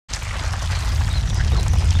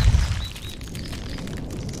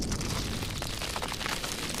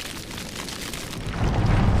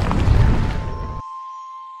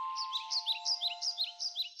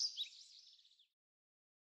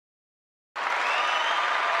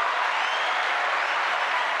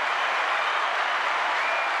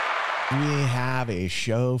We have a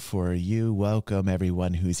show for you. Welcome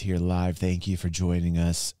everyone who's here live. Thank you for joining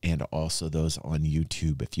us, and also those on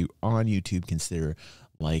YouTube. If you're on YouTube, consider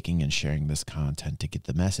liking and sharing this content to get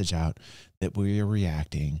the message out that we are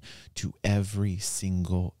reacting to every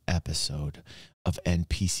single episode of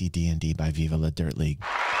NPC D&D by Viva La Dirt League.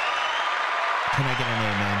 Can I get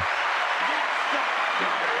an amen?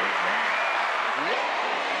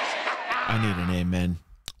 I need an amen.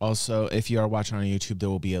 Also, if you are watching on YouTube, there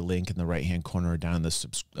will be a link in the right-hand corner or down in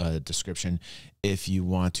the description if you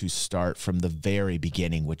want to start from the very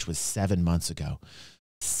beginning, which was 7 months ago.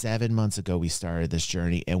 7 months ago, we started this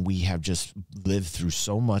journey, and we have just lived through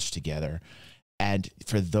so much together. And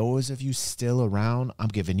for those of you still around, I'm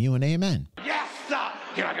giving you an amen. Yes, sir.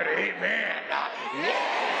 Can I get an amen? Yes.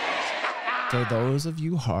 For those of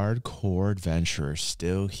you hardcore adventurers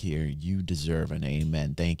still here, you deserve an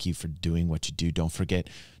amen. Thank you for doing what you do. Don't forget,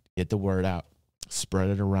 get the word out. Spread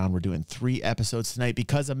it around. We're doing 3 episodes tonight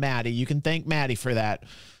because of Maddie. You can thank Maddie for that.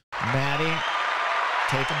 Maddie,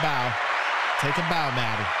 take a bow. Take a bow,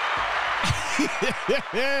 Maddie.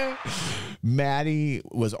 Maddie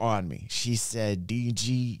was on me. She said,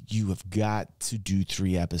 DG, you have got to do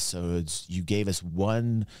 3 episodes. You gave us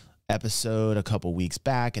 1 episode a couple weeks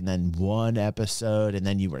back, and then 1 episode, and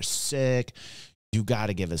then you were sick. You got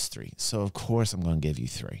to give us 3. So, of course, I'm going to give you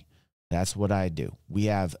 3. That's what I do. We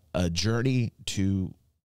have a journey to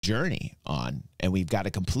journey on, and we've got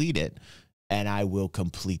to complete it. And I will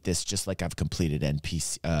complete this just like I've completed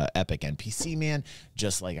Epic NPC Man,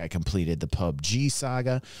 just like I completed the PUBG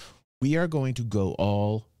saga. We are going to go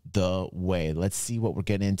all the way. Let's see what we're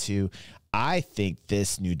getting into. I think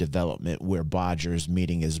this new development where Bodger's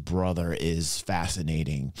meeting his brother is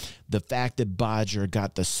fascinating. The fact that Bodger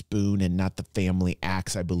got the spoon and not the family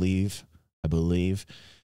axe, I believe,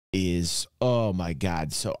 is, oh my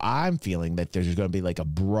God. So I'm feeling that there's going to be like a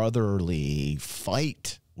brotherly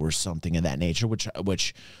fight or something of that nature, which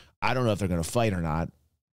I don't know if they're going to fight or not,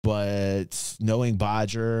 but knowing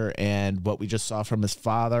Bodger and what we just saw from his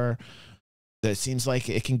father, that seems like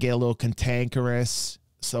it can get a little cantankerous.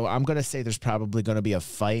 So I'm going to say there's probably going to be a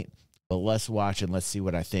fight, but let's watch and let's see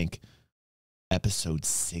what I think. Episode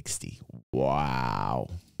 60. Wow.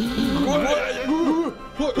 The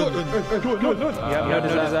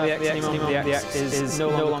X is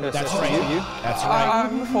no longer. That's right. That's right.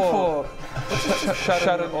 I'm for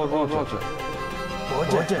Sharon or Roger.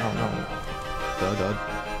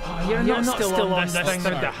 You're not still on this thing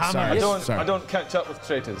with the hammer. I don't catch up with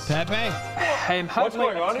traitors. Pepe? What's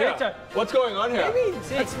going on here? What's going on here?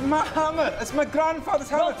 It's my hammer. It's my grandfather's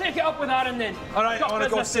hammer. We'll take it up with Aaron then. All right, I want to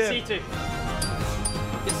go see him.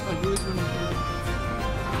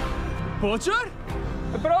 Bodger?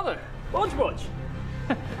 My brother. Bodge.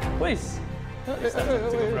 Please. Oh,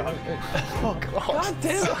 God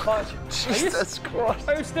damn it. Jesus Christ.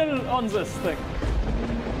 Are you still on this thing?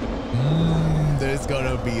 There's going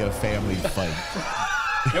to be a family fight.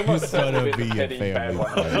 There's going to be a family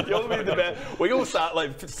fight. You'll be the best. We're going to start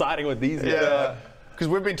like siding with these guys. Yeah. Because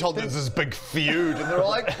we've been told there's this big feud, and they're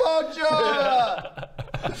all like, Bodger!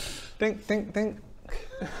 Think.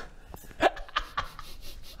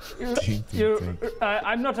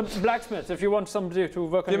 I'm not a blacksmith. If you want somebody to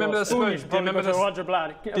work on remember your the spoon? you should probably go to Roger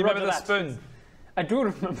Black. Do you remember the spoon? I do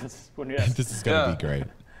remember the spoon, yes. This is going to be great.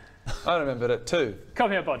 I remember it too.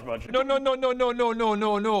 Come here, Bodger. No.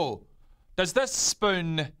 Does this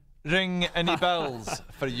spoon ring any bells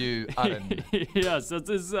for you, Aaron? Yes, that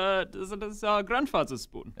is our grandfather's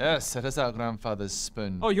spoon. Yes, it is our grandfather's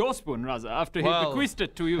spoon. Oh, your spoon, rather, after he bequeathed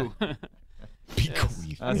it to you.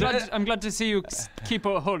 Bequeathed. I'm glad to see you keep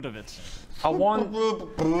a hold of it. I want...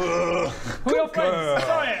 Who are your friends?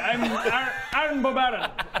 Sorry, I'm Aaron Bobaran.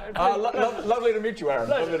 Lovely to meet you, Aaron.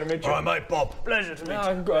 Lovely to meet you. All right, mate, Bob. Pleasure to meet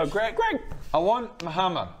you. Greg. I want my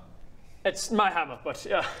hammer. It's my hammer, but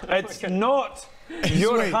yeah. It's not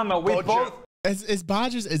your hammer. We both... Is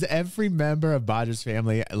Bodger's, is every member of Bodger's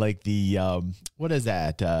family like the, what is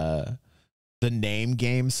that? The Name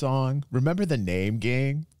Game song? Remember the Name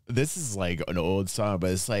Game? This is like an old song, but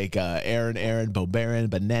it's like Aaron, Bobaran,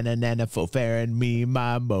 banana, nana, fofarin, me,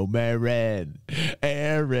 my, momarin,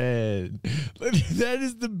 Aaron. That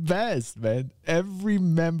is the best, man. Every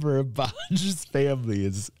member of Bodger's family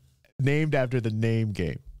is named after the Name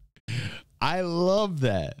Game. I love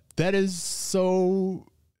that. That is so...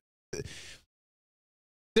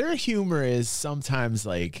 Their humor is sometimes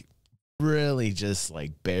like really just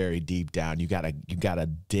like buried deep down. You gotta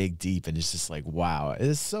dig deep, and it's just like, wow,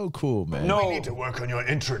 it's so cool, man. No, we need to work on your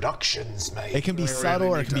introductions, mate. It can be subtle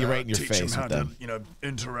or it can be right in your face with them. To,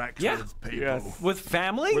 interact with people. Yes. With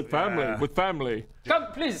family? With family. With family. Come,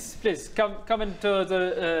 please, come into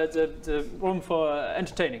the room for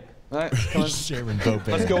entertaining. Right, come on.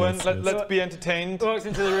 Let's go in. Let's be entertained. Walks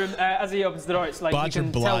into the room. As he opens the door, it's like Bodger,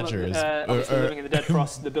 you can tell that obviously living in the dead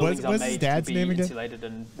frost, the buildings are made to be insulated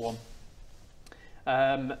and warm.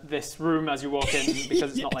 This room, as you walk in,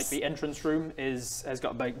 because it's not like the entrance room, has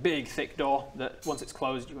got a big, thick door that once it's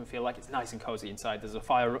closed, you can feel like it's nice and cozy inside. There's a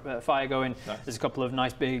fire going. Nice. There's a couple of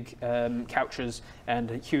nice big couches and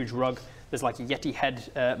a huge rug. There's like a Yeti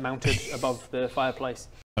head mounted above the fireplace.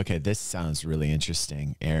 Okay, this sounds really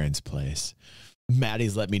interesting. Aaron's place.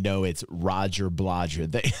 Maddie's let me know it's Roger Blodger.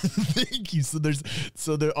 Thank you.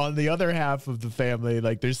 So they're on the other half of the family,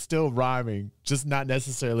 like they're still rhyming, just not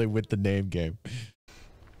necessarily with the name game.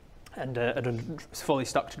 And a fully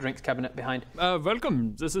stocked drinks cabinet behind.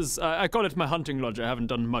 Welcome. This is, I call it my hunting lodge. I haven't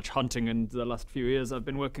done much hunting in the last few years. I've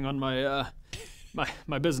been working on my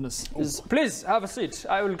my business. Please have a seat.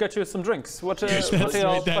 I will get you some drinks. What are your That's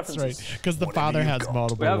preferences? right. Because the father has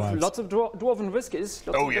multiple We have wives. lots of dwarven whiskies.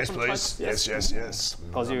 Oh, yes, please. Yes.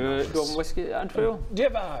 Cause you dwarven whiskey, Andrew? Do you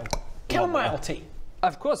have a chamomile tea?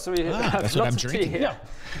 Of course, we have that's what I'm lots of tea drinking. here.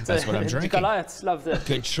 That's what I'm drinking. Goliaths love the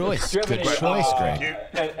Good choice. Do you have Good any, choice, Greg.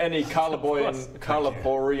 Any Calaborian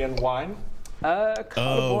wine?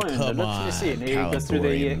 Calaborian. Come Let me see. on. And he goes through the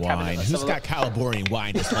Calaborian cabinet. wine. Let's Who's have a got Calaborian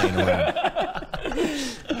wine just laying around?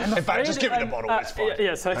 In fact, just give me the bottle. It's fine.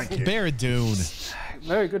 Yes, Thank you. Baradune.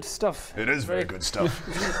 very good stuff. It is very good stuff.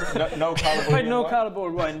 No Calaborian No wine?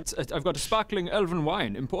 Calaborian wine. I've got a sparkling elven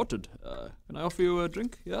wine imported. Can I offer you a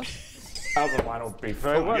drink? Yeah. Elven wine would be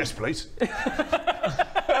very well. Yes, please.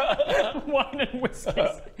 Wine and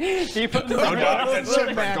whiskies. Do you put them No, no,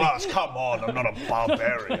 sip my glass. Come on, I'm not a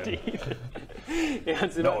barbarian.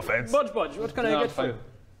 No offense. Bodge, what can I get for you?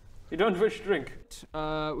 You don't wish to drink?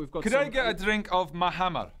 We've got. Could I get a drink of my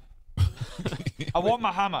hammer? I want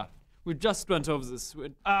my hammer. We just went over this.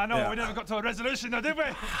 No, we never got to a resolution, though, did we?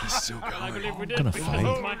 I believe we did. Gonna because fight.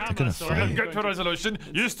 it's my They're hammer, gonna so fight. I'm Get going to a resolution.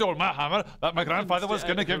 You stole my hammer that my grandfather was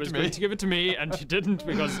going to give to me. to give it to me, and he didn't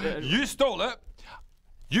because. You stole it.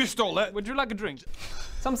 You stole it. Would you like a drink?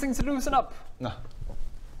 Something to loosen up. No.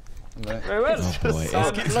 Very well. Oh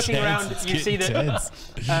boy, Looking around, you see that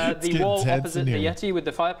the wall tense opposite in the here. Yeti with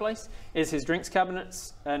the fireplace is his drinks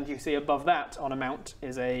cabinets, and you see above that on a mount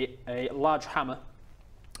is a large hammer.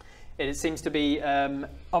 It seems to be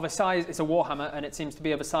of a size, it's a war hammer, and it seems to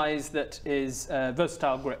be of a size that is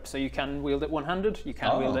versatile grip. So you can wield it one-handed, you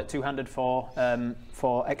can wield it two-handed for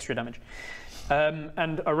extra damage.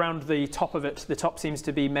 And around the top of it, the top seems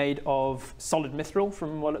to be made of solid mithril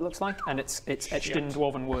from what it looks like, and it's etched in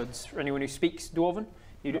Dwarven words. For anyone who speaks Dwarven,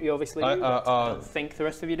 you obviously do, but I don't think the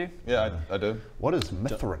rest of you do. Yeah, I do. What is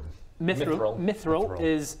Mithrin? Mithril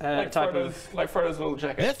is a type of... Like Frodo's little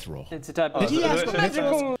jacket. Mithril. It's a type of... Did he ask what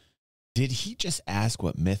magical? Did he just ask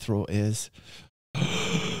what mithril is?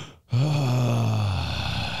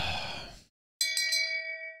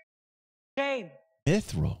 Shame.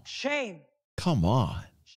 Mithril. Shame. Come on.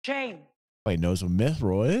 Shame. Wait, knows what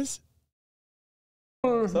mithril is?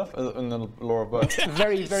 Stuff in the lore of books.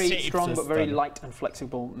 Very, very Shapes strong, and but very stuff. light and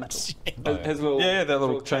flexible metal, His little Yeah, that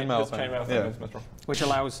little chainmail chainmail thing. thing. Yeah. Is mithril. which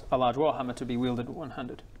allows a large warhammer to be wielded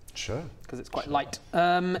one-handed Sure. because it's quite light.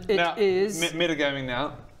 It is Metagaming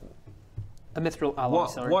now. a mithril alloy.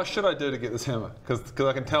 Sorry. What should I do to get this hammer? Because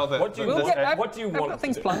I can tell that. What do you We'll want? get- What do you I've want? got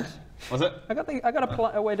things planned. Was it? I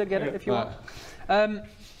got a way to get it if you want.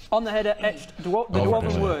 On the header etched the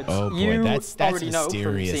dwarven words. Oh boy, you that's already know from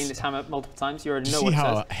mysterious. seeing this hammer multiple times. You already Did know you what see it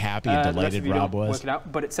how says. happy and The rest delighted of you Rob don't was? Work it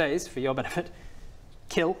out, but it says, for your benefit,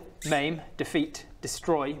 kill, maim, defeat,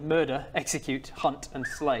 destroy, murder, execute, hunt, and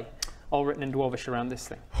slay. All written in Dwarvish around this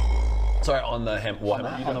thing. Sorry, on the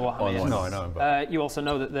Warhammer. On the Warhammer, yes. No, I know. But You also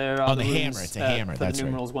know that there are On the runes, hammer, it's a hammer, for that's the right.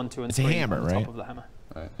 numerals 1, 2, and It's a 3 hammer, on the top right? of the hammer.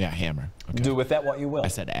 Yeah, hammer. Okay. Do with that what you will. I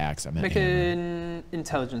said axe. I meant Make hammer. an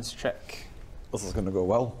intelligence check. This is going to go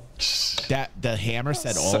well. That the hammer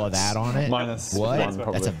said all of that on it. Minus what? one,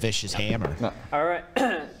 probably. That's a vicious hammer. All right.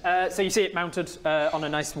 So you see it mounted on a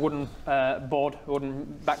nice wooden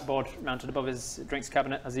wooden backboard mounted above his drinks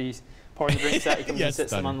cabinet as he's pouring the drinks out. He comes Yes, and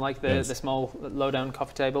sits them stunning. on like the Yes. small low-down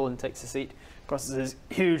coffee table and takes a seat. Crosses his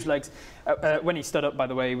huge legs. When he stood up, by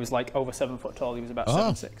the way, he was like over 7 foot tall. He was about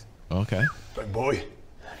 7'6". Okay. big boy.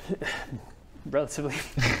 Relatively,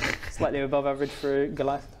 slightly above average for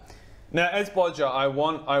Goliath. Now, as Bodger, I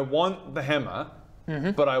want the hammer,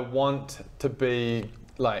 but I want to be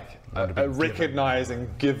like recognize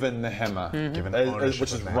and given the hammer, Given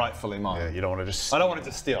which is rightfully mine. Yeah, you don't want to just. I don't want it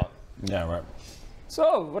to steal it. Yeah, right.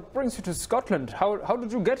 So, what brings you to Scotland? How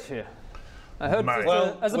did you get here? I heard Mate.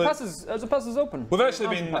 as the pass is open. We've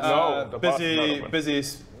actually been the pass is not open. busy,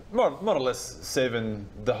 more or less saving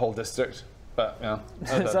the whole district. But yeah,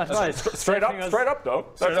 Is that right? Straight up though.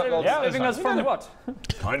 Saving us from what?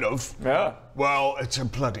 Kind of. Yeah. Well, it's a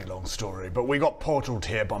bloody long story, but we got portaled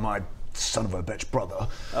here by my son of a bitch brother.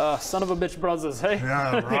 Son of a bitch brothers, hey?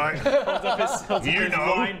 Yeah, right.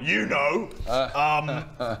 you know.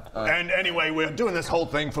 And anyway, we're doing this whole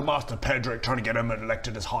thing for Master Pedrick, trying to get him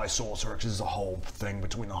elected as High Sorcerer, because there's a whole thing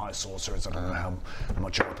between the High Sorcerers. I don't know how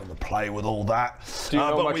much you're up on the play with all that. Do you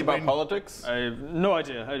know but much we've about been- politics? I have no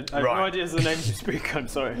idea. I have no idea is the names you speak. I'm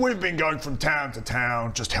sorry. We've been going from town to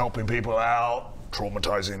town, just helping people out,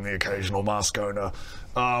 traumatizing the occasional mask owner,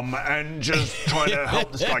 and just trying to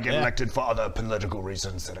help this guy get elected for other political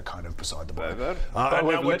reasons that are kind of beside the point. And now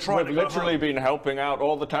We've we're trying to go literally been helping out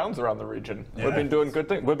all the towns around the region. We've been doing good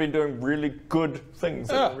things. We've been doing really good things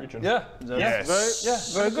in the region. yeah,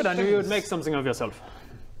 Yes. Very good. I knew you would make something of yourself.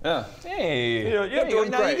 yeah. Hey, you're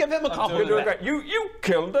doing now great. you give him a You're compliment. doing great. You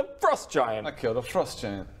killed a frost giant I killed a frost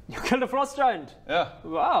giant. You killed a frost giant. Yeah,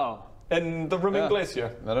 Wow. in the Rimming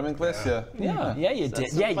Glacier. met him in Glacier. Yeah, you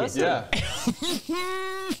did. Yeah, you did. Yeah.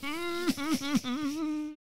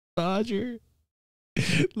 Bodger.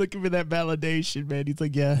 Looking for that validation, man. He's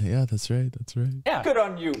like, yeah, that's right. Yeah. Good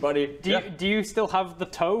on you, buddy. Do you still have the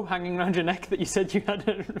toe hanging around your neck that you said you had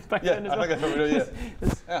back Yeah, then as I well? think I probably do,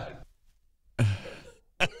 yeah.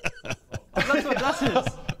 That's what that is.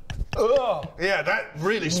 Yeah, that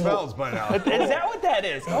really smells by now. Is that what that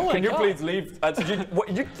is? Oh my Can you God. please leave? What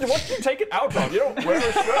did you take it out on? You don't wear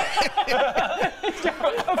a shirt.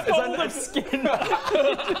 A fold of skin.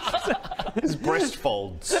 His breast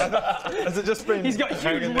folds. Has it just been He's got huge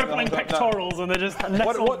hanging there the rippling whole time? pectorals and they're just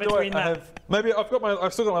nestled What do between I that. have? Maybe I've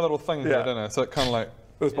still got my little thing here, Yeah. don't I? So it kind of like,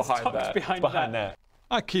 It was behind Tucked that. behind that.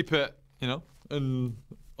 I keep it,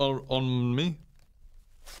 on me.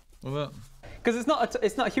 Like that. Because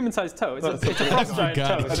it's not a human-sized toe. It's a frost giant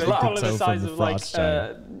God, toe. it's It's a probably toe the from size the of like frost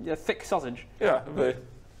giant. a thick sausage. Yeah.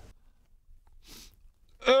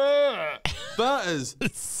 That is.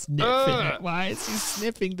 Sniffing. Why is he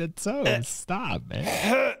sniffing the toe? Stop,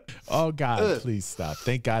 man. Oh God, please stop.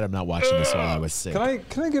 Thank God I'm not watching this while I was sick.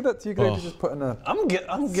 Can I give that to you, Greg, to just put in a... I'm good.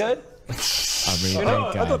 I mean, thank I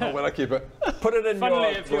don't God. know where I keep it. Put it in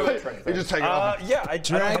Funnily, your. if you You just take it off. Yeah, I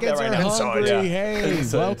Dragons right are now. hungry. Hey,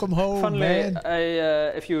 welcome home, funnily, man.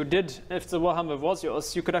 if the Warhammer was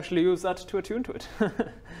yours, you could actually use that to attune to it.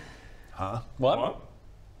 What?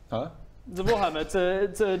 Huh? The Warhammer,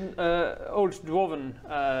 it's an old dwarven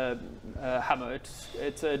hammer.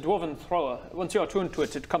 It's a dwarven thrower. Once you're attuned to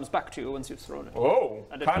it, it comes back to you once you've thrown it. Oh,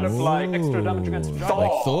 And it kind of does like extra damage against giants.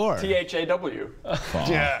 Like Thor. THAW.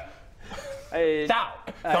 Yeah.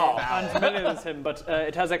 I'm familiar with him, but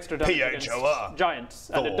it has extra damage against PHOR. giants,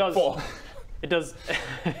 and it Thor. does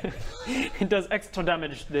it does extra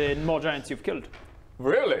damage the more giants you've killed.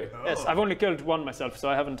 Really? Yes, I've only killed one myself, so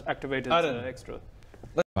I haven't activated extra.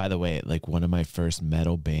 By the way, like one of my first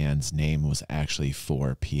metal bands' name was actually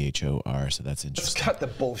for PHOR, so that's Just interesting. cut the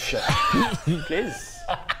bullshit. Please.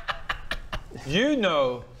 You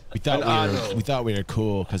know We thought and I know we thought we were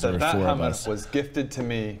cool because there were that four of hammer us. was gifted to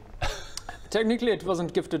me. Technically, it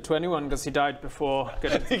wasn't gifted to anyone because he died before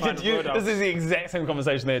getting the final word out. This is the exact same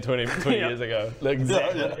conversation they had 20 Yeah. years ago.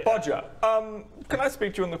 Exactly. Bodger, can I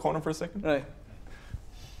speak to you in the corner for a second? Right.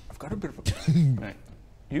 I've got a bit of a. Right.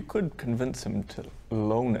 You could convince him to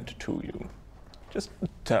loan it to you, just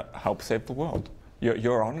to help save the world.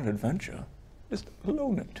 You're on an adventure. Just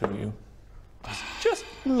loan it to you. Just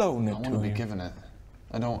loan it I want to to be you. given it.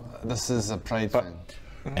 I don't. This is a pride thing.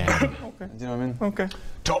 And Do you know what I mean? Okay.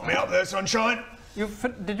 Top me up there, sunshine.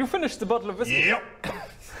 Did you finish the bottle of whiskey? Yep.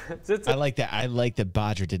 I like that. I like that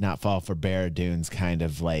Bodger did not fall for Baradoon's kind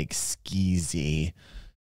of like skeezy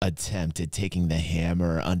attempt at taking the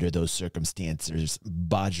hammer under those circumstances.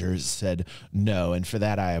 Bodger said no, and for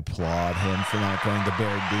that I applaud him for not going the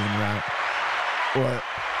Baradoon route, or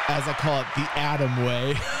as I call it, the Adam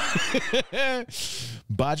way.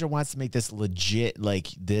 Bodger wants to make this legit, like,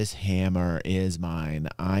 this hammer is mine.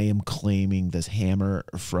 I am claiming this hammer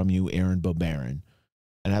from you, Aaron Bobaron.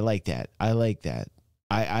 And I like that. I like that.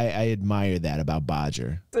 I admire that about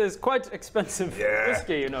Bodger. It's quite expensive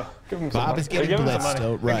whiskey, you know. Bob is getting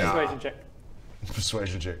Bledsoe, right. Persuasion check.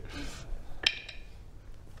 Persuasion check.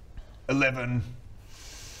 11.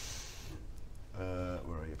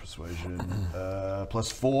 Where are you? Persuasion.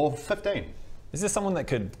 Plus 4, 15. Is there someone that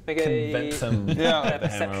could Make a- convince him to Yeah. get the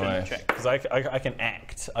hammer Perception away? check. Because I can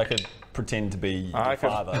act. I could pretend to be I your could-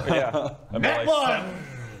 father. Yeah. And be like,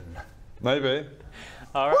 Maybe.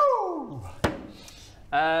 All right.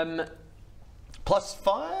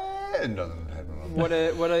 +5. No. What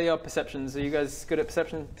are your perceptions? Are you guys good at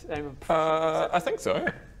perception? I think so.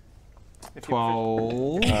 If you-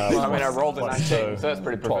 12. I mean, I rolled a 19, two. so that's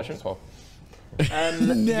pretty proficient. 12.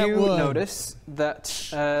 Net you one. notice that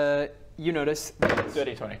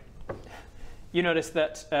Dirty 20. you notice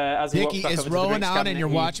that as you walk Nikki, back is over to the Rowan drinks out cabinet, and you're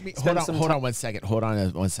he watching me? spends some Hold time- on 1 second. Hold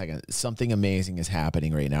on 1 second. Something amazing is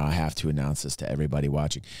happening right now. I have to announce this to everybody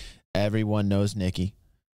watching. Everyone knows Nikki,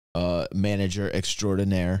 manager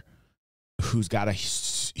extraordinaire, who's got a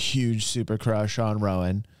huge super crush on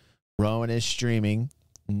Rowan. Rowan is streaming.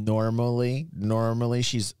 Normally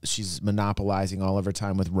she's monopolizing all of her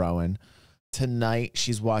time with Rowan. Tonight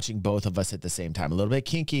she's watching both of us at the same time. A little bit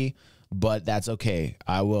kinky, but that's okay.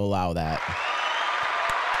 I will allow that.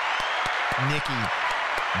 Nikki,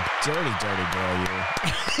 dirty girl,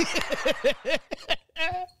 you.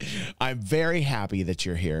 I'm very happy that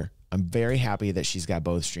you're here. I'm very happy that she's got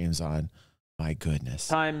both streams on. My goodness.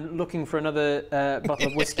 Time looking for another bottle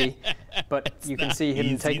of whiskey, but you can see him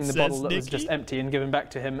easy, taking the says bottle that was Nikki. just empty and giving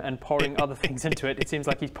back to him and pouring other things into it. It seems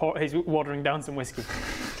like he's watering down some whiskey.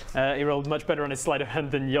 He rolled much better on his sleight of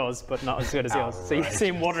hand than yours, but not as good as yours. So you see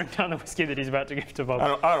him watering down the whiskey that he's about to give to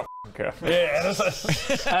Bob. I don't care. yeah, that's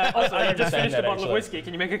Also, you just finished a that, bottle of actually. whiskey.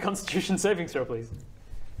 Can you make a Constitution saving throw, please?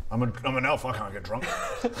 I'm an elf. I can't get drunk.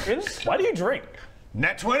 Really? Why do you drink?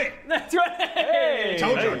 Net 20. That's right. Hey!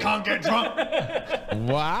 Told you I can't get drunk.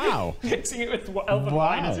 Wow. Mixing it with elven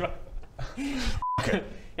wine as well. Okay.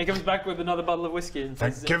 He comes back with another bottle of whiskey and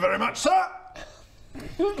places Thank it. you very much, sir.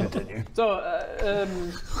 Continue. So,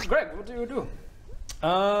 Greg, what do you do?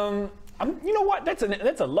 You know what? That's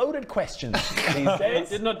a loaded question these I days.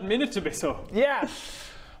 did not mean it to be so. Yeah,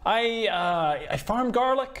 I farm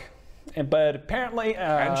garlic, but apparently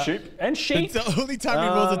And sheep. and sheep. It's the only time he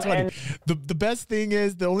rolls a 20. and- The best thing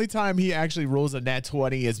is the only time he actually rolls a nat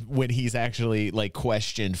 20 is when he's actually like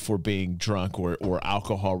questioned for being drunk or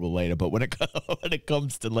alcohol related. But when it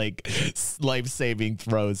comes to like life saving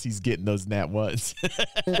throws, he's getting those nat ones.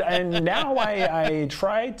 and now I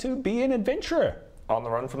try to be an adventurer. On the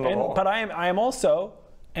run from the law. But I am also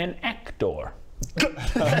an actor.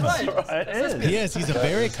 Right. Yes, he's a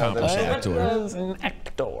very accomplished actor. As an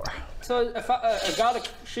actor. So, a garlic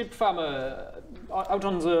sheep farmer out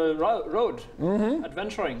on the road,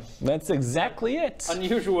 adventuring. That's exactly it.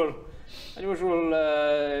 Unusual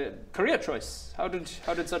career choice. How did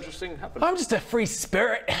such a thing happen? I'm just a free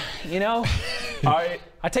spirit, you know. I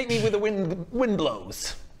take me where the wind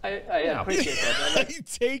blows. I appreciate that.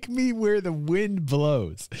 Take me where the wind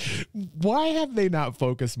blows. Why have they not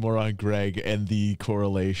focused more on Greg and the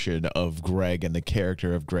correlation of Greg and the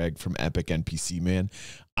character of Greg from Epic NPC Man?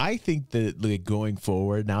 I think that like going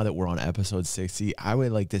forward, now that we're on episode 60, I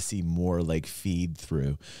would like to see more like feed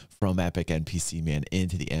through from Epic NPC Man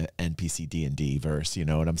into the NPC D&D verse. You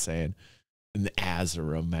know what I'm saying? And the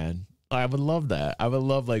Azerum, man. I would love that. I would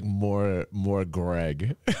love like more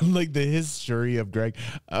Greg, like the history of Greg.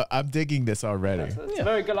 I'm digging this already. It's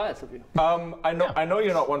very Goliath of you. I know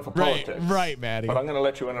you're not one for Right, politics. right, Maddie. But I'm going to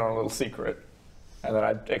let you in on a little secret, and then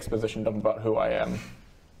I exposition dump about who I am.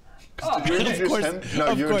 You Of introduced course, him? No,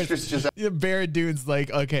 of you course. introduced yourself. Yeah, Baradune's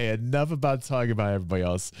like, okay, enough about talking about everybody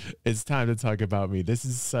else. It's time to talk about me. This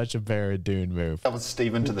is such a Baradune move. That was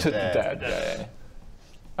Stephen to the dad. Yeah.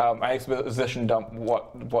 I exposition dump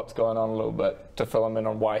what's going on a little bit to fill him in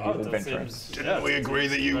on why he's adventuring. Didn't we agree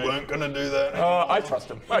that you weren't going to do that? I trust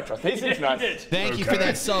him. He seems nice. Thank you for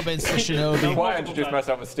that sub, Shinobi. Why I introduced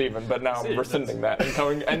myself as Stephen, but now I'm rescinding that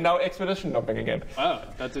and now expedition dumping again. Wow,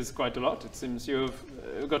 that is quite a lot. It seems you've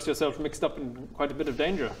got yourself mixed up in quite a bit of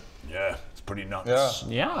danger. Yeah, it's pretty nuts.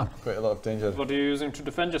 Yeah. Quite a lot of danger. What are you using to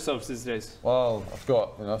defend yourselves these days? Well, I've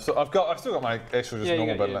still got my extra just Yeah, you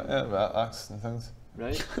normal got- bit, like axe and things.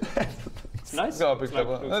 Right? It's nice. Got a big Looks like,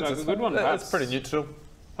 double. looks like a good one. It's Perhaps, pretty neutral.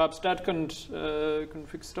 perhaps Dad can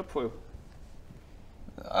fix it up for you.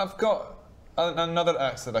 I've got another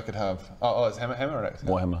axe that I could have. Oh, it's hammer or axe?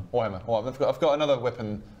 Warhammer. Warhammer. Well, I've got another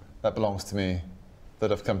weapon that belongs to me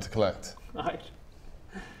that I've come to collect Right.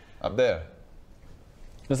 up there.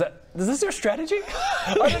 Is this your strategy?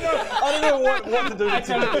 I don't know what to do. I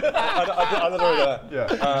don't know that. Yeah.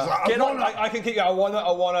 Get on, I can keep. I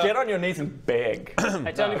wanna. get on your knees and beg.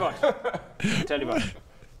 I tell you what.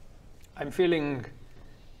 I'm feeling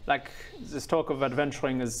like this talk of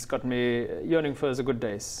adventuring has got me yearning for the good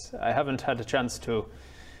days. I haven't had a chance to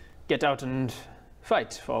get out and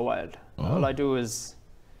fight for a while. All I do is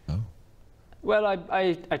Well,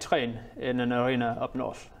 I train in an arena up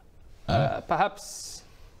north. Perhaps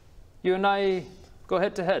you and I go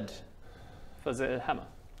head to head for the hammer.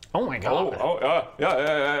 Oh my god.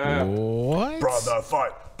 Yeah. What? Brother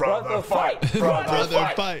fight. Brother fight.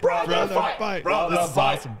 Brother fight. Brother fight. This is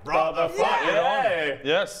awesome. Brother fight. Yeah.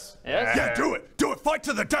 Yes. Yeah, do it. Do it. Fight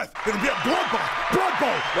to the death. It'll be a blood bowl. Blood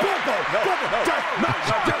bowl. Blood bowl. Death match.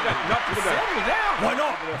 Not to the death. Why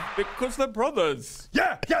not? Because they're brothers.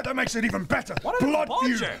 Yeah, that makes it even better. Blood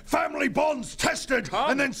feud, family bonds tested,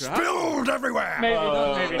 and then spilled everywhere. Maybe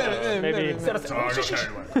not. Maybe. Sorry, I got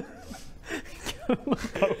carried away.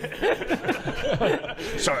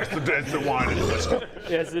 Sorry, it's the wine in the whiskey.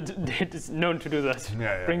 Yes, it is known to do that.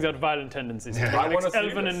 Yeah. Brings out violent tendencies. I want to see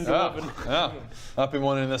Elven this. and dwarven. Yeah. I've been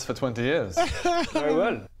wanting this for 20 years. Very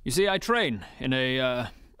well. You see, I train in a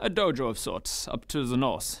dojo of sorts up to the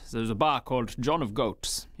north. There's a bar called John of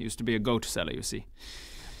Goats. He used to be a goat seller, you see.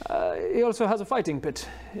 He also has a fighting pit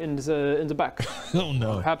in the back. Oh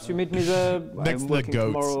no. Perhaps you meet me there. Next to I'm the working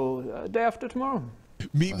goats. tomorrow. Day after tomorrow.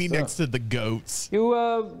 Meet me next to the goats. You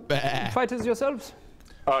Bah. fighters yourselves?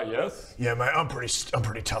 Yes. Yeah, mate, I'm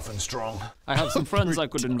pretty tough and strong. I have some friends I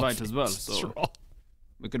could invite as well, so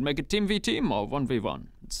we could make it team v team or 1v1.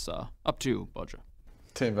 It's up to you, Bodger.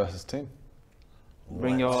 Team versus team.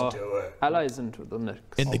 Bring your do it. allies into the mix.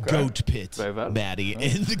 In the goat pit, Very well. Maddie.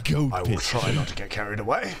 In the goat I will pit. try not to get carried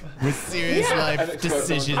away. With serious life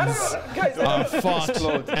decisions Guys, are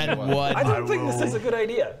fought and won. I don't think this is a good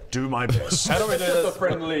idea. Do my best. How do we do this?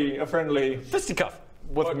 A friendly Fisticuff.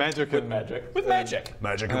 With magic and magic. With magic.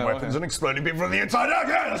 Magic and weapons and exploding people from the inside out.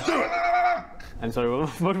 Yeah, let's do it. I'm sorry,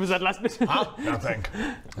 what was that last bit? Nothing.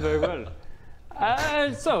 Very well.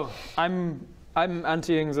 So, I'm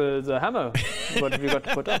anteing the hammer. What have you got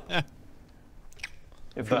to put up?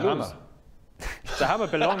 If you the lose. hammer. The hammer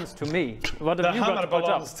belongs to me. What have The you got hammer to put up?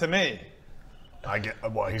 belongs to me. I get.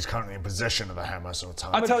 Well, he's currently in possession of the hammer, so it's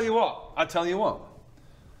hard. I tell you what.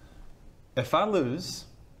 If I lose,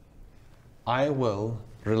 I will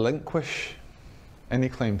relinquish any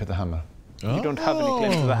claim to the hammer. You don't have any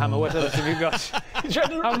claim to the hammer. What else have you got?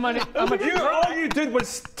 How much? All you did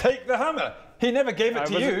was take the hammer. He never gave it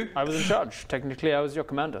to you. I was in charge. Technically, I was your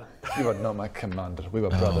commander. You are not my commander. We were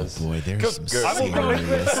Oh brothers. boy, there's some serious How much gold do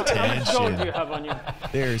you tension. have on you?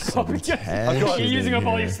 There's some tension. You're using up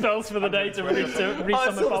all your here. spells for the day to read Oh, some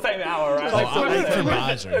it's still the same hour, right? Oh, I'm rooting for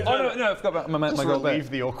Bodger. Oh no, I forgot about my gold back.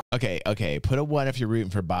 Leave the awkward. Okay. Put a 1 if you're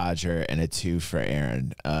rooting for Bodger and a 2 for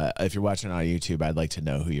Aaron. If you're watching on YouTube, I'd like to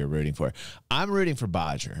know who you're rooting for. I'm rooting for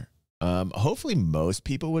Bodger. Hopefully most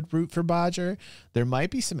people would root for Bodger. There might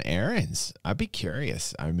be some Aarons. I'd be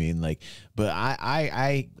curious. I mean, but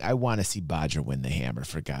I want to see Bodger win the hammer,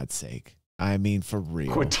 for God's sake. I mean, for real.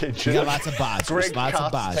 Awkward tension. We got lots of Bodgers. Lots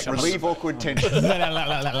of Bodgers. Leave awkward tension.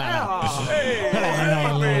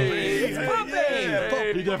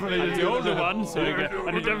 He definitely is the older one, so you get,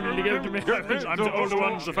 and he definitely gave it to me. I'm the older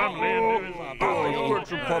one of the family.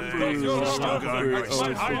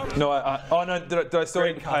 No, oh no, did I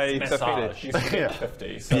still pay 50? You said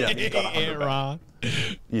 50, so you got 100 back.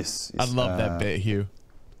 Aaron. Yes. I love that bit, Hugh.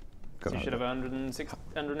 You should have 106,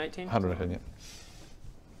 118. 100, yeah.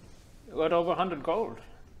 Got over 100 gold.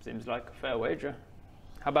 Seems like a fair wager.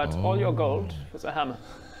 How about all your gold for the hammer?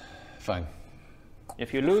 Fine.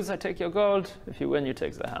 If you lose, I take your gold. If you win, you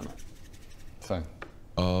take the hammer. Fine.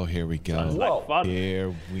 Oh, here we go. Like fun.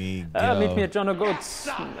 Here we go. Meet me at John O'Goats.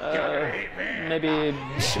 Maybe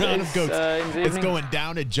John of Goats. in the It's evening. going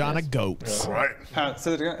down to John of Goats. Right.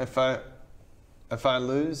 Say it again. If I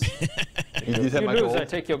lose, you take You my lose, gold. I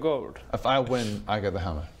take your gold. If I win, I get the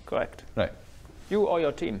hammer. Correct. Right. You or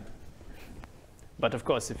your team. But of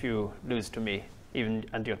course, if you lose to me, even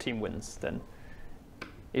and your team wins, then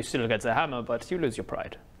you still get the hammer, but you lose your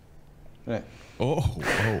pride. Right. Oh,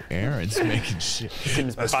 Aaron's making shit.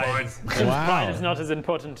 Seems That's pride, fine. seems Wow. pride is not as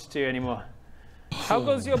important to you anymore. How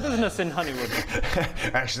goes your business in Honeywood?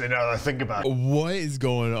 Actually, now that I think about it, What is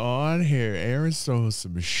going on here? Aaron's throwing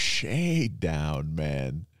some shade down,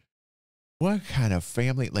 man. What kind of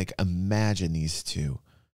family? Like, imagine these two.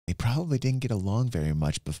 They probably didn't get along very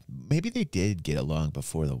much. Maybe they did get along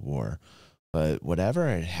before the war. But whatever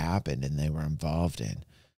had happened and they were involved in,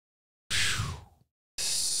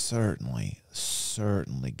 certainly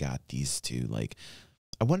got these two. Like,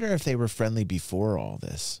 I wonder if they were friendly before all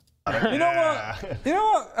this. You know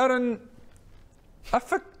what, Aaron?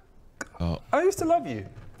 I used to love you.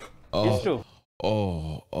 Used to.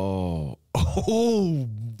 Ooh,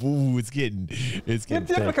 it's getting You've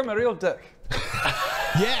thick. become a real dick.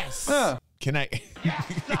 Yes. Yeah. Can I? you're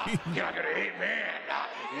not gonna hate me.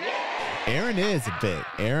 Aaron is a bit.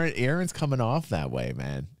 Aaron's coming off that way,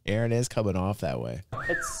 man. Aaron is coming off that way.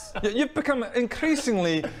 It's You've become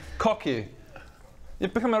increasingly cocky.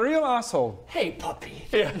 You've become a real asshole. Hey, puppy.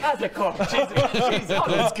 How's it going?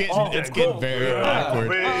 It's getting very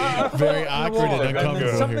awkward. Very awkward and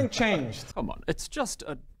uncomfortable. Something here. changed. Come on, it's just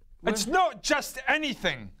a. It's not just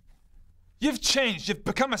anything. You've changed. You've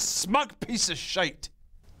become a smug piece of shite.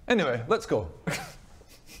 Anyway, let's go.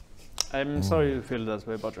 I'm sorry you feel that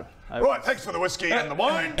way, Bodger. Right, thanks for the whiskey and the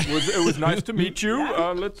wine. It was nice to meet you.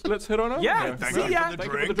 Let's head on out. Yeah, Thank see you ya. for the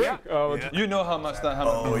Thank you for the drink. drink. You know how much that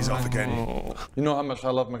hammer Oh, he's off again. You know how much I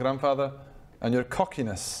love my grandfather, and your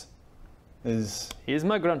cockiness is. He is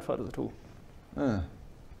my grandfather too. No,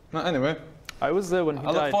 anyway, I was there when he I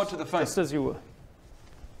look died. forward to the fight. Just as you were.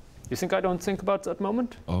 You think I don't think about that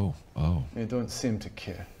moment? Oh. you don't seem to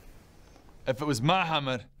care. If it was my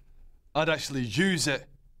hammer, I'd actually use it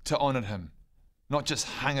to honor him, not just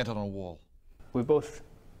hang it on a wall. We both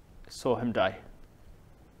saw him die.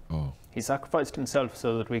 Oh. He sacrificed himself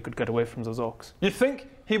so that we could get away from those orcs. You think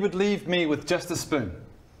he would leave me with just a spoon?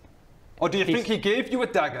 Or do you think he gave you a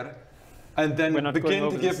dagger and then We're not going begin to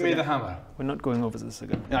over give this me the again. hammer? We're not going over this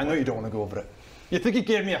again. Yeah, I know you don't want to go over it. You think he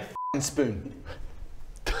gave me a f***ing spoon?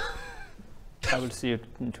 I will see you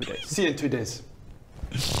in 2 days. See you in 2 days.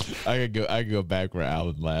 I could go back where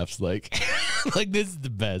Alan laughs like like this is the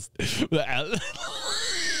best. But Alan,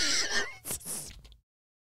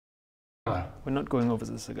 We're not going over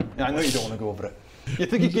this again. Yeah, I know you don't want to go over it. You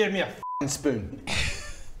think he gave me a f***ing spoon?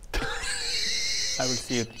 I will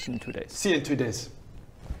see you in 2 days. See you in 2 days.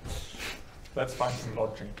 Let's find some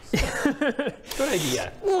lodgings. Good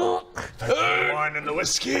idea. Thanks for the wine and the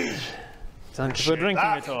whiskey. Thank you for drinking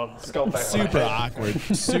it all. super awkward.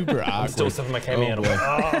 Super awkward. Still sipping my Cammy boy.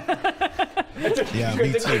 Yeah,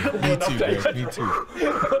 me too. Me too, Greg. Me too.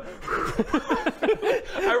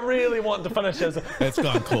 I really want to finish this. It's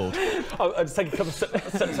gone cold. I'll just take a couple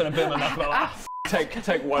sips and a bit of my mouth.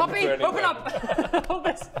 Take one. Poppy, open up!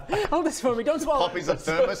 Hold this for me. Don't swallow. Poppy's a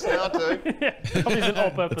thermos now too. Poppy's an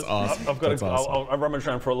all-purpose. That's awesome. I've got That's awesome. I rummage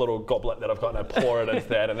around for a little goblet that I've got, and I pour it into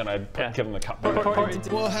that, and then I give him the cup.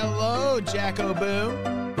 Well, hello, Jacko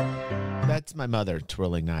Boom. That's my mother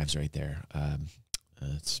twirling knives right there.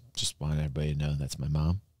 It's just want everybody to know that's my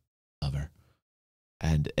mom. Love her.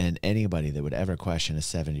 And anybody that would ever question a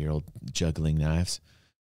 70-year-old juggling knives,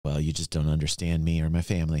 well, you just don't understand me or my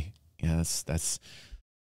family. Yeah, that's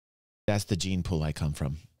the gene pool I come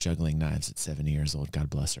from. Juggling knives at 70 years old. God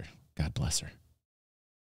bless her. God bless her.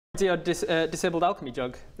 Your disabled alchemy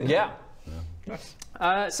jug. Yeah.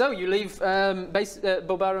 So you leave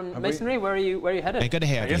Bobarum Masonry. Where are you headed? Ain't gonna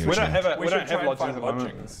have you. We don't have We should try and lodgings find at the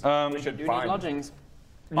moment. lodgings. We should You need find. lodgings.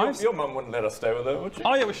 Your mum wouldn't let us stay with her, would she?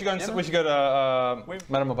 Oh yeah, we should go to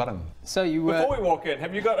Madame O'Baron. So you. Before we walk in,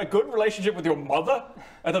 have you got a good relationship with your mother,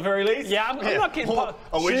 at the very least? Yeah, I'm not kidding. Are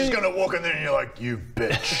we just gonna walk in there and you're like, you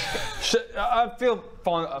bitch? I feel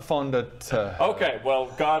fond at her. Okay, well,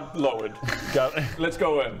 guard lowered. Let's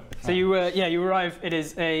go in. So you you arrive.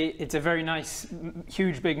 It's a very nice,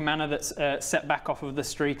 huge, big manor that's set back off of the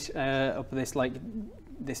street up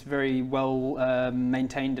this very well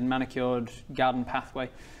maintained and manicured garden pathway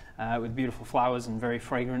with beautiful flowers and very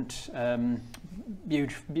fragrant,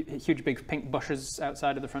 huge big pink bushes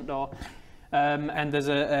outside of the front door. And there's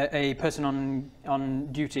a person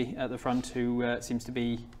on duty at the front who seems to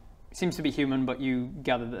be human, but you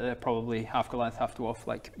gather that they're probably half Goliath, half dwarf,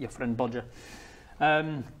 like your friend Bodger,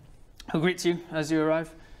 who greets you as you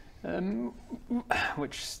arrive.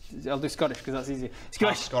 Which I'll do Scottish because that's easier.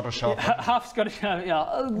 Half Scottish, half. Half Scottish,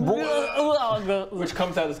 yeah. Which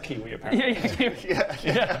comes out as Kiwi, apparently.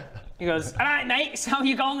 Yeah. He goes, all right, mates, how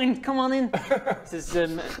you going? Come on in. This is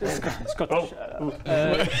Scottish. Look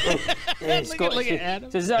at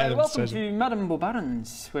Adam. Says, Adam's welcome judging. to Madame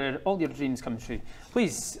Bobaron's, where all your dreams come true.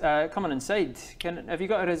 Please come on inside. Have you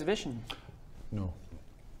got a reservation? No.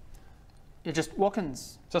 You're just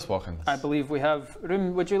walk-ins. Just walk-ins. I believe we have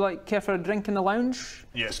room. Would you care for a drink in the lounge?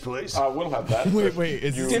 Yes, please. We'll have that. Wait,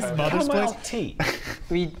 is this his mother's place? tea.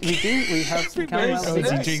 We do. We have some chamomile Oh, tea. is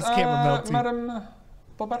he drinks chamomile tea? Madame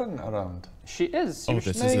O'Baron around. She is. Oh, this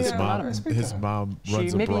is his mom. speak to His her. mom She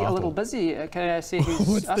runs a may be brothel. a little busy. Can I say who's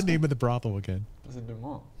What's the asking? name of the brothel again? Does it do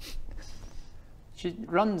more? She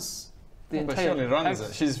runs the But entire she only runs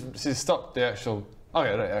house. it. She's stopped the actual.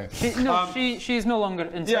 Okay, right. She's no longer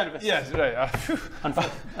in service. Yes, right.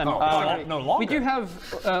 Unfortunately. No longer. We do have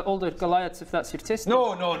older Goliaths if that's your taste.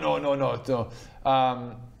 No.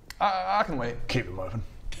 I can wait. Keep them open.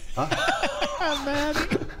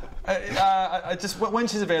 I just when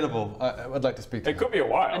she's available, I'd like to speak to It her. could be a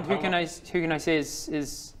while. And who can I say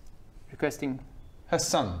is requesting? Her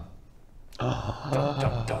son.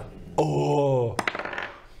 Oh.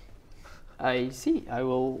 I see. I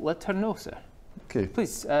will let her know, sir. Okay.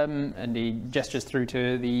 Please. And he gestures through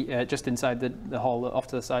to the just inside the hall. Off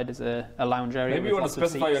to the side is a lounge area. Maybe you want to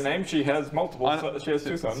specify your name. She has multiple. She has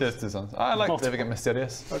 2 sons. She has 2 sons. I like living it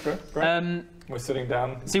mysterious. Okay, great. We're sitting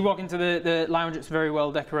down. So you walk into the lounge. It's very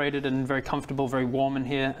well decorated and very comfortable, very warm in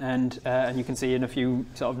here. And you can see in a few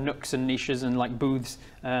sort of nooks and niches and like booths.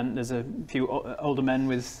 There's a few older men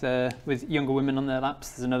with younger women on their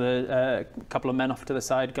laps. There's another couple of men off to the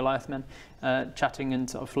side, Goliath men, chatting and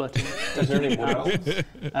sort of flirting. Is there any wood elves?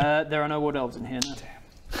 There are no wood elves in here.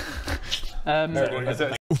 No.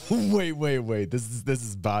 Wait. This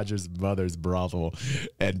is Bodger's mother's brothel,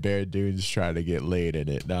 and Baradoon's trying to get laid in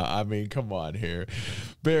it. Now, I mean, come on here.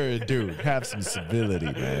 Baradoon, have some civility,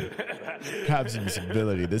 man. Have some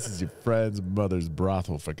civility. This is your friend's mother's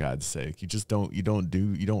brothel, for God's sake. You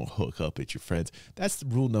don't hook up at your friends. That's the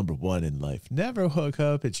rule number 1 in life. Never hook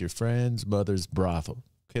up at your friend's mother's brothel.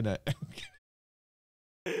 Can I?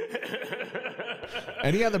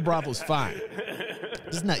 Any other brothel's fine.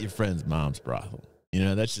 This is not your friend's mom's brothel. You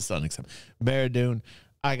know, that's just unacceptable. Baradoon,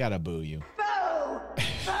 I gotta boo you.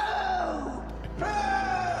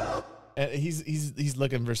 And he's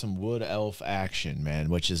looking for some wood elf action, man,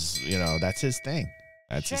 which is, you know, that's his thing.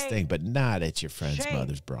 That's his thing, but not at your friend's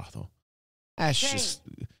mother's brothel. That's just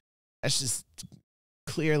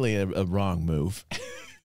clearly a wrong move.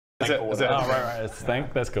 Is it? Oh, right. It's thing.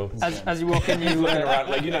 That's cool. As you walk in, you looking around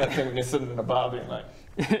like, you know that thing when you're sitting in a bar being like,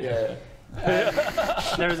 yeah.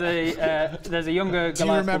 There's a younger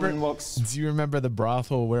Goliath woman walks. Do you remember the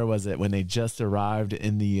brothel? Where was it when they just arrived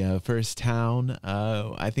in the first town?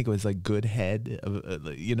 I think it was like Good Head.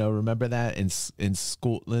 You know, remember that in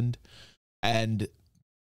Scotland, and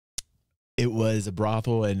it was a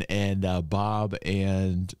brothel, and Bob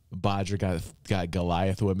and Bodger got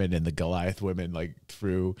Goliath women, and the Goliath women like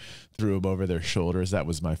threw them over their shoulders. That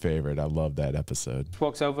was my favorite. I love that episode.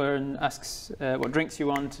 Walks over and asks what drinks you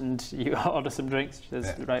want, and you order some drinks. She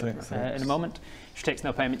says, right, in a moment. She takes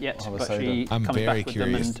no payment yet, but she I'm comes very back with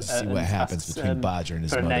curious them and, to see what happens between Bodger and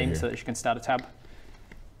his for mother a name here. so that she can start a tab.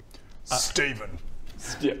 Stephen.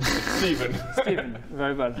 Yeah, Stephen. Stephen,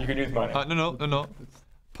 very well. You can use my name. No.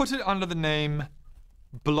 Put it under the name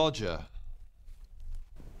Bodger.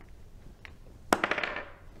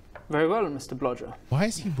 Very well, Mr. Bodger. Why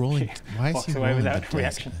is he rolling? Why is Walks he away rolling without the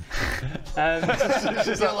dice? reaction.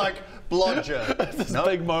 She's not like Blodger. No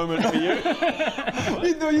big moment for you.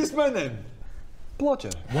 You use my name.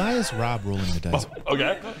 Blodger. Why is Rob rolling the dice?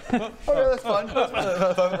 Okay. Okay, that's fine.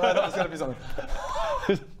 That was going to be something.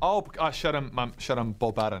 I shut him,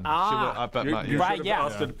 Bob Aaron. I bet You Matt, should yeah.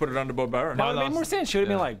 have asked her to put it under Bob Barron. My That would have last- made more sense. She would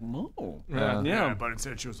have been like, no. Yeah. But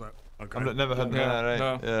instead she was like, okay. I've never heard Yeah, right.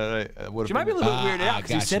 no. Yeah, right. Would've She might be a been- little bit weirded out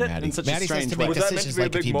because you said it Maddie. in such Maddie a strange has to way. make Was that meant decisions to be a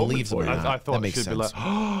like if big he moment believes them for or you? not. I thought that makes she'd sense. be like,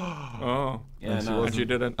 Oh. Yeah, no, she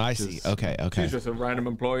didn't. I see. Okay. She's just a random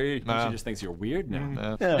employee. Nah. She just thinks you're weird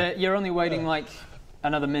now. You're only waiting like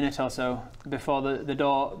another minute or so before the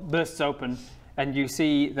door bursts open, and you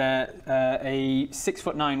see that a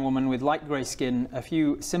 6'9" woman with light grey skin, a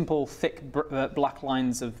few simple, thick black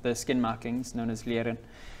lines of the skin markings known as lieren.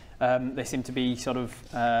 They seem to be sort of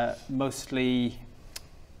mostly,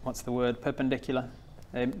 what's the word, perpendicular.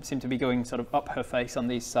 They seem to be going sort of up her face on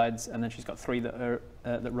these sides, and then she's got 3 that are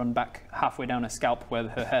that run back halfway down her scalp where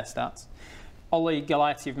her hair starts. All the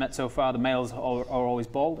Goliaths you've met so far, the males are always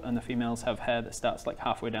bald, and the females have hair that starts like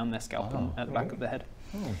halfway down their scalp and at the back of the head.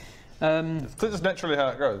 It's just naturally how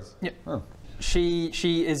it grows. Yep. Oh.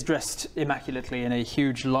 She is dressed immaculately in a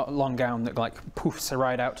huge long gown that like poofs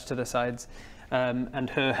right out to the sides, and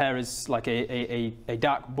her hair is like a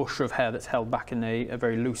dark bush of hair that's held back in a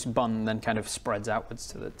very loose bun, and then kind of spreads outwards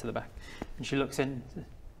to the back. And she looks in.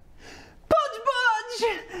 Bodge,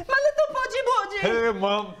 my little Bodgy. Hey,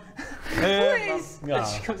 Mom. Please! And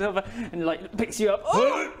she comes over and like picks you up.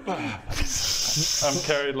 Oh, I'm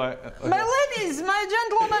carried like. my ladies, my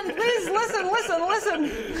gentlemen, please listen.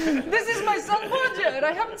 This is my son Bodger.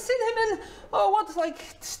 I haven't seen him in, like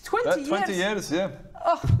 20 years. 20 years, yeah.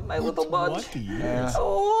 Oh, my little Bodge.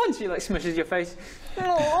 Oh, and she like smushes your face.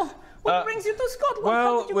 Oh, what brings you to Scotland?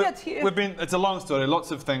 How did you get here? It's a long story,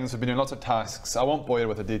 lots of things, we've been doing lots of tasks. I won't bore you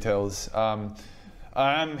with the details. I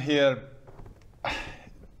am here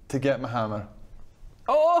to get my hammer.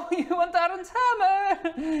 Oh, you want Aaron's hammer?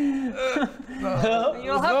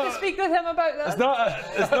 You'll have to speak with him about that.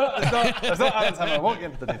 It's not Aaron's hammer. I won't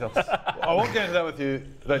get into the details. I won't get into that with you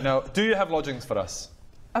right now. Do you have lodgings for us?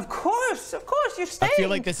 Of course, you're staying. I feel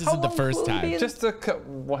like this isn't the first time. Just a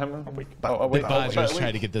week. Bodger's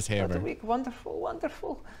trying to get this About a hammer. week.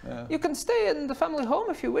 Wonderful. Yeah. You can stay in the family home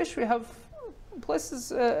if you wish. We have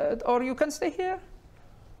places, or you can stay here.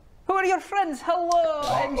 Who are your friends? Hello,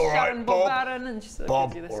 I'm Sharon Bobaran, and she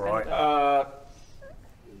Bob, gives you this all kind right.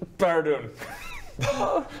 Baradun.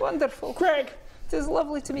 Oh, wonderful. Craig. It is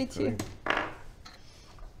lovely to meet you.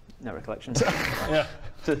 No recollections. Yeah.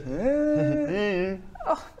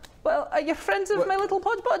 Oh, well, are you friends of my little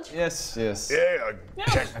Podge? Yes. Yeah,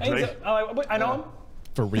 technically. I know him.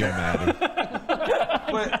 For real, Maddie.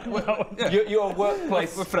 Your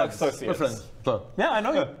workplace associates. We're friends. So. Yeah, I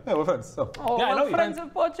know you. Yeah, we're friends. So. Oh, Yeah, I know you. friends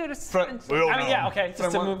of Bodger is friends. We all know. Yeah, okay.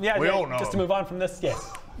 Just to move. Yeah, We all know just to him. move on from this.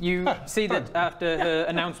 Yes. You see that after her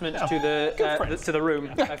announcement to the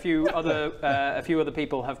room, a few other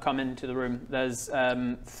people have come into the room. There's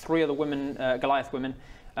 3 other women, Goliath women,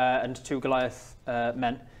 and 2 Goliath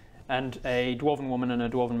men, and a dwarven woman and a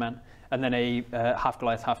dwarven man, and then a half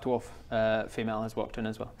Goliath, half dwarf female has walked in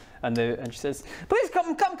as well. And she says, "Please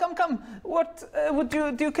come. What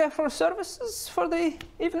do you care for services for the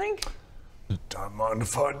evening?" Don't mind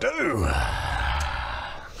if I do.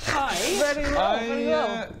 Hi. Very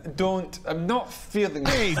well. I'm not feeling.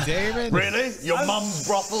 Hey, Damon. Really? Your mum's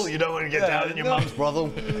brothel? You don't want to get down in your mum's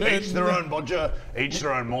brothel? Each their own, Bodger. Each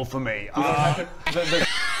their own. More for me.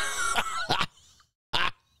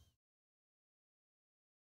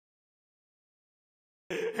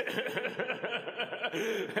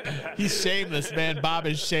 He's shameless, man. Bob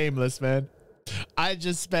is shameless, man. I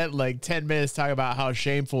just spent like 10 minutes talking about how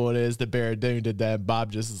shameful it is that Baradun did that.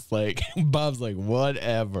 Bob just is like, Bob's like,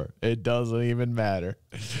 whatever. It doesn't even matter.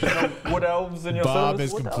 Wood elves in your Bob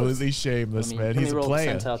service? is completely shameless, man. He's a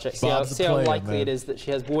player. See how likely it is that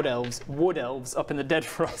she has wood elves up in the dead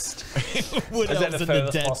frost. Wood elves in the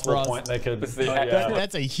dead frost. Point they could.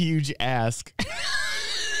 That's a huge ask.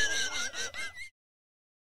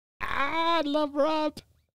 I love Rob.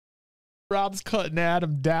 Rob's cutting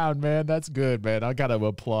Adam down, man. That's good, man. I gotta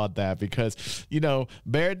applaud that because, you know,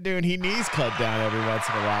 Baradun, he needs cut down every once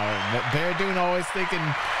in a while. Baradun always thinking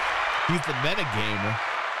he's the meta gamer.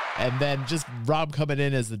 And then just Rob coming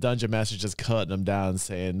in as the dungeon master, just cutting him down,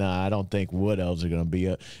 saying, "Nah, I don't think wood elves are gonna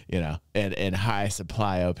be, in high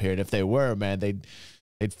supply up here. And if they were, man, they'd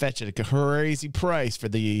fetch a crazy price for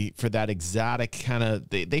that exotic kind of.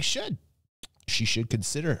 They should. She should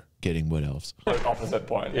consider getting wood elves. Opposite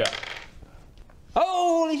point. Yeah.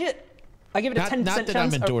 Holy shit! I give it a 10% chance. Not that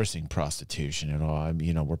I'm endorsing prostitution at all.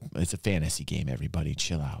 It's a fantasy game. Everybody,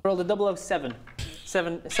 chill out. Rolled a 007.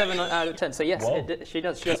 7 out of 10. So yes, she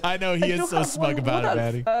does. I know he is so smug about it,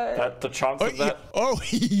 Maddie. The chance of that.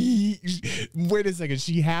 Wait a second.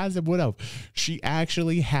 She has a wood elf. She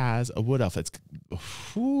actually has a wood elf. It's.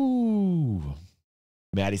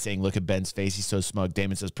 Maddie saying, "Look at Ben's face. He's so smug."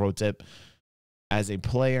 Damon says, "Pro tip. As a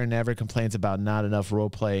player, never complains about not enough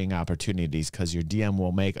role-playing opportunities because your DM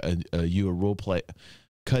will make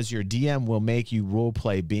you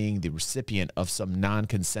role-play being the recipient of some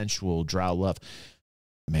non-consensual drow love."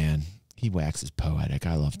 Man, he waxes poetic.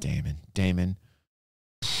 I love Damon. Damon,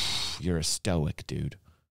 you're a stoic, dude.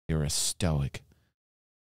 You're a stoic.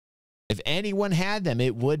 If anyone had them,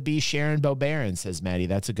 it would be Sharon Bobaran, says Maddie.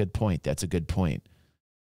 That's a good point.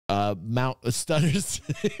 Stunners.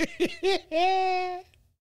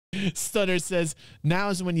 Stunner says, "Now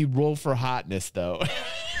is when you roll for hotness, though."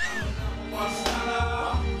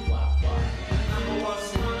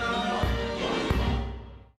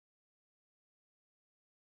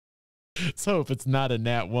 Let's hope it's not a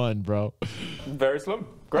nat 1, bro. Very slim.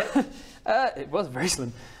 Great. It was very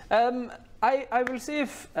slim. I will see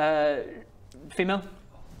if female.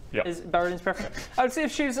 Yep. Is Baradun's preference? I would see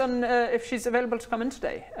if she's available to come in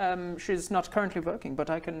today. She's not currently working, but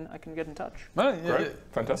I can get in touch. Great.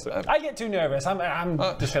 Fantastic. I get too nervous. I'm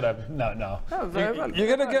just gonna no. Oh, very well. You're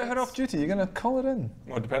gonna get her off duty. You're gonna call her in.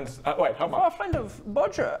 Well, it depends. Wait, how For much? a friend of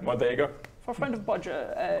Bodger. Well, there you go. For a friend of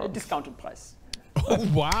Bodger, discounted price. Oh,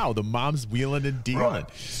 wow. The mom's wheeling and dealing.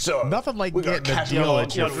 Right. So nothing like we getting got a deal Catty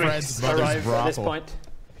at your on friend's Arrive mother's at this brothel. point.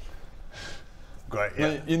 Great,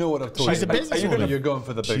 yeah. You know what I've told She's you. a businesswoman. You're going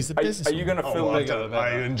for the big. She's a businesswoman. Are you going to fill? I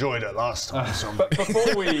enjoyed it last time. So But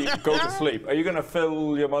before we go to sleep, are you going to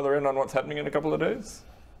fill your mother in on what's happening in a couple of days?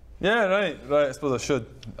 Yeah, right. I suppose I should.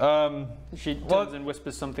 She turns and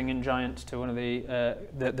whispers something in Giant to one of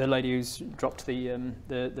the lady who's dropped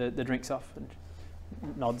the drinks off and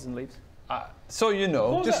nods and leaves. So you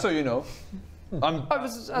know, so you know, I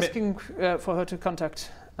was asking for her to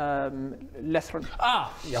contact Lethran.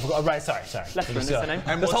 Ah, yeah, I forgot. Right, sorry. Lethran is the name.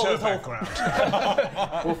 And what's her background?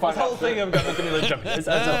 We'll find This whole thing I've got to really jump. We'll find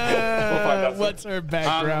out. What's her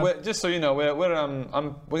background? Just so you know, we're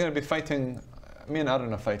going to be fighting. Me and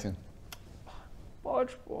Aaron are fighting.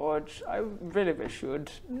 Bodge, I really wish you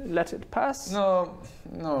would let it pass. No,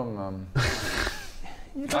 Mum.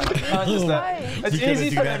 Why? It's You gonna easy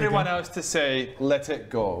do for that everyone again? else to say, let it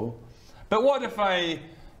go. But what if I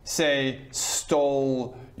say,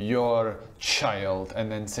 stole your child,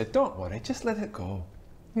 and then said, don't worry, just let it go?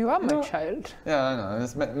 You are my child. Yeah, I know,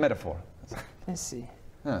 it's metaphor. I see.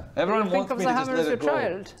 Yeah. Everyone You think wants of me the to just hammer let as your it go.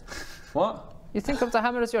 child. What? You think of the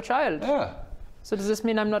hammer as your child. Yeah. So does this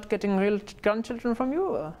mean I'm not getting real grandchildren from you?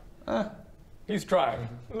 Or? He's trying.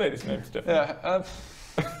 The lady's name's different. Yeah.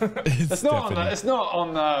 It's not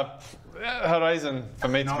on the horizon for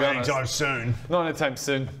me, to Not be honest. anytime soon. Not anytime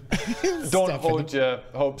soon. Don't hold your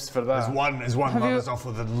hopes for that. There's one mother's off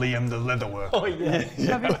with Liam the leatherworker. Oh yeah.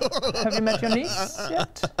 Have you met your niece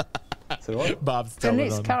yet? So what? Bob's Your telling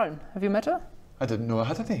niece, on. Karen. Have you met her? I didn't know I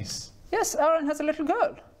had a niece. Yes, Aaron has a little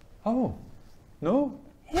girl. Oh. No?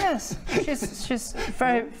 Yes, she's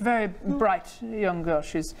very, very bright young girl.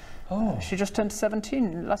 She just turned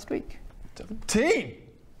 17 last week. 17?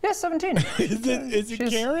 Yes, 17. Is it She's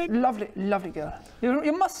Karen? Lovely girl.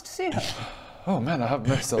 You must see her. Oh man, I have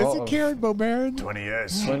missed a Is lot it of... Karen Bobaron? 20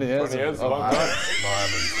 years. 20 years. 20 years, Oh, a long time.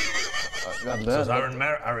 So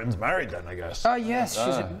Aaron's married then, I guess. Oh yes,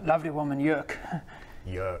 she's a lovely woman, Yerk.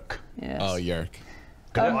 Yerk. Yes. Oh, Yerk.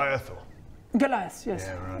 Goliath. Goliath, yes.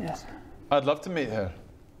 Yeah, right. Yes. I'd love to meet her.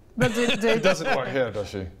 But they It doesn't work here, does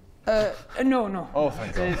she? no. Oh,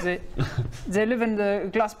 thank God. They live in the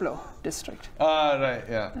Glassblow district. Ah, right,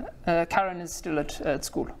 yeah. Karen is still at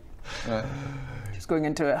school. Right. She's going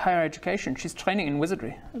into higher education. She's training in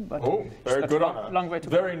wizardry. But Oh, very she's good got on her. long way to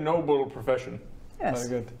go. Very noble profession. Yes.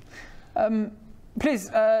 Very good. Please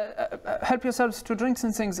help yourselves to drinks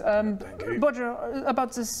and things. Bodger,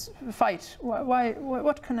 about this fight. Why?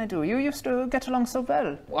 What can I do? You used to get along so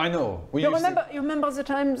well. I know. We You used remember? You remember the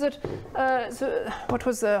time that what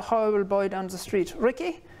was the horrible boy down the street,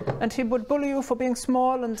 Ricky, and he would bully you for being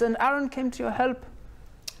small, and then Aaron came to your help.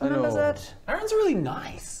 Remember know. that? Aaron's really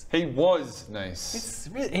nice. He was nice.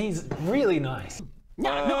 He's really nice.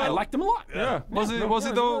 Yeah, no, I liked him a lot. Yeah. Was it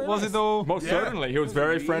though? Was it though? Most certainly. He was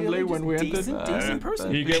very friendly when we entered. Decent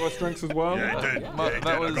person. He gave us drinks as well. Yeah, he did. That Yeah,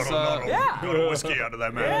 he did. was, I got a lot of whiskey out of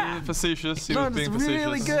that man. Facetious. He No, was it was being facetious.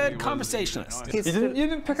 really He good was- conversationalist. He's You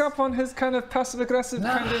didn't pick up on his kind of passive-aggressive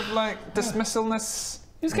kind of like dismissalness?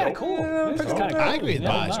 He was kind of cool. Yeah, He was kinda I cool. agree with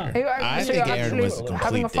Yeah, Bodger. He- I so think you're Aaron actually was a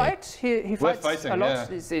having a complete dick. fight. He We're fights fighting, a lot yeah.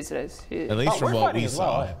 these days. At least from we're what fighting we as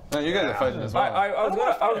well. saw. No, you guys are fighting as well. I was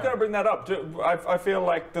going to bring that up. I feel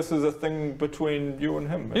like this is a thing between you and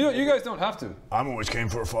him. You guys don't have to. I'm always keen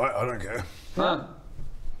for a fight. I don't care. Nah.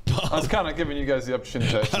 I was kind of giving you guys the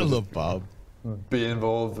opportunity I to love Bob. be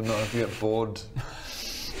involved and not have to get bored.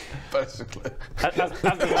 Basically. As was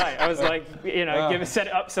I was like, set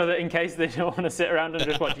it up so that in case they don't want to sit around and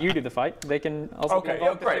just watch you do the fight, they can also. Okay,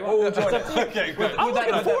 yeah, great. Well, we'll join it. Okay, good. I'm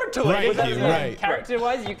looking forward to it. Right.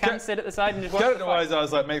 Character-wise, you can sit at the side and just watch the fight. Character-wise, I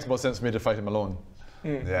was like, makes more sense for me to fight him alone.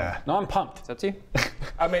 Yeah. No, I'm pumped. It's up to you.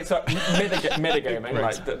 I mean, so metagaming,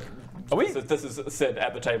 like, this is said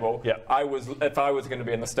at the table. Yeah. If I was going to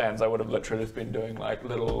be in the stands, I would have literally just been doing like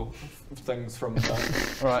little things from,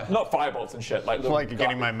 Right. not firebolts and shit, like little Like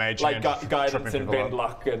getting my mage like hand, guidance tripping and people bend up.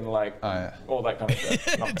 luck and like yeah. all that kind of shit.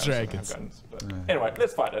 Not guidance, Dragons. not guidance, but anyway,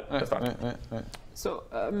 let's fight it. Let's fight it. Right. So,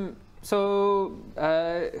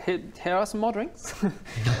 here are some more drinks.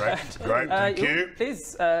 Great. Thank you.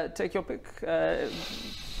 Please take your pick.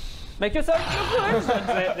 Make yourself look good.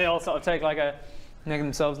 And they all sort of take make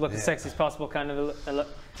themselves look as sexy as possible, kind of a look.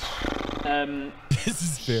 This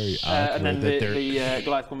is very And then awkward that the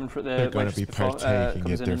Goliath woman for the they're going to waitress be before, partaking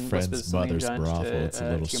comes at in their and friend's whispers something mother's giant brothel. to, It's a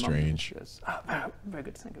little to your mum. strange. She goes, very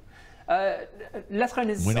good, thank you. Lethran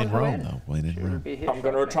is When on in her way Rome, in. though. When in She will Rome. be here I'm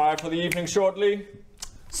going to shortly. retire for the evening shortly.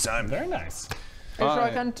 Same. Very nice. Are you sure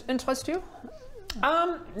I can't interest you?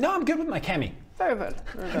 No, I'm good with my cami. Very well.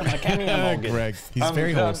 My cami, I'm all good. Greg, he's I'm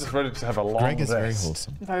very just wholesome. ready to have a long Greg is very rest.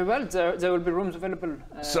 wholesome. Very well. There will be rooms available.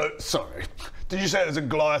 So, sorry. Did you say there's a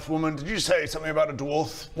Goliath woman? Did you say something about a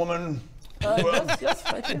dwarf woman? Yes,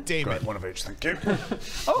 right here. Damon. Great, one of each, thank you.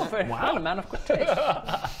 Oh, very well, a man of good taste.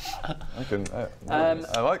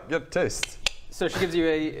 I like your taste. So she gives you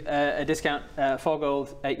a discount, 4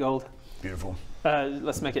 gold, 8 gold. Beautiful.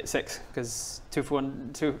 Let's make it 6 because 2 for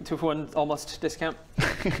 1 almost discount.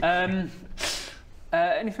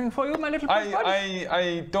 Anything for you, my little buddy?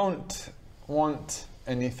 I don't want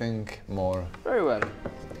anything more. Very well.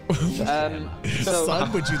 Son,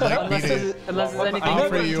 would you like me to unless there's anything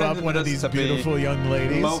offer you up one of these beautiful young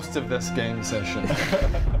ladies? Most of this game session.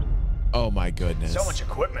 Oh my goodness. So much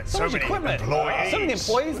equipment, so many employees. So many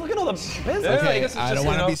employees. Look at all the business. Okay, I don't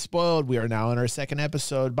want to be spoiled. We are now on our second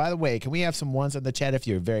episode. By the way, can we have some ones in the chat if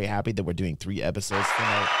you're very happy that we're doing 3 episodes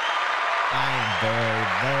tonight? I am very,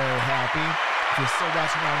 very happy. If you're still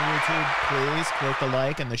watching on YouTube, please click the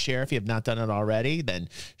like and the share if you have not done it already. Then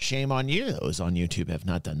shame on you. Those on YouTube have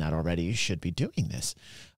not done that already. You should be doing this.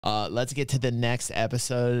 Let's get to the next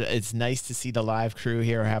episode. It's nice to see the live crew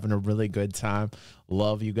here having a really good time.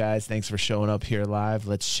 Love you guys. Thanks for showing up here live.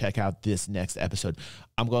 Let's check out this next episode.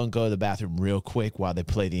 I'm going to go to the bathroom real quick while they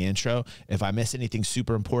play the intro. If I miss anything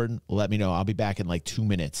super important, let me know. I'll be back in like 2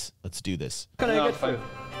 minutes. Let's do this. Can I get through?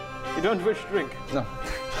 You don't wish drink? No.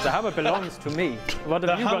 The hammer belongs to me. What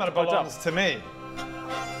have you got to put up? To me.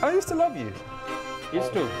 I used to love you.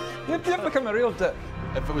 Used to? You've become a real dick.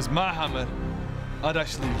 If it was my hammer, I'd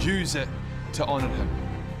actually use it to honor him,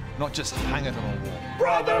 not just hang it on a wall.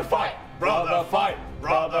 Brother fight! Brother fight!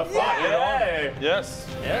 Brother fight! Yeah. Yes.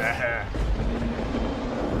 Yeah.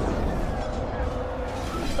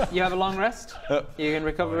 You have a long rest. You can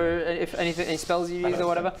recover if anything, any spells you use or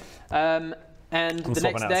whatever. And the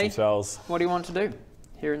next day, what do you want to do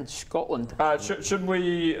here in Scotland? Should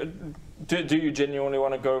we? Do you genuinely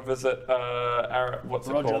want to go visit? What's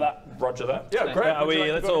it called? Roger that. Yeah,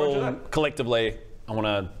 great. Let's all collectively. I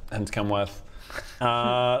want him to come with.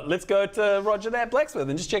 Let's go to Roger that blacksmith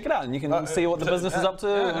and just check it out, and you can see what the business is up to.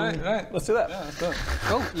 Right. Let's do that. Yeah, let's do it.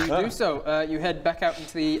 Cool. You do so. You head back out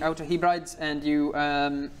into the Outer Hebrides, and you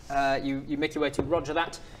make your way to Roger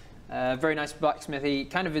that. Very nice blacksmithy,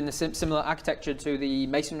 kind of in the similar architecture to the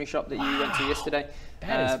masonry shop that you went to yesterday.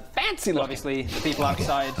 That is fancy looking. Obviously, the people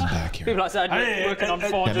outside, working on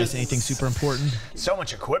forges. Is anything super important? So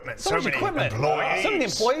much equipment, so many employees. So many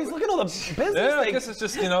employees. Look at all the business. Yeah, I guess it's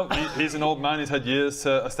just, he's an old man. He's had years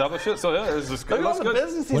to establish it. So yeah, it's just good. Look at all the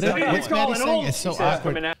business he's What's done. Maddie saying? It's so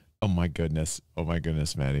awkward. Oh my goodness,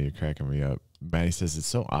 Maddie, you're cracking me up. Maddie says it's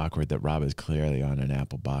so awkward that Rob is clearly on an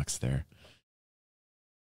apple box there.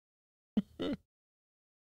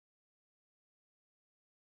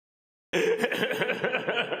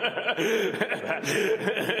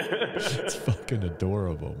 It's fucking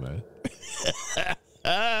adorable, man.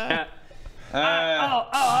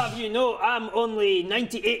 I'll have you know, I'm only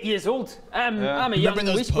 98 years old. I'm a young Remember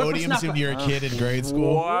those podiums when you were a kid in grade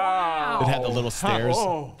school? Wow. It had the little stairs.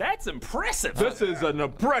 Oh, That's impressive. this is an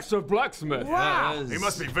impressive blacksmith. Wow. He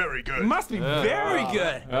must be very good. Must be very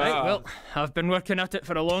good. Right, well, I've been working at it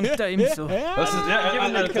for a long time, so. This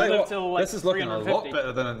is looking a lot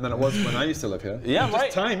better than it was when I used to live here. Yeah, Just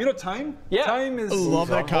right. time. Time? Yeah. Time is. I love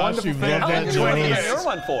that costume. Love How long that did you work joint. at your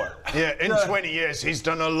one for? Yeah, in 20 years, he's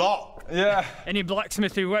done a lot. Yeah. Any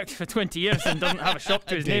blacksmith who works for 20 years and doesn't have a shop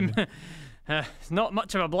to his name, it's not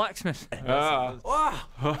much of a blacksmith. It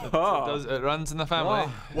runs in the family.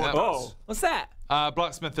 What's that?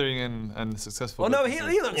 Blacksmithing and successful. Oh no,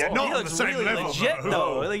 businesses. he looks. Yeah, not he on looks the same really level, legit though.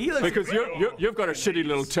 though. Like, he looks Because you've got a shitty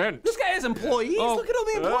little tent. This guy has employees. Look at all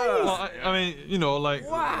the employees. Well, I mean,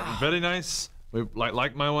 very nice. We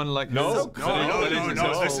like my one, like No,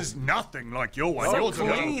 this is nothing like your one. So Yours is a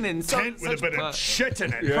clean little and tent with a bit of shit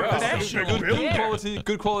in it.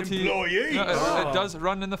 good quality. Employees. Yeah, it does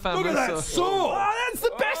run in the family. Look at that sword. Oh, that's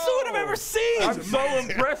the best sword I've ever seen. I'm so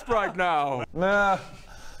impressed right now. Yeah,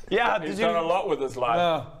 He's done a lot with his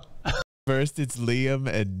life. First it's Liam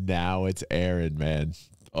and now it's Aaron, man.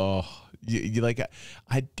 Oh, you like,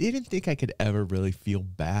 I didn't think I could ever really feel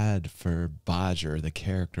bad for Bodger, the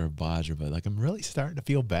character of Bodger, but like I'm really starting to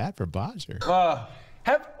feel bad for Bodger. Metagaming.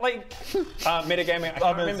 I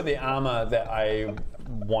can't remember the armor that I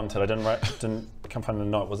wanted. I didn't come find a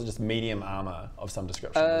note. Was it just medium armor of some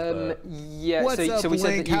description? Yeah. What's up, we said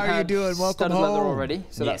Link? that you How are you had doing? Welcome studded leather home. already.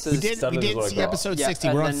 So Yes. that's We did see episode 60.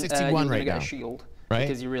 We're on 61 right now. Get a shield. Right?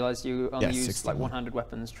 Because you realized you only use 61. like 100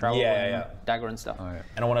 weapons, trowel, Yeah. dagger and stuff. And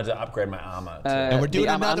I wanted to upgrade my armor. And we're doing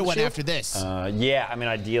the armor another and one shield? after this. Yeah, I mean,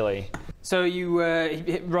 ideally. So you,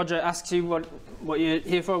 Roger asks you what you're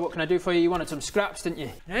here for. What can I do for you? You wanted some scraps, didn't you?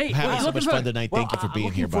 Having Right. What are you so looking much for? fun tonight. Thank you for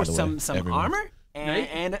being here, by the way. Some everyone. armor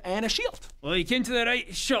Right. and a shield. Well, you came to the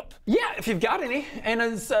right shop. Yeah, if you've got any. And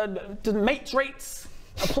do mates rates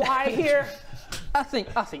apply here? I think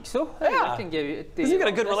so. Yeah. I can give you. Because you've got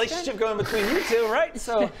a good relationship going between you two, right?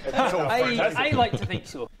 So I like to think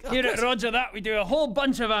so. Here at Roger that, we do a whole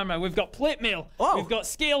bunch of armour. We've got plate mail, we've got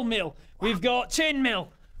scale mail, we've got chain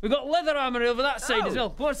mail, we've got leather armour over that side as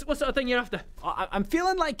well. What sort of thing you're after? I'm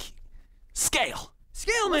feeling like scale.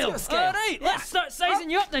 Scale mail. Scale. All right, let's start sizing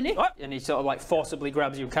you up then, eh? And he sort of like forcibly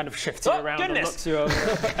grabs you and kind of shifts you around and looks you over.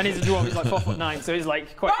 And he's a dwarf, he's like 4'9", so he's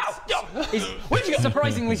like quite. He's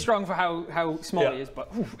surprisingly strong for how small he is, but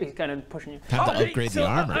he's kind of pushing you. Time to upgrade the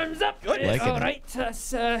armor. Arms up. Liking it. All right,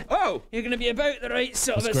 that's. You're going to be about the right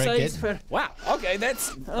sort of a Greg size getting? for. Wow. Okay,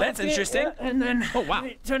 that's interesting. Yeah, and then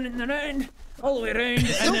turning around all the way around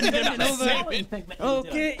and then bending over.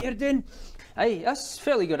 Okay, you're doing. Hey, that's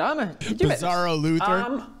fairly good armor. Did you make this? Bizarro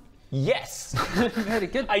Luther. Yes. Very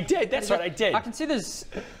good. I did. That's right. I did. I can see there's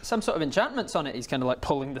some sort of enchantments on it. He's kind of like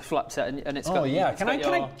pulling the flaps out, and it's got. Oh yeah. it's Can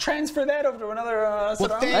got I transfer that over to another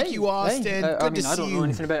Well, thank you, Austin. I Good mean, to I don't see know you.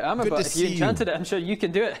 anything about armor, Good but to if you see enchanted it, I'm sure you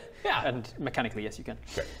can do it. Yeah. And mechanically, yes, you can.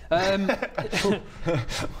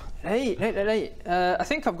 Right. I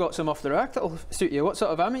think I've got some off the rack that'll suit you. What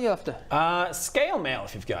sort of armor are you after? Scale mail,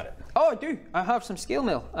 if you've got it. Oh, I do. I have some scale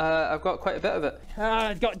mail. I've got quite a bit of it.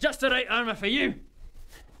 I've got just the right armor for you.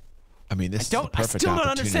 I mean, this is the perfect still don't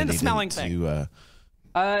understand the opportunity smelling to,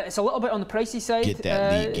 It's a little bit on the pricey side. Get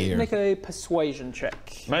that neat gear. Make a persuasion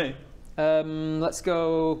check. Me? Let's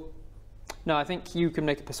go. No, I think you can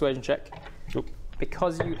make a persuasion check. Oop.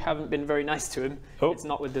 Because you haven't been very nice to him. Oh. It's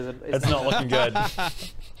not with It's not looking good.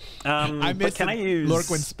 I missed can I use?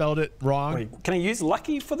 Lorquin spelled it wrong. Wait, can I use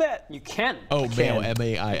lucky for that? You can. Oh, mail,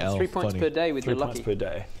 M-A-I-L. 3 points Funny. per day with 3 your points lucky. per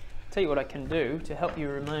day. Tell you what I can do to help you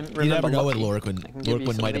remember. You never know with lucky. Lorquin. I can give you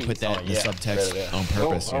Lorquin some might have of put these. that in the subtext Yeah. on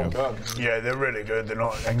purpose. you know. God. Yeah, they're really good. They're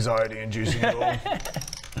not anxiety-inducing at all.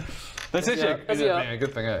 That's actually a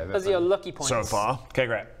good thing, eh? Those are your lucky points. So far. Okay,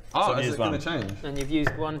 great. Oh, So I've is it used going one. to change? And you've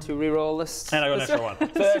used one to reroll this. And I got an extra one. So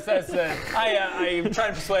that's I'm trying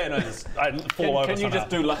to persuade, and I fall over Can you just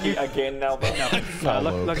do lucky again now? No,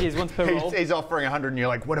 lucky is once per roll. He's offering 100 and you're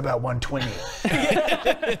like, what about 120?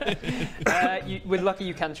 With lucky,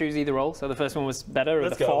 you can choose either roll. So the first one was better, or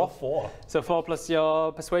Let's the go. 4. 4. So 4 plus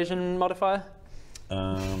your persuasion modifier.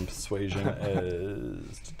 Persuasion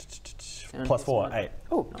is +4, 8.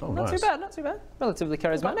 Oh, not too bad, not too bad. Relatively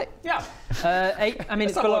charismatic. Yeah. 8. I mean,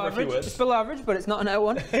 it's not below one of a few average. words. It's below average, but it's not an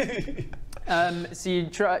L1. So you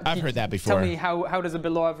try. I've heard that before. Tell me how does a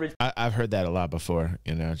below average I've heard that a lot before.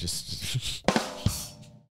 You know, just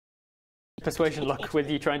persuasion look with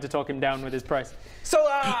you trying to talk him down with his price? So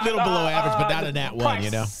little below average, but not a nat one.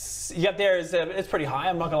 You know. Yeah, there is. It's pretty high.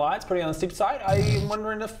 I'm not gonna lie. It's pretty on the steep side. I'm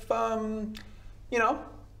wondering if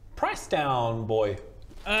price down, boy.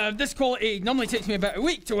 This quality normally takes me about a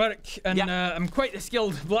week to work, and I'm quite a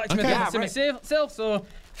skilled blacksmith myself, so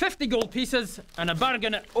 50 gold pieces and a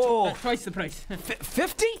bargain at twice the price.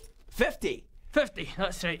 50? 50. 50,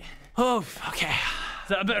 that's right. Oh, okay. Is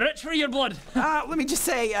that a bit rich for your blood? Let me just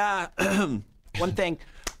say one thing.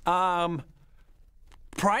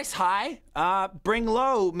 Price high, bring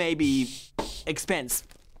low, maybe expense.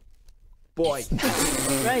 Boy.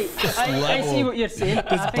 Right, I see what you're saying.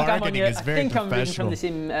 I think I'm on bargaining your, is very I think I'm reading from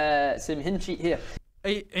professional. the same hint sheet here. Are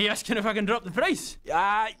you asking if I can drop the price?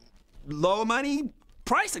 Low money,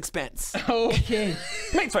 price expense. Okay.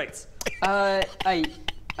 Mates rates.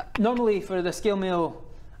 Normally for the scale meal,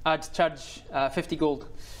 I'd charge 50 gold.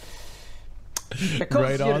 Because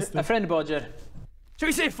Right, you're Austin? a friend of Bodger. Should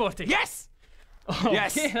we say 40? Yes. Okay,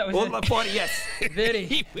 Yes. that was All it. about 40, yes.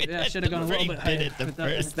 Very. Yeah, I should have gone a little bit higher. with that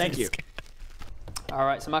one. Thank you. All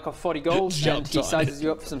right, so mark off 40 gold, and Jumped he on sizes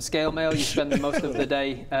you up for some scale mail. You spend most of the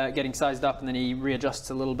day getting sized up, and then he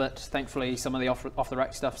readjusts a little bit. Thankfully, some of the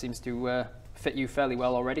off-the-rack stuff seems to fit you fairly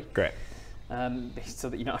well already. Great. So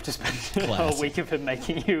that you don't have to spend a whole week of him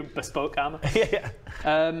making you bespoke armor. Yeah.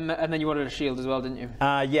 And then you wanted a shield as well, didn't you?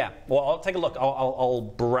 Yeah. Well, I'll take a look. I'll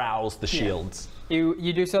browse the shields.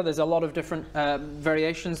 You do so. There's a lot of different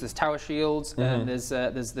variations. There's tower shields, and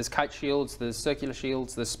there's kite shields, there's circular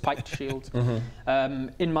shields, there's spiked shields.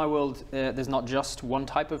 In my world, there's not just one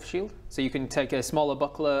type of shield. So you can take a smaller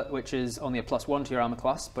buckler, which is only a +1 to your armor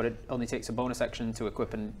class, but it only takes a bonus action to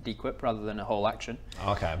equip and dequip rather than a whole action.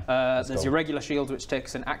 Okay. There's your regular shield, which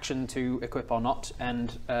takes an action to equip or not,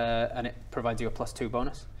 and it provides you a +2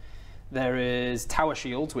 bonus. There is tower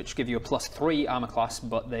shields, which give you a +3 armor class,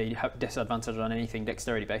 but they have disadvantage on anything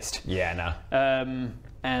dexterity based. Yeah, no.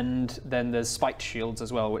 And then there's spiked shields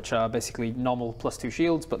as well, which are basically normal +2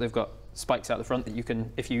 shields, but they've got spikes out the front that you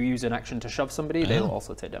can, if you use an action to shove somebody, they'll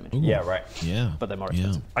also take damage. Yeah, right. Yeah. But they're more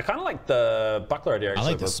expensive. I kind of like the buckler idea. I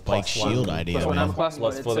like the spike shield idea. +1 armor class,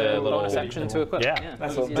 Plus but for it's the a little bonus action to equip. Yeah,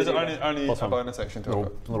 There's easy to do. only Plus a one. bonus action to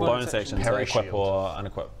equip. Little bonus action to Parry equip shield. or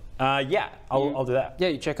unequip. Yeah, I'll do that. Yeah,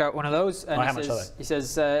 you check out one of those, and how much are he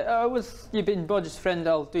says, with you being Bodger's friend,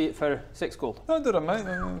 I'll do it for 6 gold. Don't do that, mate.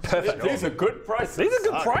 These are good prices. These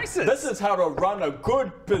are good prices. This is how to run a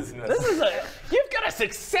good business. You've got a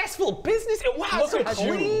successful business. Wow, so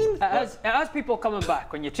clean. It has people coming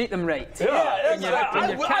back when you treat them right. Yeah, when you're I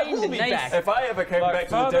kind will and be nice. back. If I ever came back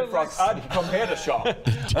to the Dead Frost, I'd come here to shop.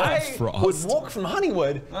 I Frost. would walk from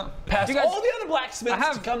Honeywood past You guys- all the other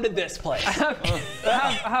blacksmiths to come to this place.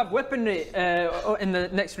 I have weaponry in the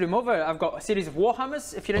next room over. I've got a series of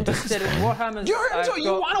warhammers. If you're interested in warhammers, You I've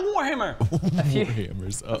want a warhammer? got a few.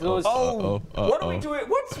 Hammers. Those- What are we doing?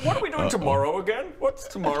 What are we doing tomorrow again? What's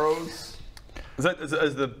tomorrow's? Is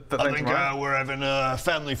the I thing think tomorrow? we're having a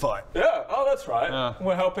family fight. Yeah. Oh, that's right.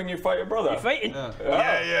 We're helping you fight your brother. Fighting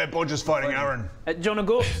Yeah, Bodger's fighting Aaron. at John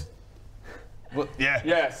O'Goats. Yeah.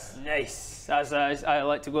 Yes. Nice. As I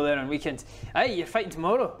like to go there on weekends. Hey, you're fighting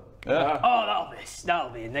tomorrow. Yeah. Oh, that'll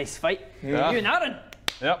be a nice fight. Yeah. You and Aaron.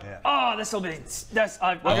 Yep. Oh, this'll be.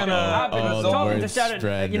 I've been the talking to word's Sharon.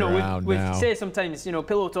 spreading You know, around we now. say sometimes, you know,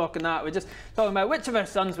 pillow talk and that. We're just talking about which of our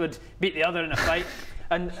sons would beat the other in a fight.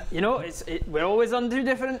 And you know, we're always on two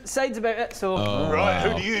different sides about it. So Right,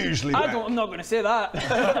 who do you usually back? I'm not going to say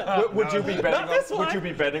that. Would you be betting on? Would you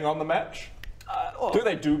be betting on the match? Do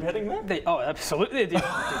they do betting there? Absolutely they do.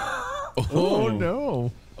 Oh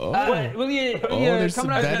no. Will you there's come some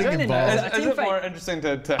around betting and involved. a Is team it more fight? interesting to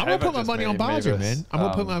I'm gonna have put it my just money on me, Bodger, Mavis? man. I'm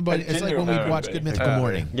gonna put my money. It's like when we watch Good Mythical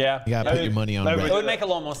Morning. Yeah. You gotta put your money on It bet. would make a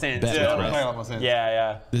lot more sense. Bet Yeah, with that Chris. makes a lot more sense.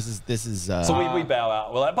 Yeah. This is. So we bow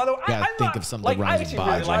out. Well, by the way, Gotta I'm think not, of something like, that rhymes I with actually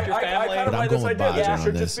really Bodger. like your I family. kind of But I'm like this going idea. Bodger That it on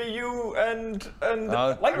should this. just be you and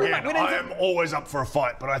like Again, we I didn't. am always up for a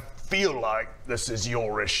fight, but I feel like this is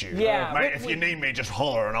your issue. Yeah, Mate, we- if you need me, just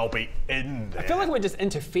holler and I'll be in there. I feel like we just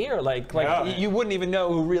interfere. Like Yeah. you wouldn't even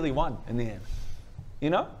know who really won in the end. You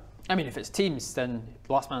know? I mean, if it's teams, then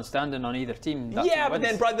last man standing on either team. That Yeah, team but wins.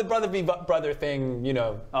 then brother v brother thing. You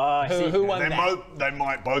know. I see. Who won they, that? they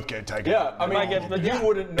might both get taken. Yeah, I mean, I get- you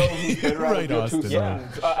wouldn't know who's better out Right, of your two Austin,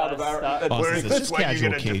 sons. Out of our. That's- Austin, Whereas it's this just way you casual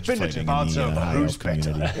get a cage definitive fighting in answer the of high who's elf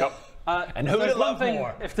community. better. Yep. And who did love thing,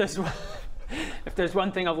 more? if there's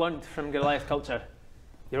one thing I've learned from Goliath culture,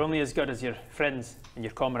 you're only as good as your friends and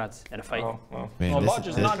your comrades in a fight. Oh, well. Man, Well, this,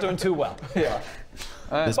 Bodger's not doing too well. Yeah.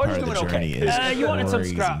 this part of the doing okay. journey is You wanted some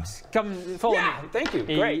crazy. scraps? Come follow Yeah, me. thank you.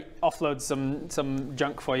 He Great. offloads some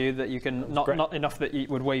junk for you that you can not enough that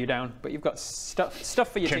would weigh you down, but you've got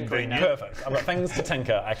stuff for your tinkering now. Perfect. I've got things to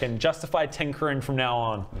tinker. I can justify tinkering from now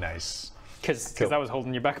on. Nice. Because I was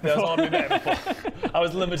holding you back That was before. holding me back before. I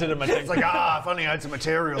was limited in my It's tinkering. like, if only I had some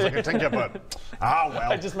materials I could tinker, but well.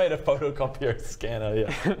 I just made a photocopier scanner.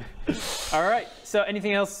 Yeah. All right. So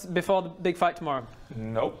anything else before the big fight tomorrow?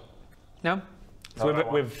 Nope. No. So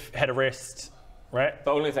we've had a rest, right? The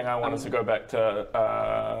only thing I want is to go back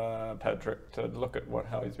to Patrick to look at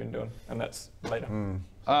how he's been doing, and that's later.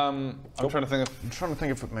 I'm trying to think of I'm trying to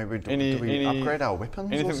think if maybe do Any- we any- upgrade our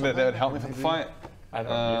weapons or anything something? that would help me for the fight. I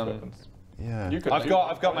don't use weapons. Yeah. You could. I've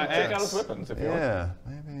got my Check out axe. his weapons if you want. Yeah,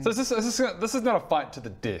 maybe. So this is not a fight to the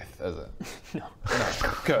death, is it? No.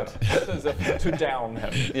 Good. This is to down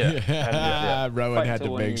him. Yeah. Rowan Fight had to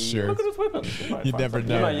till make we- sure. Look at his weapons. You never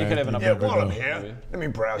know. You could have an man. Yeah, You never while I'm know. here, let me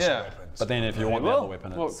browse Yeah. your weapons. But then if you want the other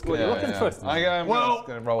weapon, it's What are you looking for? I'm Well, just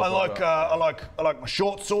gonna roll I for like it. I like my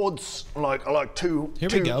short swords. I like two Here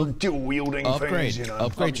we go. dual wielding Upgrade. things. You know.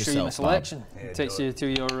 Upgrade Show you my yourself, Bob. selection. Yeah, It takes do you to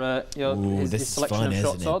your his this is selection fun, of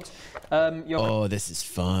short isn't it? swords. Your Oh, this is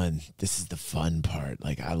fun. This is the fun part.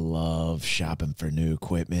 Like, I love shopping for new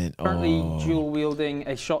equipment. currently Oh, dual wielding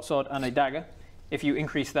a short sword and a dagger. If you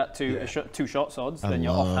increase that to two short swords, then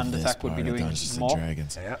your offhand this attack would be part of doing Dungeons and more.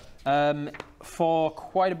 Dragons. Yeah. For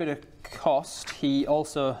quite a bit of cost, he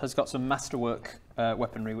also has got some masterwork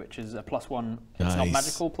weaponry, which is a +1. It's not Nice.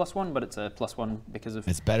 magical +1, but it's a +1 because of.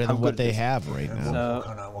 It's better how than what good it they is. have right now.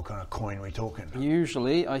 What kind of coin are we talking?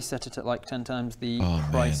 Usually, I set it at like 10 times the Oh,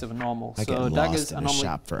 price man. of a normal. I get so lost daggers in are the normally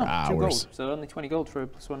shop for 2 hours. gold. So only 20 gold for a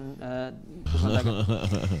 +1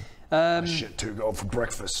 dagger. Shit, 2 gold for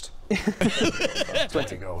breakfast.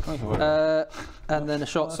 20 gold. And then a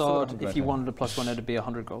short sword, if you wanted a +1, it'd be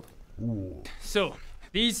 100 gold. So,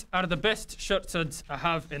 these are the best short swords I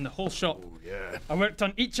have in the whole shop. Yeah. I worked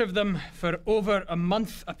on each of them for over a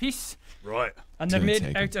month apiece, Right. and they're Dude, made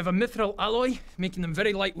take 'em. out of a mithril alloy, making them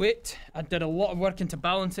very lightweight. I did a lot of work into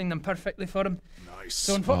balancing them perfectly for them. Nice.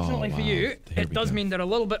 So unfortunately Oh, for wow. you, Here it we does go. mean they're a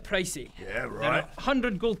little bit pricey. Yeah, They're right.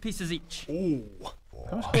 100 gold pieces each. Ooh.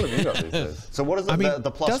 How much gold have you got these days? So what is it? I mean,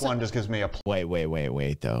 the plus doesn't- one just gives me a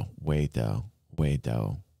Wait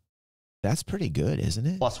though. That's pretty good, isn't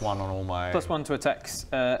it? +1 on all my. +1 to attacks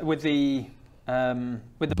with the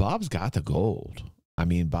Bob's got the gold. I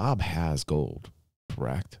mean, Bob has gold,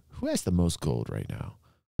 correct? Who has the most gold right now?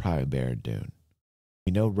 Probably Baron Dune.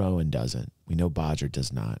 We know Rowan doesn't. We know Bodger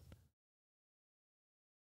does not.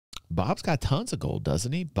 Bob's got tons of gold,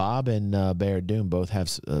 doesn't he? Bob and Bear Doom both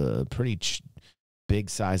have pretty big,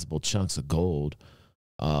 sizable chunks of gold.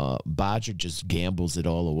 Bodger just gambles it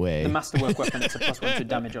all away. The masterwork weapon, it's a +1 to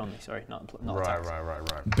damage only. Sorry, not attacks.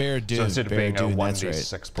 Right. Bear Doom. So instead of being a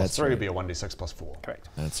 1d6 right. plus 3, it'd be a 1d6 plus 4. Correct.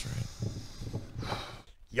 That's right.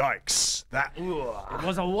 Yikes! That It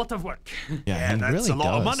was a lot of work. Yeah, that's really a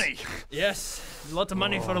lot of does. money. Yes, a lot of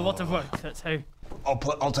money for a lot of work. That's how.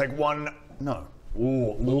 I'll take one. No.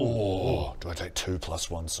 Ooh. Do I take 2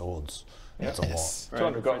 +1 swords? That's a lot. Right,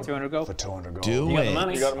 200 gold. 200 gold. For 200 gold. Do You got the it.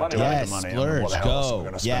 money. I do have Yes, the money. splurge, What the hell else are we go.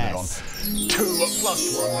 going to spend Yes. it on? 2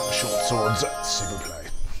 +1 short swords. S'il vous plaît.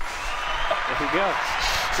 There we go.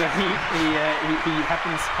 So he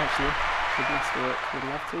happens actually with masterwork. Would he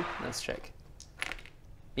have to? Let's check.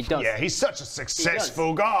 He does. Yeah, he's such a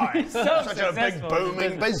successful guy. Such a big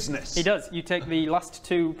booming business. He does. You take the last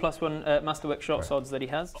 2 +1 masterwork short swords that he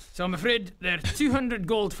has. So I'm afraid they're 200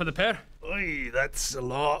 gold for the pair. Oy, that's a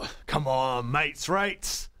lot. Come on, mates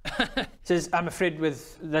rates. Says, I'm afraid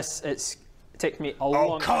with this, it takes me a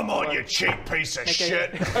long time. Oh, come to on, learn." you cheap piece of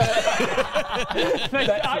shit. Make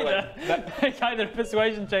either a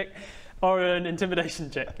persuasion check or an intimidation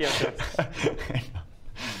check. Yeah,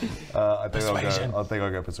 I think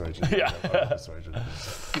I'll go persuasion. Yeah. Persuasion.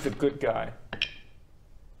 He's a good guy.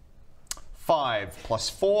 5 +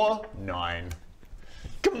 4, 9.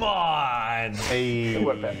 Come on! Hey.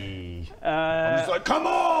 I'm just like, come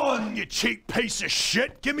on, you cheap piece of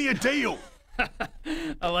shit! Give me a deal!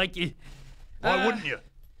 I like you. Why wouldn't you?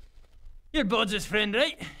 You're Bodger's friend,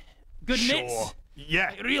 right? Good mates? Sure.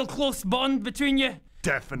 Yeah, Real close bond between you?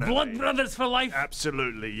 definitely. Blood brothers for life?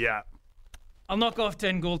 Absolutely, yeah. I'll knock off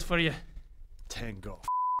 10 gold for you. 10 gold.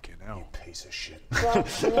 Fucking hell. Piece of shit. all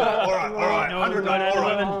right.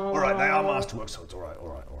 109, all right, they are masterwork swords. All right.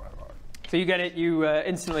 So you get it, you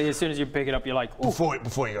instantly, as soon as you pick it up, you're like, ooh. Before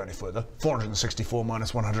you go any further, 464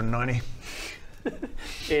 minus 190.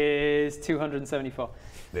 Is 274.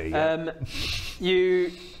 There you go.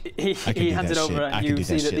 He hands it over, and you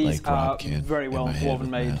see that these are very in well my head woven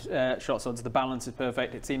with made short swords. The balance is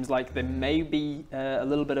perfect. It seems like there may be a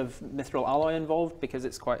little bit of mithril alloy involved because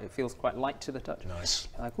it feels quite light to the touch. Nice.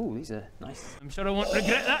 Like, ooh, these are nice. I'm sure I won't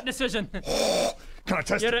regret that decision. Can I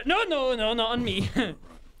test it? No, not on me.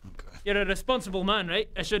 You're a responsible man, right?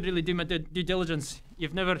 I should really do my due diligence.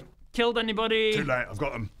 You've never killed anybody. Too late, I've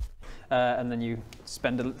got them. And then you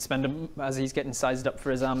spend him as he's getting sized up for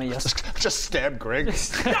his armor. Just stab Greg.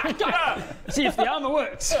 See if the armor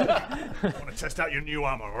works. I want to test out your new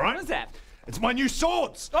armor, all right? What is that? It's my new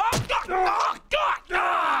swords!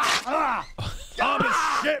 Armor's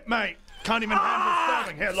shit, mate! Can't even handle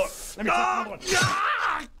stabbing. Here, look. Let me take another one.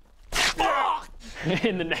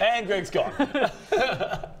 In the neck. And Greg's gone.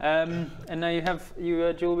 And now you have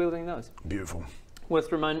dual wielding those. Beautiful.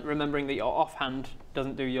 Worth remembering that your offhand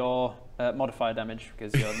doesn't do your modifier damage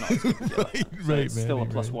because you're not. It's still a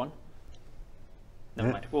 +1.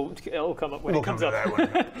 Never mind. It'll come up when it comes up.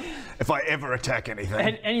 If I ever attack anything.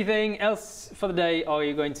 Anything else for the day, or are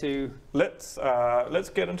you going to? Let's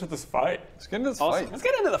get into this fight. Let's get into this Awesome. fight. Let's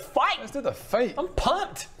get into the fight. Let's do the fight. I'm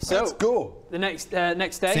pumped. So Let's go. the next day.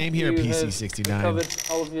 Same here, you PC have 69. Covered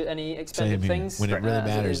all of any expended Same here. things. When it really as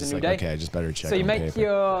matters, is a it's new like, day. okay, I just better check So you on make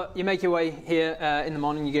paper. you make your way here in the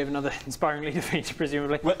morning. You gave another inspiring defeat,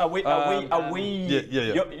 presumably. Are we?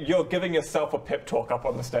 Yeah. You're giving yourself a pep talk up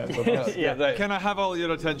on the stand. Yeah. Can I have all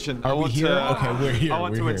your attention? Are I we want here? to, Okay, we're here. I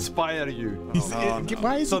want we're to here. inspire you.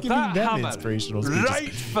 Why is So he giving that them hammer inspirational speeches?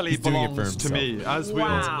 rightfully He's doing it for belongs to himself. me, as we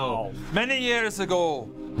all know. Many years ago,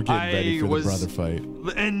 We're getting ready I for the was brother fight.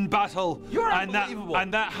 in battle, You're and unbelievable.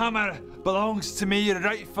 that hammer belongs to me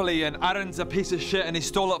rightfully, and Aaron's a piece of shit, and he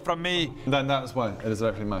stole it from me. Then that's why it is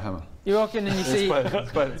rightfully my hammer. You walk in and you see.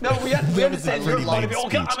 No, we understand your line of it.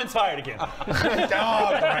 Okay, I'm inspired again. I'm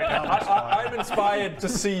inspired to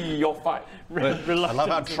see your fight. I love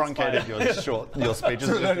how truncated your speeches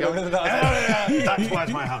are. That's why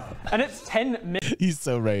it's my hammer. And it's 10 minutes. He's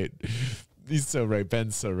so right. He's so right.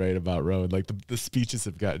 Ben's so right about Rowan. Like the speeches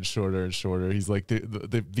have gotten shorter and shorter. He's like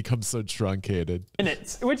they've become so truncated.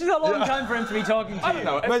 Which is a long time for him to be talking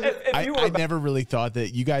to you. I never really thought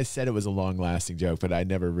that. You guys said it was a long-lasting joke, but I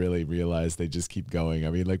never really realized they just keep going. I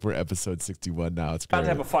mean, like we're episode 61 now. It's I'd great.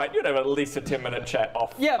 have a fight. You'd have at least a 10-minute chat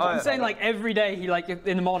off. Yeah, but I'm saying like every day he like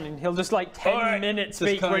in the morning he'll just like 10-minute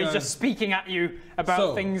speak where he's just speaking at you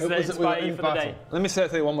about things that inspire you for the day. Let me say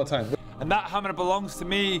it to you one more time. And that hammer belongs to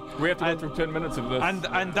me. We have to go through 10 minutes of this. And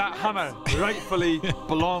that hammer rightfully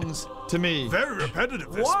belongs to me. Very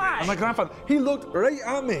repetitive. This Why? And my grandfather, he looked right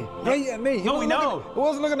at me. Right at me. No, we know. He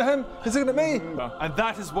wasn't looking at him. He's looking at me. And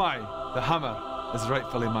that is why the hammer is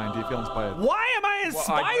rightfully mine. Do you feel inspired? Why am I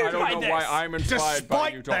inspired I don't by know this? why I'm inspired by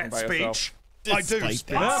you Despite talking that by yourself. speech, I do Despite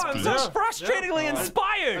speak. that I'm so frustratingly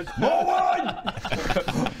inspired. More wine!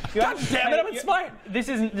 God damn it, I'm inspired. This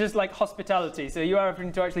isn't just like hospitality, so you are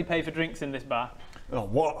having to actually pay for drinks in this bar. Oh,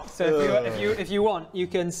 what? So if you want, you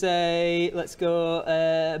can say, let's go.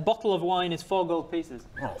 Bottle of wine is 4 gold pieces.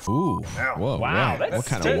 Ooh. Whoa. Wow, What that's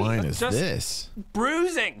kind steep. of wine is Just- this?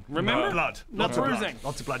 Bruising, remember? Blood. Not bruising.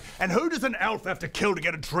 Lots of blood. And who does an elf have to kill to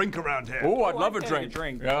get a drink around here? Oh, I'd love a get a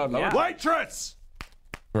drink. Yeah, I'd love a Waitress!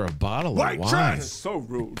 For a bottle of wine. Waitress! So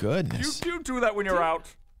rude. Goodness. You do that when you're out.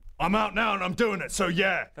 I'm out now and I'm doing it, so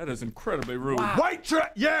yeah. That is incredibly rude. Waitress!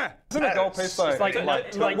 Yeah! Isn't a gold piece like,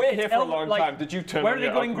 we're here for a long time. Did you turn Where are on they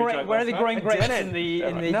your growing alchemy grapes? jug Where are they last growing night? grapes in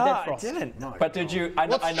the dead frost? But did you? I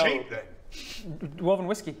What's know. cheap then? Dwarven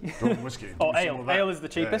whiskey. Dwarven whiskey. Or ale. Ale is the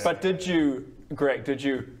cheapest. But did you, Greg? Did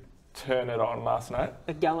you turn it on last night?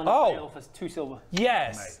 A gallon of ale for 2 silver.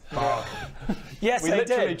 Yes. Yes, We I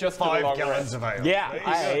literally did. just did a 5 long gallons rest. of ale. Yeah, please.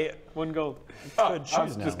 I 1 gold. I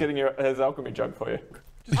was just getting his alchemy jug for you.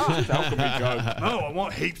 Alchemy jug. No, I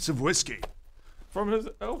want heaps of whiskey. From his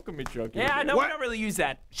alchemy jug. Yeah, I know What? we don't really use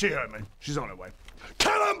that. She heard me. She's on her way.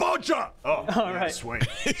 Kill him, Bodger! Oh, yeah, right. sweet.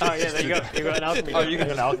 Oh yeah, there you go. You got an alchemy. You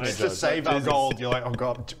can alchemy just save our gold. You're like, oh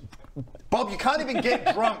god. Bob, you can't even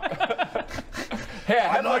get drunk. Here,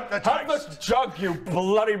 I like the have taste. this jug, you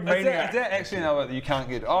bloody maniac. I didn't actually know that you can't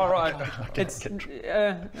get. All right. It's. I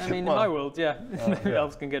mean, in my world, yeah,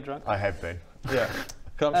 elves can get drunk. I have been. Yeah.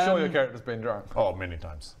 Because I'm sure your character's been drunk. Oh, many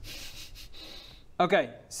times.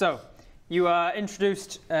 Okay, so you are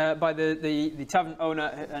introduced by the tavern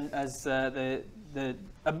owner and as the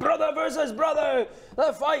brother versus brother,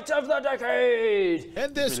 the fight of the decade.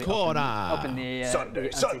 In this corner. Open the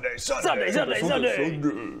Sunday.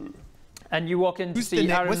 And you walk in to Who's the see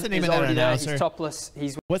na- Aaron what's the name is of that already there. announcer? He's topless.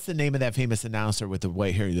 He's What's the name of that famous announcer with the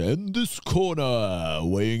white hair? In this corner,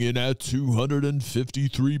 weighing in at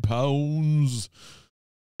 253 pounds.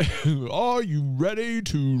 Are you ready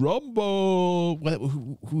to rumble?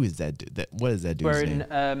 Who is that dude? What is that dude's wearing.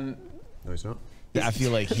 name? No, he's not. I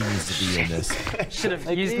feel like he needs to be in this. Should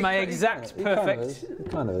have used my exact perfect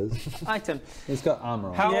Kind of is. item. He's got armor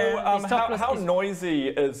on. How, Yeah, he's topless. how noisy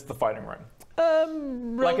is the fighting ring?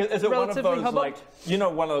 Like, Is it one of relatively those hubbub? like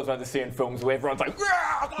one of those ones you see in films where everyone's like?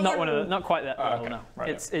 Not one of the, not quite that level. okay. No, Right,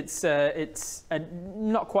 it's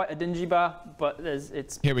not quite a dingy bar, but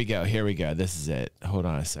it's. Here we go. This is it. Hold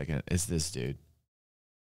on a second. It's this dude.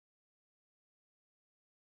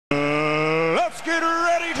 Let's get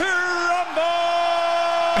ready to rumble!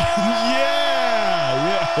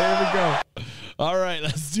 yeah. Here we go. All right,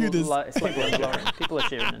 let's do this. It's like we're roaring. People are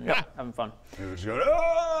cheering and having fun. Let's go.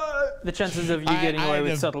 Ah! The chances of you getting away had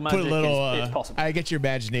with to subtle put a magic little, is possible. I get your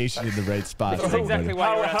imagination in the right spot. That's exactly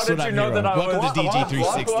why you're How asked. did you know that I was? Welcome to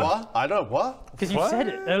DG360. What? I don't what? Because you said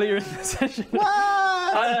it earlier in the session.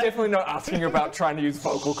 I'm definitely not asking about trying to use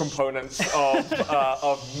vocal components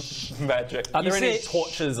of magic. Are there any see-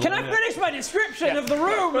 torches? Can I finish my description of the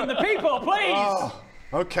room and the people, please?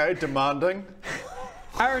 Okay, demanding.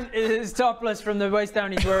 Aaron is topless from the waist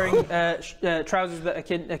down. He's wearing trousers that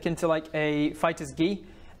are akin to like a fighter's gi,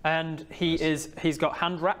 and he's got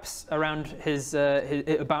hand wraps around around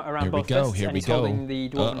Here we both go, fists, here and we he's go. holding the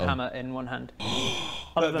dwarven Uh-oh. hammer in one hand.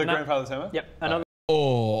 The grandfather's hammer? Yep. Another.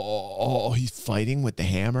 Oh, he's fighting with the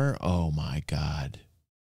hammer. Oh my god.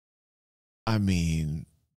 I mean,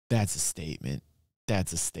 that's a statement.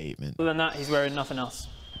 That's a statement. Other than that, he's wearing nothing else.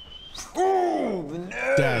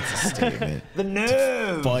 That's a statement. The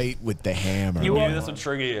nerve. Fight with the hammer. You walk, This would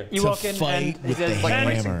trigger you. you to walk in fight and he with the says,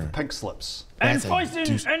 hammer. Pink slips. That's a fighting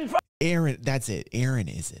douche. and Aaron, that's it. Aaron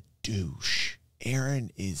is a douche.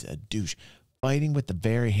 Aaron is a douche. Fighting with the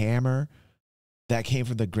very hammer that came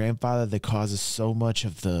from the grandfather that causes so much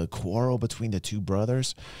of the quarrel between the two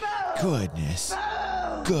brothers. Goodness.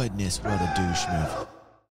 Goodness, what a douche move.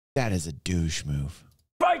 That is a douche move.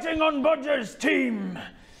 fighting on Bodger's team.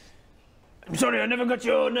 I'm sorry, I never got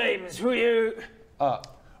your names. Who are you? Oh,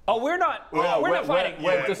 we're not fighting.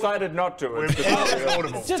 We've decided not to. We've decided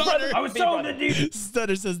audible. Just I was told that you.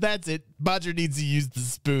 Stutter says, that's it. Bodger needs to use the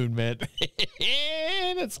spoon, man.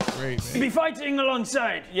 That's great, man. Be fighting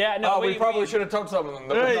alongside. Yeah, no, we probably should have told some of them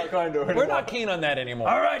that we're not going to anymore. We're not keen on that anymore.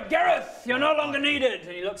 All right, Gareth, you're no longer needed.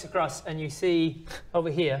 And he looks across, and you see over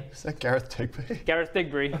here Is that Gareth Digby? Gareth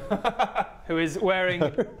Digby, who is wearing,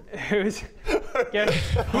 Gareth,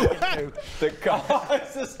 The guy,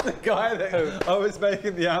 is this the guy that I was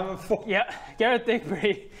making the armor for? yeah, Gareth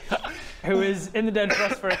Digby, who is in the dead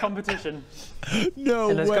frost for a competition No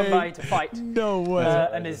and has way. come by to fight. No way.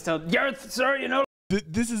 And is told, Gareth, sir, you know.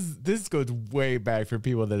 This goes way back for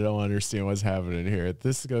people that don't understand what's happening here.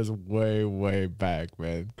 This goes way back,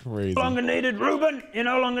 man. Crazy. No longer needed, Reuben. You're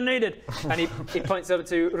no longer needed. And he points over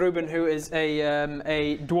to Reuben, who is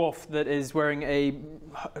a dwarf that is wearing a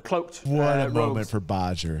cloaked What a robes. moment for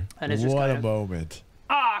Bodger. And it's just What kind a of, moment.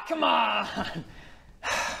 Ah, come on.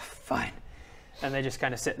 Fine. And they just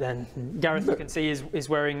kind of sit there. And Gareth, you can see, is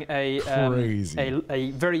wearing a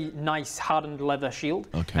very nice hardened leather shield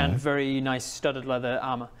and very nice studded leather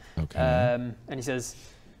armor. Okay. And he says,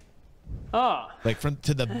 like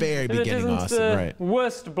to the very beginning, isn't Austin, the right?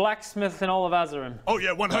 worst blacksmith in all of Azerim. Oh yeah,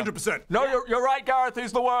 100%. No, you're right, Gareth.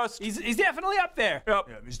 He's the worst. He's definitely up there. Yep.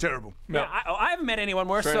 Yeah, he's terrible. Yeah, I haven't met anyone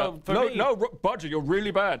worse. So for me, Bodger, you're really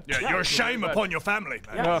bad. Yeah, you're a shame upon your family,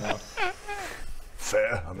 man. Yeah.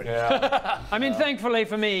 Fair. I mean, Thankfully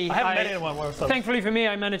for me, I haven't met anyone worse. Thankfully for me,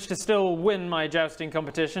 I managed to still win my jousting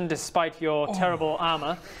competition despite your terrible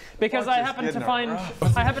armor, because I happened to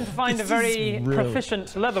find a very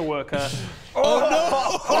proficient leather worker.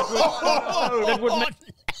 That would make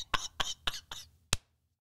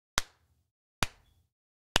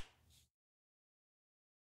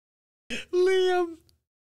Liam.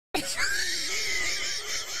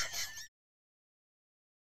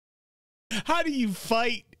 How do you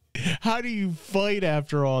fight? How do you fight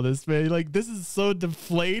after all this, man? Like, this is so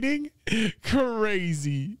deflating.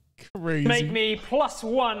 Crazy. make me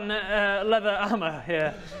 +1 leather armor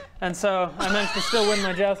here, and so I managed to still win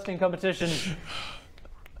my jousting competition.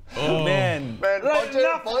 Oh man,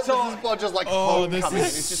 Bodger's like this homecoming.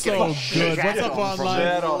 is He's just so good. What's up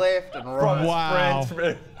online? From left and right. Wow.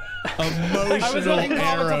 Emotional I was looking forward to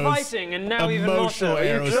arrows. fighting, and now even more Emotional so.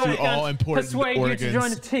 arrows through all important persuade organs. you to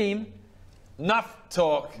join a team. Enough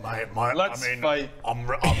talk. Mate, let's fight. I'm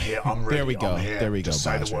here. I'm ready. There we go. I'm here. There we go, Just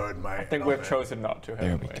say the Bodger. word, mate. I think we've chosen not to.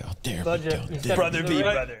 There we go. There Bodger, we go. Brother be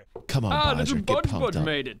brother. Come on, Bodger. Little Get pumped Bodge up.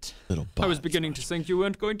 made it. Little I was Bodge, beginning to think you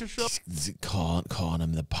weren't going to show. calling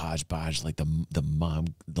him the Bodge, like the mom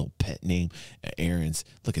little pet name. Aaron's.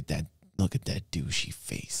 Look at that douchey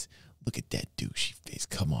face. Look at that douchey face.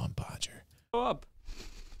 Come on, Bodger. Up.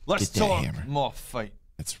 Let's Get that talk hammer. more fight.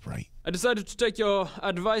 That's right. I decided to take your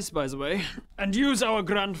advice, by the way, and use our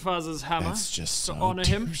grandfather's hammer That's just to so honor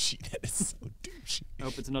him. douchey. That is so douchey. I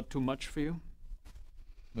hope it's not too much for you.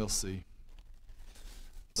 We'll see.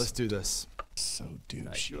 Let's do this. So Right,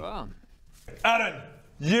 douchey. you are. Aaron,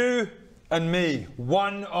 you and me,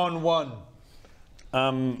 1-on-1.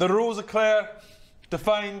 The rules are clear,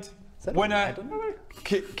 defined. Winner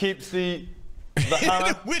keeps the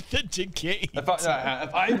hammer. With the decay. If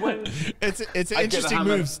I win, It's an I get the interesting hammer.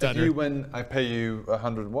 move, If Stunner. you win, I pay you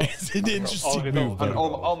 100 what? It's an interesting move.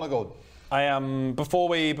 All my gold. I am before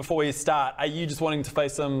we start. Are you just wanting to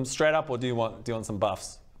face them straight up, or do you want some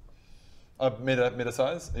buffs? Meta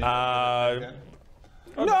size. No,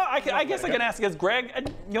 I guess I can ask as Greg.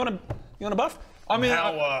 You want a buff? I mean,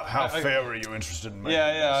 how fair are you interested in making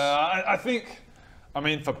I think. I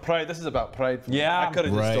mean, for pride, this is about pride. For me. Yeah. I could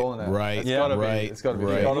have just stolen it. Right, It's yeah, gotta right, be. It's got to be.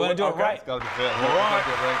 right. fair. You wanna do it Okay, right? It's got to be fair. All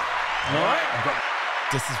right.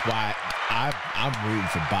 This is why I'm rooting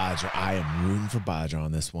for Bodger. I am rooting for Bodger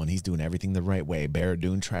on this one. He's doing everything the right way.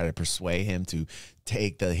 Barradoon tried to persuade him to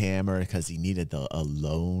take the hammer because he needed a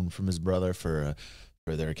loan from his brother for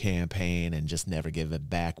their campaign and just never give it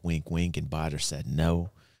back. Wink, wink. And Bodger said no.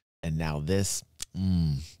 And now this,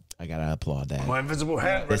 I gotta applaud that. My invisible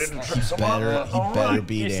hand ready to trip He someone better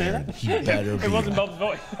beat Aaron. He better beat It wasn't him. Bob's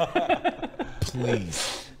voice.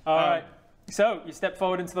 Please All right. So you step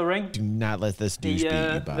forward into the ring. do not let this douche beat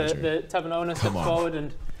you, Bodger. The tavern owner steps on. forward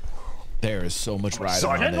and There is so much riding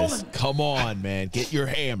on this. Gentlemen. Come on, man. Get your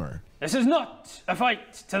hammer. this is not a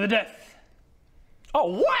fight to the death.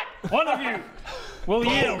 Oh, what? One of you will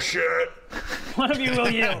yield. Bullshit. One of you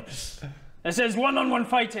will yield. This is one-on-one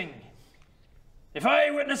fighting. If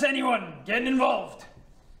I witness anyone getting involved,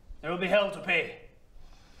 there will be hell to pay.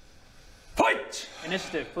 Fight!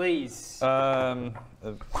 Initiative, please.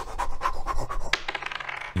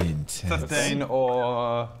 Intense. 15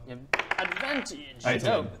 or. Advantage. 18.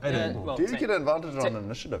 No. 18. Well, Do you get advantage on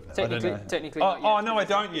initiative now? technically. Oh, not yet. no, I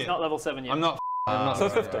don't yet. It's not level 7 yet. I'm not. So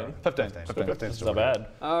 15. 15. 15's Not bad.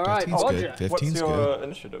 All right, 15's Bodger. good. What's 15's your good.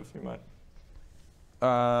 initiative? You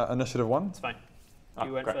might. Initiative 1. It's fine. Ah,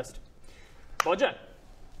 You went great. first. Bodger.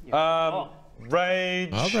 You have the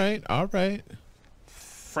Rage. All right, all right.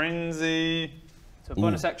 Frenzy. So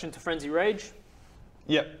bonus action to frenzy rage.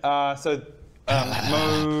 Yep.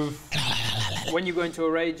 Move. When you go into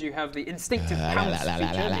a rage, you have the instinctive pounce feature.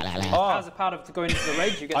 As a part of going into the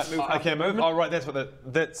rage, you get to move. I half can't your move. movement. Oh, right. That's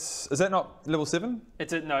what that's. Is that not level 7?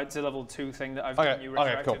 It's a level 2 thing that I've Okay. given you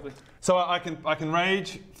Okay. retroactively. Cool. So I can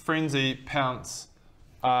rage, frenzy, pounce,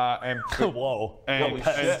 And Whoa.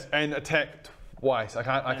 and attack twice. I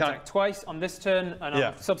can't. Attack twice on this turn and on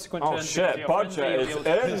the subsequent turn. Oh shit, Bodger is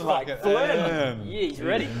in like Flynn. Yeah, he's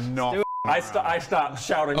ready. No. I start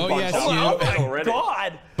shouting. Oh, yes, Bodger. you. Oh my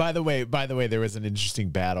god! By the way, there was an interesting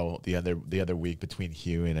battle the other week between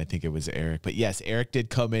Hugh and I think it was Eric. But yes, Eric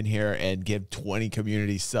did come in here and give 20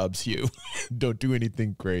 community subs. Hugh, don't do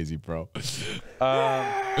anything crazy, bro. He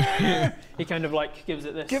kind of like gives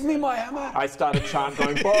it this. Give me my hammer. I started chant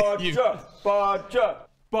going Bodger, Bodger,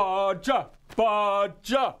 Bodger,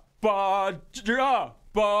 Bodger, Bodger.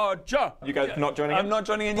 Bodger. You guys not joining in? I'm not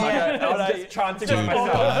joining in yet. I was just chanting by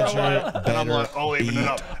myself. And I'm like, I'll even it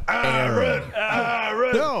up. Aaron!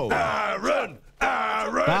 Aaron! No! Aaron!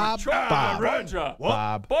 Aaron! Bob, Bodger.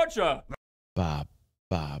 Bob, Bodger. Bob,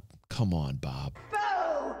 come on, Bob.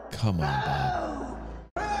 Come on,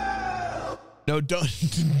 Bob. No,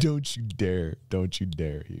 don't you dare. Don't you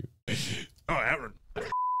dare, Hugh. Oh, Aaron.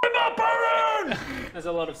 There's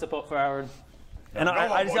a lot of support for Aaron. And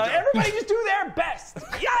I just like, everybody just do their best.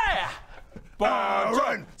 Yeah!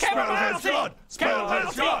 Aaron! Spell his blood! Spell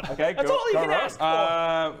his blood! Okay, That's all you can ask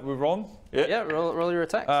for. We're rolling. Yeah, roll your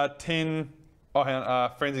attack. 10. Oh, hang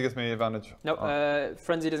on. Frenzy gives me advantage. Nope,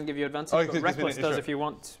 Frenzy doesn't give you advantage, Oh, but Reckless does if you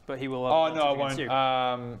want, but he will have Oh, no, I advantage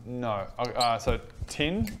won't. against you. No. So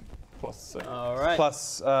 10 plus 6. All right.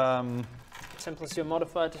 Plus, 10 plus your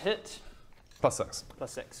modifier to hit. plus 6.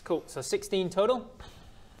 Plus 6. Cool. So 16 total.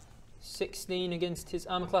 16 against his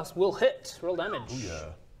armor class will hit. Roll damage. Oh, yeah.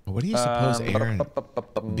 What do you suppose Aaron,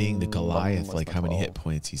 being the Goliath, like how many hit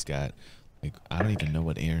points he's got? Like I don't even know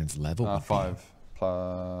what Aaron's level would 5 be.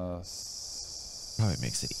 plus. Probably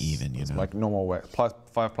makes it even, you know. Like normal weight. Plus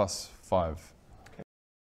 5 plus 5.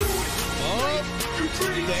 Oh,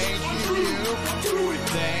 thank you.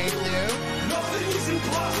 Thank you. Nothing is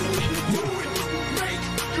impossible. Do it. Make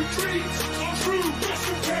your dreams come true. Yes,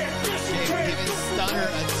 you can. Yes, you can. Giving Stunner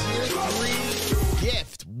a tier 3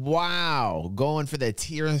 gift. Wow. Going for the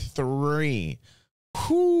tier 3.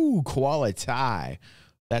 Whoo, quality.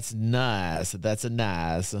 That's nice. That's a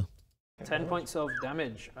nice. 10 points of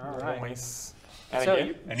damage. All right. Nice. So And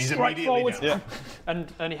you And he's strike immediately forward, down.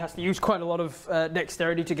 and he has to use quite a lot of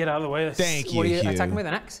dexterity to get out of the way. Thank What are you, you Hugh. attacking with,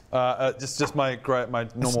 an axe? Just my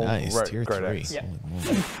normal Nice. Tier great 3. axe. Yeah. Holy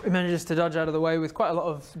moly. He manages to dodge out of the way with quite a lot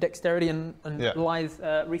of dexterity and Yeah. lithe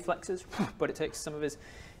reflexes, but it takes some of his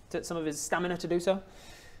stamina to do so.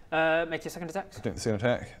 Make your second attack. Doing the second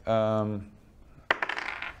attack. 10.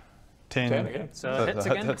 10 again. So hits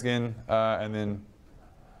again. Hits again. And then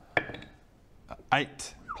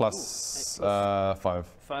 8 plus 5.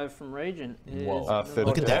 5 from Raging. is Whoa. number 30.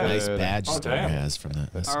 Look at that nice Third. badge Oh, Stunner damn. has from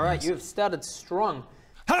that. That's All right, nice. you have started strong.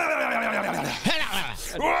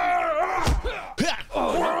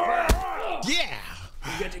 Yeah.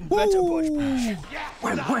 Getting better, Bodger.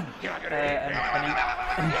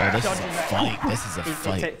 Oh, this is a fight. This is a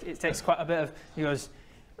fight. It takes quite a bit of. He goes,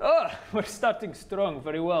 "Oh, we're starting strong,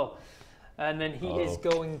 very well." And then he is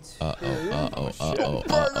going to.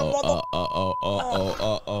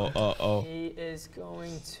 He is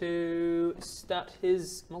going to start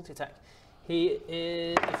his multi-attack. He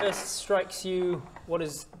first strikes you. What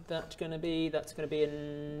is that going to be? That's going to be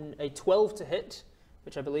a 12 to hit,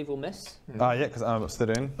 which I believe will miss. Yeah, because I'm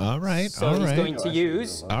stood in. All right. So all he's right. going to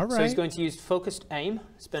use. All So he's right. going to use focused aim.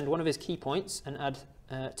 Spend one of his key points and add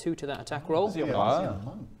 2 to that attack roll.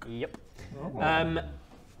 Yep.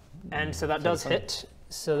 And so that does hit.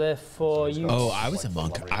 So therefore you. Oh, I was a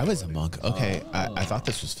monk. I was a monk. Okay, I thought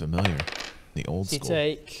this was familiar. The old You school.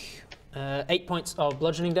 take 8 points of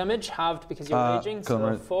bludgeoning damage, halved because you're raging. So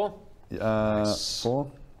right. 4.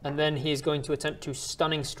 4. And then he is going to attempt to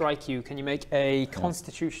stunning strike you. Can you make a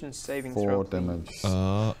Constitution saving 4 throw? damage.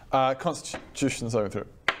 Constitution saving throw.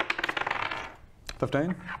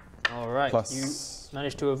 15. All right. Plus- You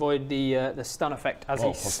manage to avoid the stun effect as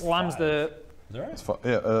he slams the. It's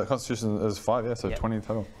Constitution is 5, yeah, so 20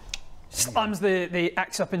 total. Slams the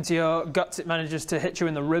axe up into your guts. It manages to hit you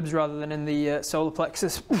in the ribs rather than in the solar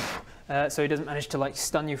plexus. So he doesn't manage to like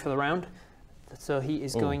stun you for the round. So he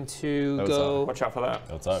is going to go. Watch out for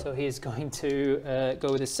that. So he is going to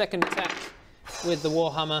go with his second attack with the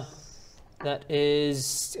warhammer. That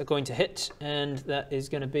is going to hit, and that is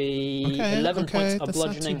going to be 11 points of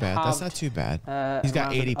bludgeoning. That's not too bad. He's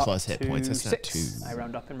got 80 plus hit points. That's not 6. too. I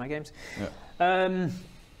round up in my games. Yeah. And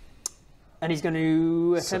he's going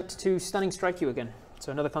to attempt to stunning strike you again.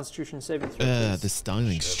 So another Constitution saving throw. The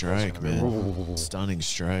stunning strike, man. Stunning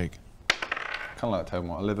strike. Kind of like table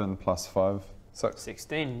more. 11 plus 5. 6.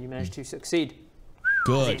 16. You managed to succeed.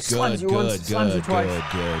 Good, He slams good, you once, good, slams you good, twice.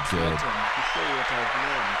 good.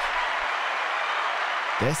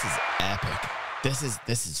 This is epic. This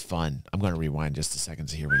is fun. I'm going to rewind just a second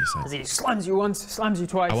to hear what you said. As he slams you once, slams you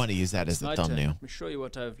twice. I want to use that as the thumbnail. Let me show you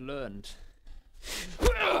what I've learned.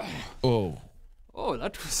 Oh. Oh,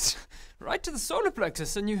 that was right to the solar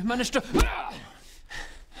plexus, and you managed to.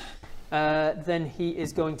 Then he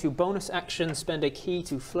is going to bonus action spend a key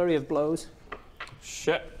to flurry of blows.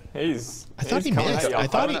 Shit. I thought he missed. I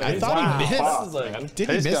thought he missed. Did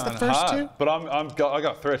he miss the first two? But I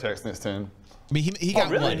got 3 attacks next turn. I mean, he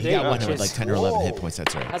got one. He got one with like 10 or 11 hit points.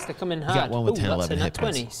 That's right. Has to come in hard. He got one with 10 or that's 11 a hit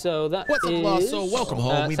points. 20. So that What's up, Lasso? Welcome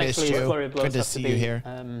home. We missed you. Good to see you here.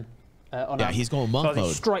 Yeah, he's going monk mode.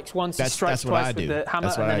 He strikes once, he strikes twice with the hammer,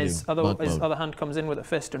 and then his other hand comes in with a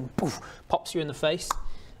fist and poof, pops you in the face,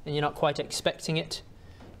 and you're not quite expecting it.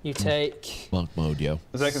 You take... Monk mode, yo.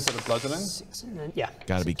 Is that considered bludgeoning? Yeah.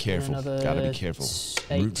 Gotta be careful. Gotta be careful.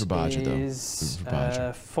 Root for Bodger, though. Root for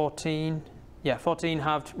Bodger. 14. Yeah, 14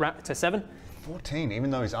 halved to 7. 14, even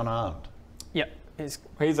though he's unarmed. Yep. He's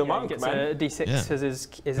a monk, gets man. a D6 as his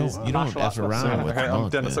you don't F around with I'm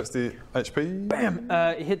monk, down to man. 60 HP.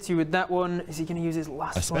 Bam! He hits you with that one. Is he going to use his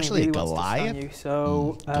last Especially one? Especially Goliath? You?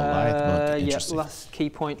 So, Goliath monk, yeah, interesting. last key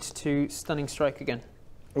point to stunning strike again.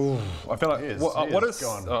 Ooh, I feel like what is?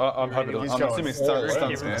 I'm assuming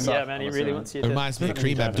stuns. Yeah, man, he really wants you to. It reminds me of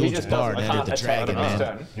Kareem Abdul-Jabbar and Enter the Dragon,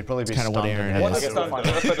 man. You'd probably be Kind of what Aaron is. If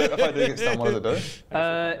I do get stunned, what does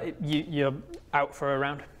it do? You're out for a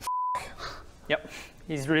round. Yep,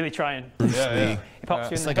 he's really trying. Yeah. He pops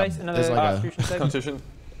you in the like a- face. Another there's like a- Constitution save. Constitution.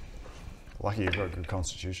 Lucky you've got a good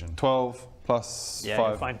constitution. 12 plus Yeah, 5.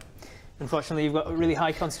 you're fine. Unfortunately, you've got a really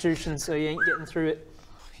high Constitution, so you ain't getting through it.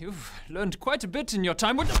 You've learned quite a bit in your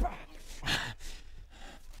time.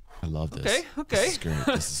 I love this. Okay. This is great.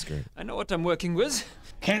 This is great. I know what I'm working with.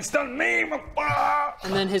 Can't stun me,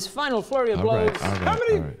 And then his final flurry of All blows. right, all right, How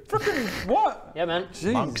many all right. freaking what? Yeah, man.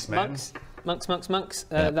 Monks, man. Monks.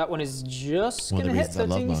 Yeah. That one is just One of going the to hit. reasons I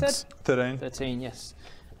love 13, you said? monks. 13. 13, yes.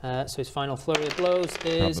 So his final flurry of blows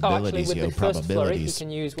is... Probabilities, with yo, the first flurry, he probabilities.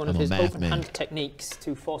 can use one I'm of a his math open man. hand techniques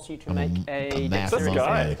to force you to I'm make a a math dexterity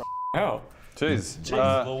guy. save. Oh.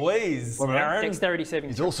 Jeez. Louise. Aaron. Dexterity saving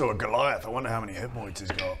He's throw. also a Goliath. I wonder how many hit points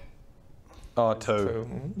he's got.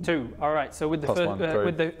 2. 2. All right. So with the Plus one, 3.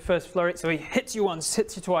 with the first flurry, so he hits you once,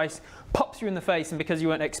 hits you twice, pops you in the face, and because you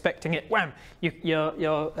weren't expecting it, wham! Your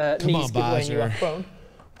knees give way and you are prone.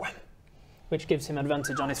 Wham! Which gives him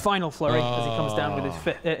advantage on his final flurry as he comes down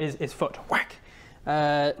with his foot. Whack!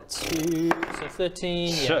 2. So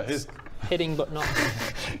 13. Shit, Yeah, he's- hitting but not.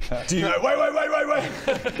 Do you know? Wait. I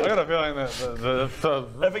got a feeling that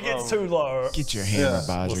If it gets too low. Get your hammer,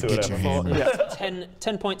 Bodger. see Get what your happens. hammer.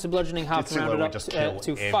 10 points of bludgeoning, half Too low, rounded we up just kill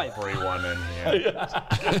to 5. everyone in here.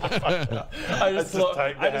 I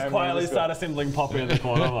just quietly start assembling Poppy in the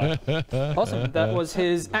corner. Like, Awesome. That was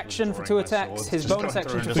his action for 2 attacks, his bonus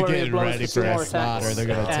action for flurry of getting blows ready for 2 for more a slaughter. attacks, They're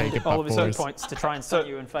gonna take and it by all of his hit force. points to try and stun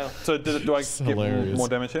you and fail. So do I get hilarious. more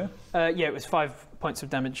damage here? Yeah, it was 5 points of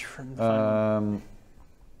damage from the final.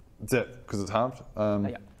 Because it's halved.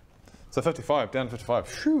 Yeah. So 55, down to 55.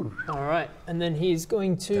 Phew. All right, and then he's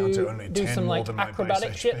going Down to only to do 10 some more like than my base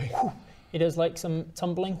acrobatic shit. HP. He does like some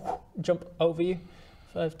tumbling, jump over you.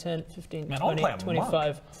 5, 10, 15, Man, I'll 20, play a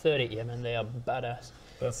 25, 30. Yeah, man, they are badass.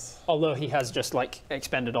 Although he has just like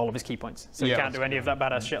expended all of his key points, so he can't do any of that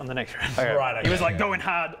badass shit on the next round. Right, He was like going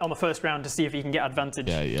hard on the first round to see if he can get advantage.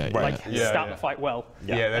 Start the fight well.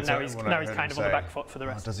 Yeah, And that's now he's kind of on the back foot for the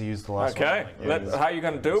rest. Does he use the last okay. one? How you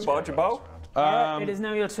gonna do, Bodger Bow? It is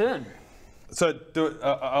now your turn. So do it,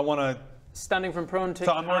 I want to... Standing from prone, take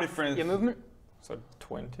So I'm already half friends. your movement. So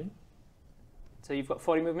 20. So you've got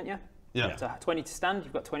 40 movement, yeah? Yeah. So 20 to stand,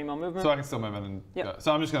 you've got 20 more movement. So I can still move in and go.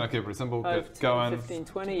 So I'm just going to keep it simple. 5, Get 10, going. 15,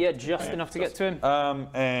 20, yeah, just enough to get to him.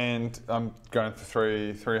 And I'm going for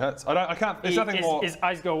three hits. I can't. There's nothing more. His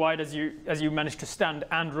eyes go wide as you manage to stand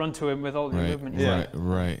and run to him with all your movement.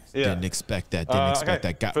 Right. Yeah. Didn't expect that. Didn't expect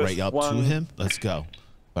that. Got First right up to one, him. Let's go.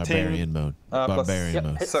 Barbarian mode. Barbarian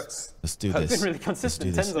mode. 6. Let's do It's this. been really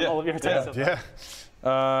consistent. Let's do 10s on all of your attacks. so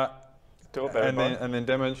far. Do it, baby. And then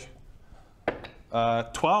damage.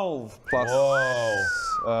 12 plus.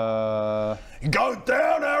 Whoa. Go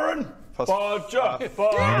down, Aaron. Plus Bodger. All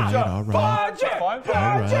right.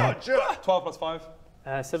 5. 12 plus 5.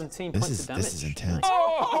 17 points of damage. This is intense.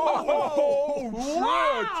 Oh,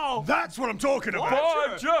 wow. That's what I'm talking about.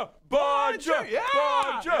 Bodger. Yeah,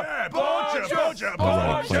 Bodger.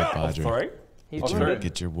 Fight Bodger. 3. He's Get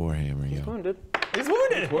wounded. your warhammer, He's yo. wounded. He's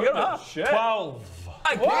wounded. You got half. 12.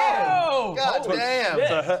 Again. Whoa! God damn.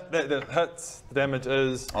 So that hits. The damage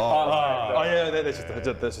is. Yeah, that's just a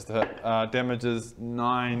hit. That's just a hit. Damage is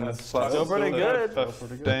 9 plus. still pretty good.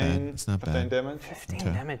 15. It's not 15 bad. damage. 15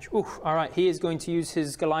 damage. Oof. All right. He is going to use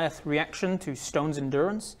his Goliath reaction to Stone's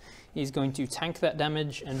Endurance. He's going to tank that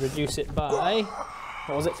damage and reduce it by.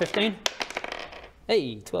 What was it? 15.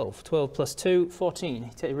 Hey, 12. 12 plus 2,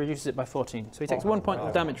 14. He reduces it by 14. So he takes 1 point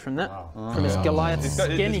of damage from that. From his Goliath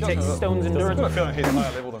skin, he takes Stone's Endurance. I've got a feeling he's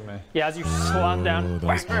higher level than me. Yeah, as you slam down. Oh,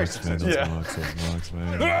 those marks, man. Those marks,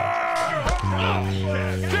 man.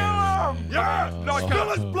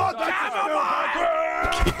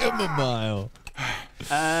 Chamomile.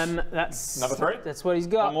 That's Number 3. That's what he's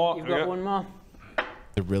got. One more. You've Okay. got one more.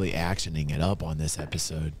 They're really actioning it up on this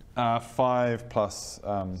episode. 5 plus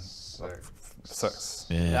 6.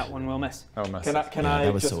 Yeah. That one will miss. Oh, miss. Can Yeah, I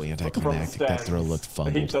that was just so from anticlimactic. That stance- throw looked He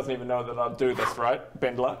fumbled. doesn't even know that I'll do this, right?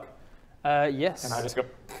 Bend luck. Yes. And I just go.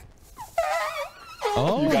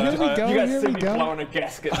 Oh, You guys, here we go. you guys Here see we me go. blowing a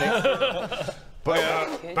gasket next to But you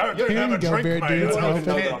Here have we a go. drink, Bear mate. Dude's You helping.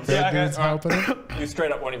 don't know. know. Bear Dude's helping him. You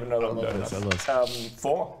straight up won't even know that I'm doing I this. love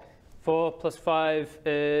 4. 4 plus 5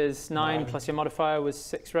 is 9, plus your modifier was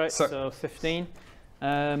 6, right? Six. So 15.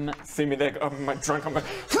 See me there, I'm like drunk, I'm like.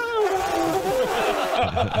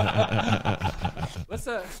 Let's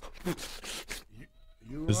This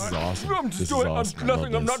is awesome. I'm This just is doing awesome. I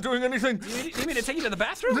nothing. love I'm this. not doing anything. You need me to take you to the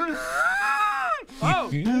bathroom? Oh,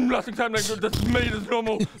 nothing time like that. That's me. That's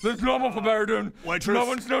normal. That's normal for Baradun. Waitress. No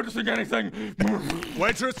one's noticing anything.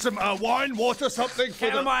 Waitress, some wine, water, something for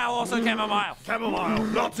the Chamomile, also chamomile. chamomile.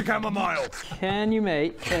 Lots of chamomile. Can you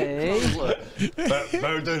make a.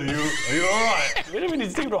 Bowden, are you all right? We didn't even need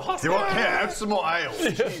to take him to a You hospital. want here? Have some more ale.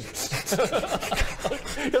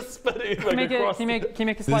 You're spitting Can you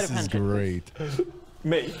make a sleight This of is hand check? great.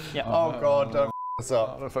 Me. Yeah. Oh god, don't f this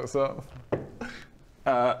up. What the fuck's up?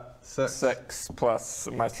 6 plus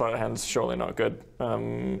my sleight of hand's surely not good.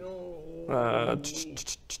 We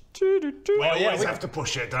always have to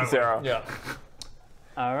push it, don't we? 0. Yeah.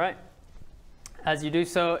 All right. As you do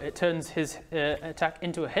so, it turns his attack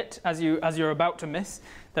into a hit. As you're about to miss,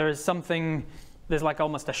 there is something. There's like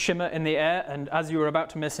almost a shimmer in the air, and as you were about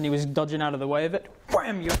to miss, and he was dodging out of the way of it,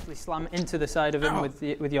 wham! You actually slam into the side of him with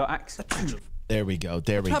your axe. There we go.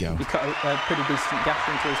 There we go. You cut a pretty decent gash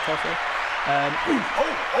into his torso.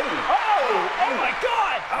 Oh my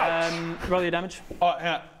god! Roll your damage. Oh,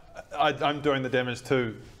 yeah. I'm doing the damage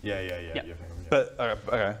too. Yeah. But,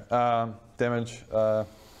 okay. Damage. Oh,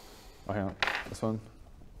 hang on. This one.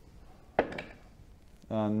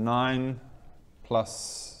 9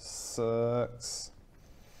 plus 6.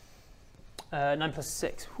 9 plus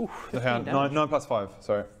 6. Whew, 15 Hang on. damage. 9 plus 5,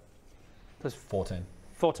 sorry. Plus 14.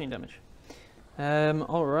 14 damage.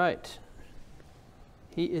 All right.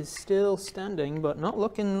 He is still standing, but not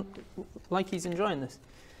looking like he's enjoying this.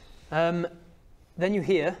 Then you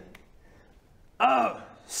hear, "Oh,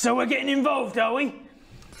 so we're getting involved, are we?"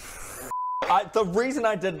 The reason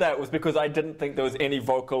I did that was because I didn't think there was any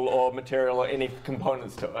vocal or material or any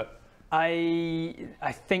components to it. I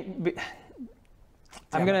think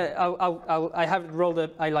I'm gonna. I have rolled a.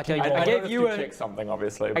 I gave you a. check something,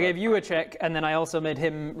 obviously. I gave you a check, and then I also made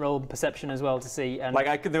him roll perception as well to see. And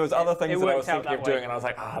like there was other things that I was worked out thinking of that way. doing, and I was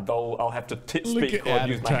like, I'll have to Look speak at or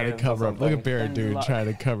Adam use my trying to hands cover or up. Look at something. Bear Dude luck. trying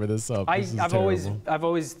to cover this up. This is I've terrible.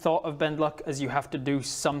 always thought of bend luck as you have to do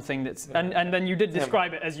something that's and then you did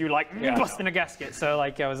describe it as you like busting a gasket. So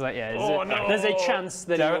like I was like, there's a chance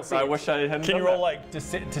that he will see I it. wish I hadn't. Can you done roll that. like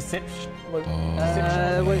deception?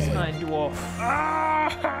 Where's my dwarf?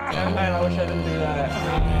 Man, I wish I didn't do that.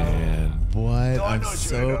 Man, what? I'm not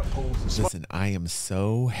so. sure. Listen, I am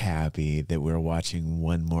so happy that we're watching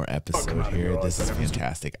one more episode here. This is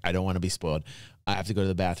fantastic. I don't want to be spoiled. I have to go to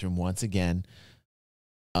the bathroom once again.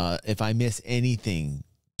 If I miss anything,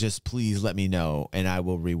 just please let me know and I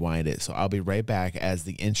will rewind it. So I'll be right back as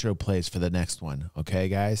the intro plays for the next one. Okay,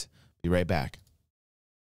 guys? Be right back.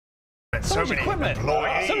 So many equipment.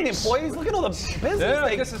 employees. So many employees. Look at all the business. Yeah, I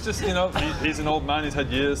they- guess it's just, he's an old man, he's had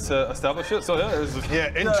years to establish it, so yeah, it's just,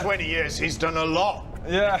 Yeah, in 20 years, he's done a lot.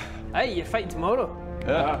 yeah. Hey, you're fighting tomorrow.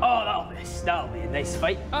 Yeah. Oh, that'll be a nice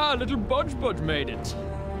fight. Ah, little Bodge made it.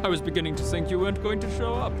 I was beginning to think you weren't going to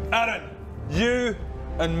show up. Aaron, you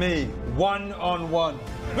and me, 1-on-1.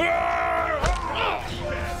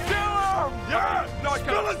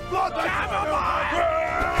 Spill his blood!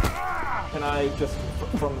 Can I just,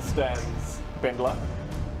 from the stands, bend luck?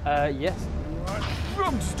 Yes.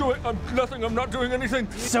 I'm just doing nothing. I'm not doing anything.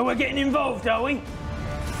 So we're getting involved, are we?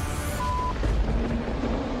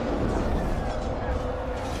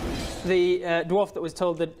 the dwarf that was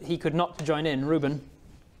told that he could not join in, Reuben,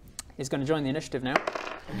 is going to join the initiative now.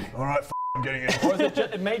 All right, I'm getting in. Or is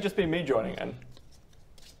it may just be me joining in.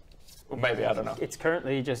 Or maybe, I don't know. It's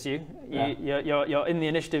currently just you. You're in the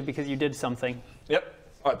initiative because you did something. Yep.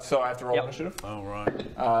 Oh, so I have to roll initiative? All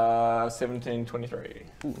right. 17, 23.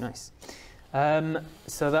 Ooh, nice.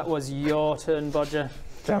 So that was your turn, Bodger.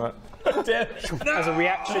 Damn it. As a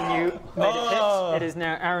reaction, you made it hit. It is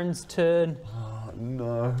now Aaron's turn. Oh,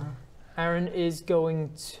 no. Aaron is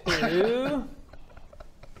going to...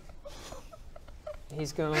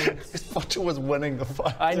 He's going... Bodger was winning the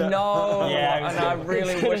fight. I know! Yeah, and I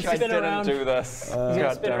really wish I didn't do this. He's going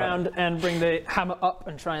to spin around and bring the hammer up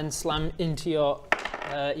and try and slam into your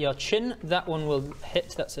chin. That one will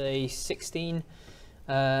hit. That's a 16.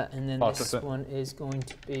 And then this one is going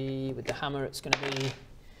to be, with the hammer, it's going to be...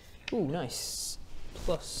 Ooh, nice.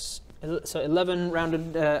 Plus, so 11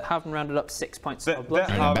 rounded, half and rounded up 6 points of blood.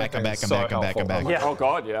 I'm back. Yeah. Oh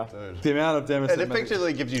god, yeah. The amount of damage. It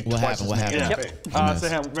effectively gives you twice as many Yep. So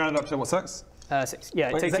how round up to what, 6? 6.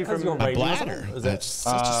 Yeah, it takes you from a bladder. That's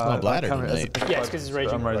such a small bladder tonight. Yeah, it's because it's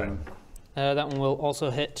raging. I'm raging. That one will also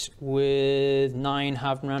hit with 9,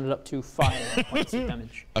 half and rounded up to 5 points of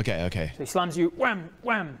damage. Okay. So he slams you, wham,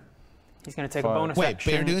 wham. He's going to take a bonus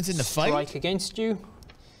action. Wait, Beardoon's in the fight? Strike against you.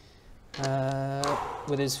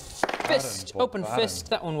 With his fist, open fist,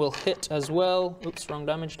 that one will hit as well. Oops, wrong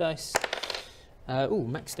damage dice. Ooh,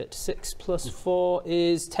 maxed it. 6 plus 4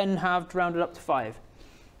 is 10 halved, rounded up to 5.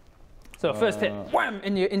 So first hit, wham,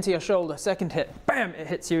 into your shoulder. Second hit, bam, it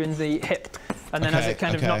hits you in the hip. And then as it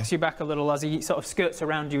kind of knocks you back a little, as he sort of skirts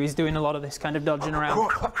around you, he's doing a lot of this kind of dodging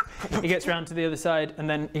around. He gets around to the other side, and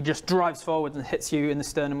then he just drives forward and hits you in the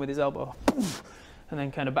sternum with his elbow. And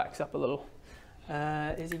then kind of backs up a little.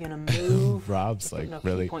 Is he gonna move? Rob's like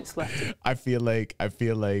really. Points left. I feel like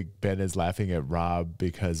Ben is laughing at Rob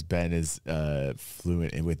because Ben is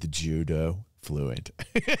fluent with the judo. Fluent.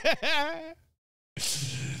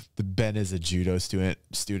 Ben is a judo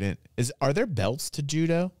student. Are there belts to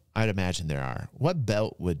judo? I'd imagine there are. What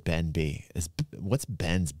belt would Ben be? What's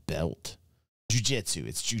Ben's belt? Jiu-jitsu.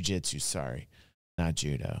 It's jiu-jitsu. Sorry, not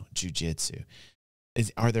judo. Jiu-jitsu.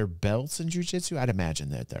 Are there belts in jiu-jitsu? I'd imagine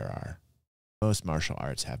that there are. Most martial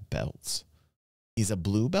arts have belts. He's a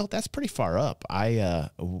blue belt. That's pretty far up. I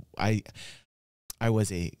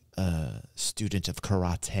was a student of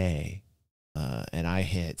karate, and I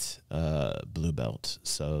hit blue belt.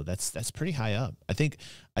 So that's pretty high up. I think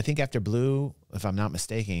after blue, if I'm not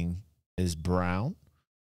mistaken, is brown.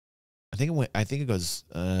 I think it goes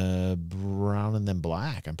brown and then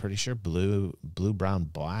black. I'm pretty sure blue, brown,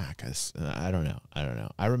 black. I don't know.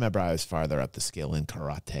 I remember I was farther up the scale in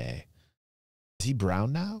karate. Is he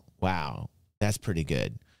brown now? Wow, that's pretty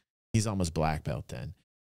good. He's almost black belt then.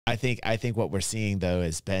 I think what we're seeing though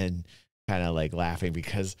is Ben kind of like laughing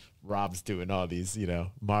because Rob's doing all these,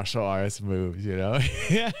 martial arts moves,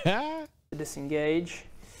 Disengage.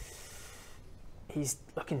 He's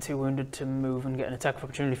looking too wounded to move and get an attack of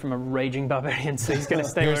opportunity from a raging barbarian, so he's going to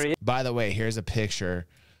stay where he is. By the way, here's a picture.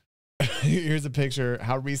 Here's a picture.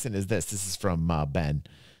 How recent is this? This is from Ben.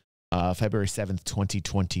 February 7th,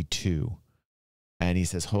 2022. And he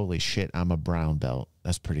says, holy shit, I'm a brown belt.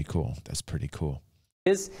 That's pretty cool.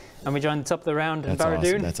 And we join the top of the round in Baradoon.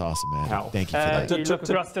 Awesome. That's awesome, man. Thank you for that. You look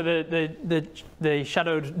across to the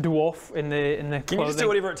shadowed dwarf in the clothing. Can you just do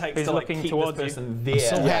whatever it takes to looking keep towards this person you. there?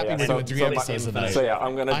 I'm so happy we're doing 3 episodes tonight. So yeah,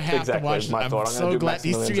 I'm gonna exactly my thought. I'm so glad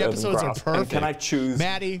these 3 episodes are perfect. And can I choose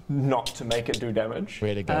Maddie not to make it do damage?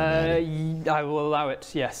 Way to go, Maddie. I will allow it.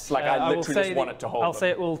 Yes. Like I literally just want it to hold. I'll say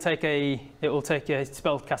it will take a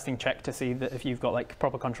spell casting check to see that if you've got like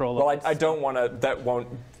proper control. Well, I don't want to. That won't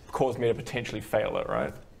cause me to potentially fail it,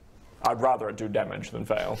 right? I'd rather it do damage than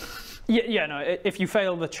fail. Yeah, no. If you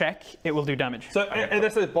fail the check, it will do damage. So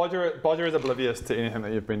this is Bodger is oblivious to anything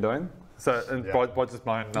that you've been doing. So Bodger's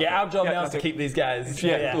mind. Nothing. Yeah, our job now is to keep these guys.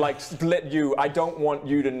 Yeah, like let you. I don't want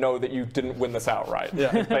you to know that you didn't win this outright.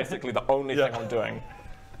 Yeah, it's basically the only thing I'm doing.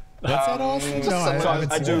 That's that awesome.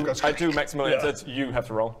 No, I do Maximilian. It's you have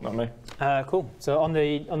to roll, not me. Cool. So on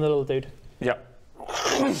the little dude. Yep.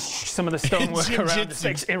 Some of the stonework around the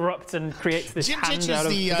sticks erupts and creates this hand out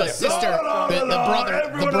of the sister,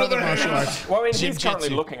 the brother martial arts. Well, I mean, he's currently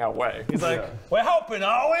looking our way. He's like, we're helping,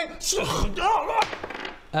 are we?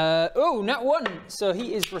 Nat 1. So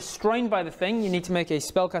he is restrained by the thing. You need to make a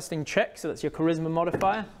spellcasting check. So that's your charisma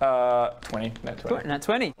modifier. 20. Nat 20. Nat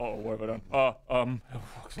 20. Oh, what have I done?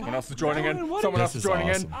 Someone else is joining in. Someone else is joining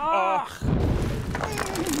in.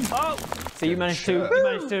 So you manage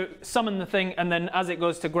to summon the thing, and then as it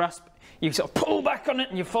goes to grasp, you sort of pull back on it,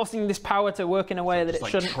 and you're forcing this power to work in a way that it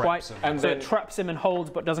shouldn't quite. And so then it traps him and holds,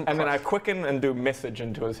 but doesn't. And then I crush. quicken and do message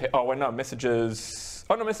into his head. Oh wait, no, messages.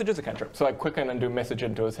 Oh no, message is a cantrip. So I quicken and do message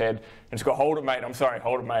into his head, and just go, hold it, mate. I'm sorry,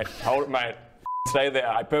 hold it, mate. Hold it, mate. Stay there.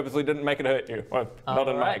 I purposely didn't make it hurt you. Well, not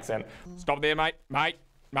in my accent. Stop there, mate. Mate,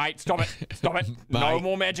 stop it. Stop it. No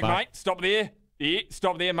more magic, mate. Stop there. Yeah,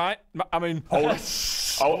 stop there, mate. I mean, hold it.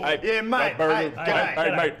 Oh, hey, yeah, mate.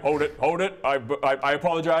 Hey, mate, hold it. I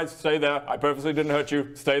apologize. Stay there. I purposely didn't hurt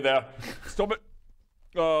you. Stay there. Stop it.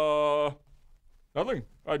 Nothing.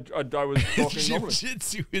 I was talking normally.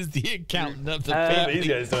 Jitsu is the accountant of the family.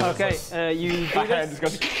 Okay, you do this.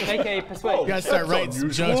 Make a persuade. You gotta start writing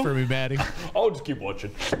some jokes for me, Maddie. I'll just keep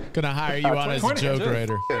watching. Gonna hire you on as a joke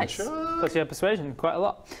writer. Nice. Plus your persuasion, quite a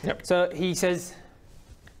lot. Yep. So he says,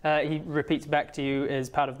 he repeats back to you as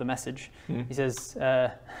part of the message. He says,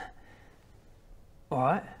 all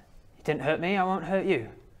right, you didn't hurt me, I won't hurt you.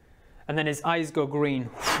 And then his eyes go green.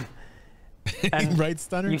 And right,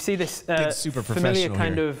 Stunner? You see this super familiar professional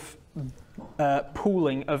kind here. of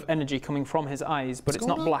pooling of energy coming from his eyes, but it's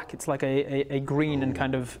not black. It's like a green and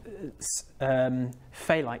kind of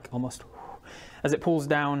fey-like almost, as it pulls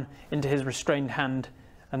down into his restrained hand,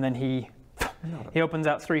 and then he opens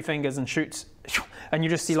out 3 fingers and shoots, and you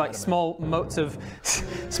just see like small motes of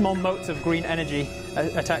green energy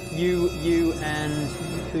attack you, and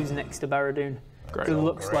who's next to Barradoon? Great. It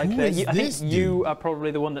looks like I think you are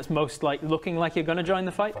probably the one that's most like looking like you're going to join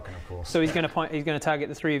the fight. Fucking of course. So he's going to target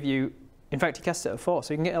the 3 of you. In fact, he casts it at 4,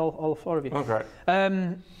 so you can get all 4 of you. Oh, great.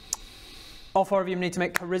 All 4 of you need to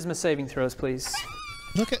make charisma saving throws, please.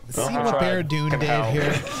 Look at see what Barradoon did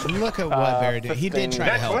here. Look at what Barradoon. He did try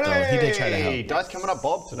to help though. He did try to help. Dice coming up,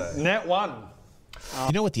 Bob today. Net 1.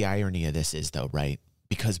 You know what the irony of this is though, right?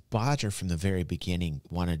 Because Bodger from the very beginning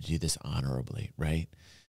wanted to do this honorably, right?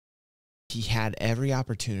 He had every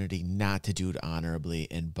opportunity not to do it honorably,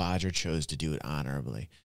 and Bodger chose to do it honorably.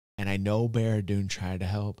 And I know Barradoon tried to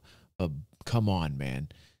help, but come on, man.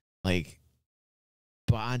 Like,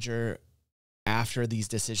 Bodger, after these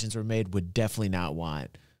decisions were made, would definitely not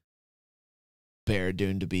want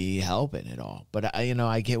Barradoon to be helping at all. But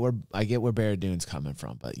I get where Barradoon's coming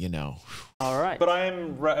from. But all right. But I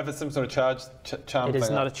am if it's some sort of charm. It is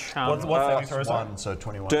not a charm. What's saving throw? 1, so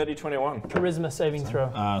 21. Dirty 21. Charisma saving throw.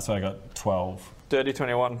 So I got 12. Dirty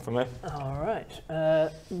 21 for me. All right.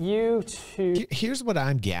 You two. Here's what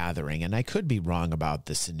I'm gathering, and I could be wrong about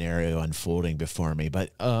the scenario unfolding before me, but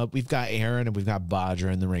we've got Aaron and we've got Bodger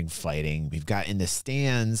in the ring fighting. We've got in the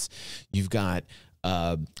stands, you've got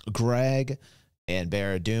Greg and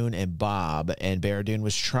Barradoon and Bob, and Barradoon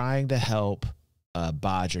was trying to help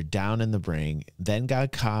Bodger down in the ring, then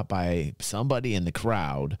got caught by somebody in the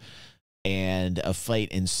crowd, and a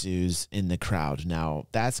fight ensues in the crowd. Now,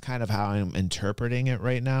 that's kind of how I'm interpreting it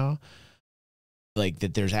right now. Like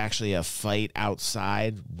that there's actually a fight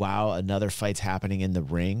outside while another fight's happening in the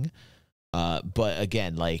ring. But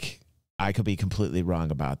again, like, I could be completely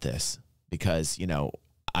wrong about this because,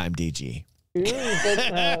 I'm DG.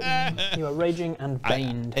 You are raging and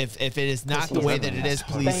baned. If it is not the way that it is,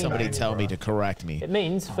 please somebody tell me to correct me. It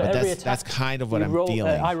means for every attack, that's kind of what I'm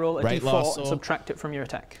feeling. I roll a right, d4 and subtract it from your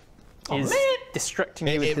attack. Is distracting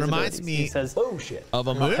you with it his reminds abilities. me He says, of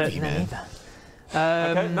a movie, man.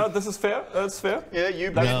 Okay, no, this is fair. That's fair. Yeah, you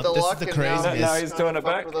beat the luck. This is the craziness. Now he's doing it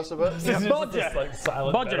back.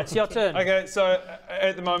 Bodger, it's your turn. Okay, so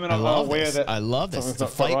at the moment I'm aware that I love this. It's a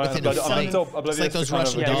fight within a fight. It's like those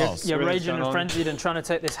Russian dolls. You're raging and frenzied and trying to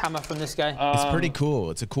take this hammer from this guy. It's pretty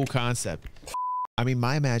cool. It's a cool concept. I mean,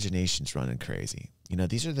 my imagination's running crazy.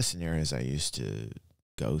 These are the scenarios I used to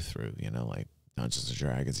go through, like Dungeons and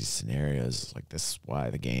Dragons, these scenarios. Like, this is why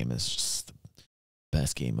the game is just the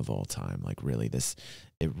best game of all time. Like, really,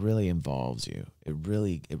 it really involves you. It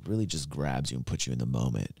really just grabs you and puts you in the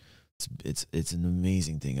moment. It's an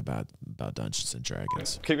amazing thing about Dungeons and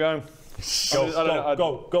Dragons. Keep going.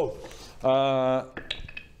 Go.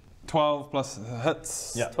 12 plus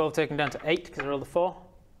hits. Yeah. 12 taken down to 8 because I rolled a 4.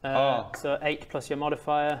 So 8 plus your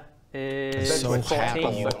modifier is so 14. happy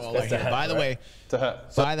you all are here. By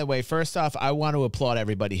the way, first off, I want to applaud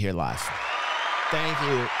everybody here live. Thank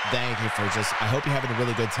you for I hope you're having a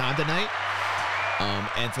really good time tonight.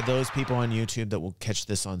 And for those people on YouTube that will catch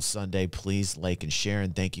this on Sunday, please like and share,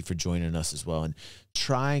 and thank you for joining us as well. And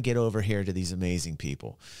try and get over here to these amazing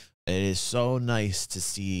people. It is so nice to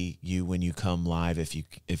see you when you come live if you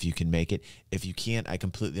can make it. If you can't, I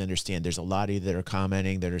completely understand. There's a lot of you that are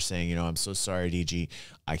commenting that are saying, I'm so sorry, DG,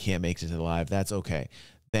 I can't make it to the live. That's okay.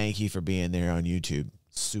 Thank you for being there on YouTube.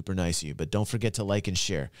 Super nice of you. But don't forget to like and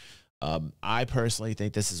share. I personally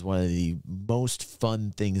think this is one of the most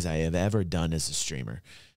fun things I have ever done as a streamer.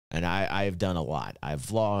 And I've done a lot. I've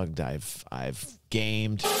vlogged, I've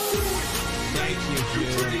gamed. Thank you,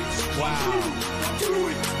 dude. Wow.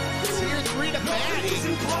 Tier 3 to Maddie.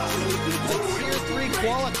 Tier 3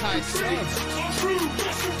 qualified subs.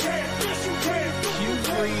 Hugh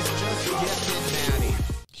Freeze just gifted Maddie.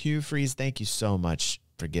 Hugh Freeze, thank you so much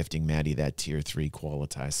for gifting Maddie that tier 3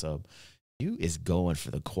 quality sub. Hugh is going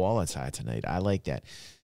for the quality tonight. I like that.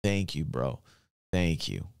 Thank you, bro. Thank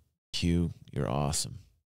you. Hugh, you're awesome.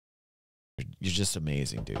 You're just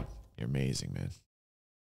amazing, dude. You're amazing, man.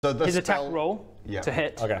 So his attack roll to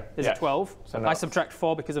hit is a 12. So I subtract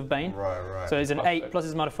 4 because of Bane. Right. So it's an 8 plus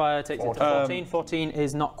his modifier takes it to 14. 14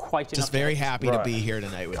 is not quite enough. Just very happy to be here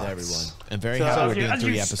tonight with everyone. And very happy we're doing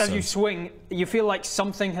 3 episodes. As you swing, you feel like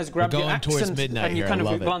something has grabbed your accent, towards midnight and you kind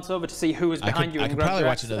of glance over to see who is behind you and grabs your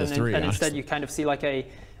accent, and instead you kind of see like a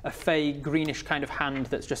fey greenish kind of hand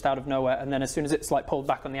that's just out of nowhere, and then as soon as it's like pulled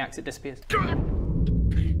back on the axe, it disappears.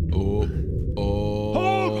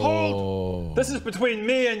 Hold! This is between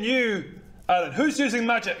me and you, Alan. Who's using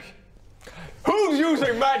magic? Who's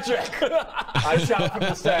using magic? I shout from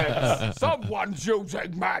the stairs. Someone's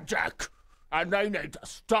using magic, and they need to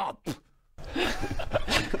stop. He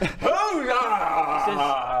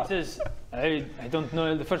says, I don't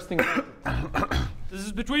know the first thing. This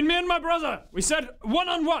is between me and my brother. We said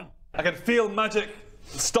one-on-one. I can feel magic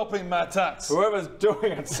stopping my attacks. Whoever's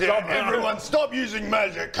doing it, stop it. Everyone, stop using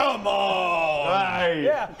magic. Come on. Right.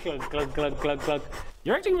 Yeah. Glug, glug, glug, glug.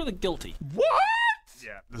 You're acting really guilty. What?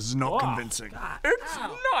 Yeah, this is not convincing. It's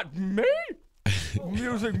not me. I'm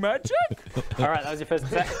using magic. All right, that was your first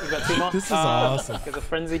attack. You've got 2 more. This is awesome. Because of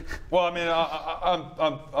frenzy. Well, I mean,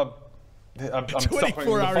 I'm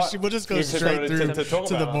 24 hours. We'll just go straight through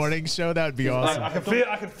to the morning show. That would be awesome. I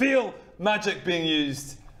can feel magic being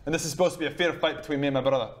used, and this is supposed to be a fair fight between me and my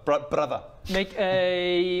brother. Make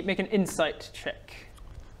an insight check.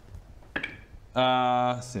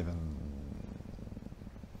 7.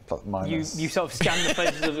 You sort of scan the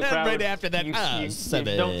faces of the crowd. Right after that, you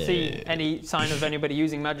 7. don't see any sign of anybody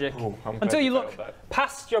using magic until you look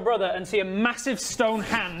past your brother and see a massive stone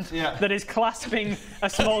hand that is clasping a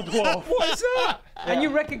small dwarf. What's that? And you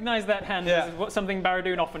recognize that hand as what something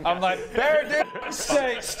Baradoon often casts. I'm like,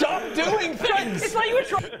 Baradoon, stop doing things! It's like you were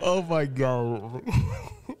trying. Oh my god.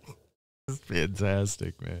 This is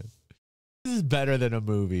fantastic, man. This is better than a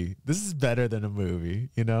movie. This is better than a movie.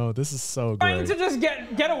 You know, this is so Trying great. to just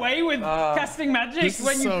get away with casting magic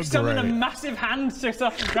when you summon a massive hand to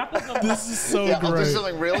grapple someone. This is so I'll do great.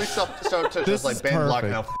 something really so to just like bend like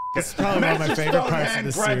now. This is probably one of my favorite parts of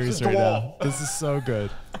the series right now. This is so good.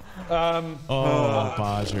 Oh,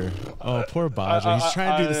 Bodger. Oh, poor Bodger. He's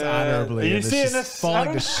trying to do this honorably. Are you and seeing it's just this,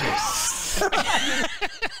 falling Adam? to shit.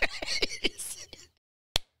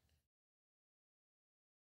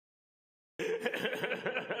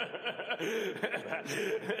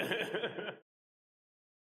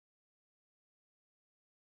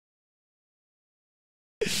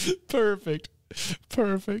 Perfect.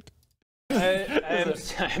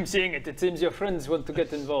 I'm seeing it. It seems your friends want to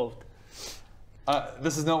get involved.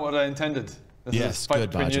 This is not what I intended. This is a fight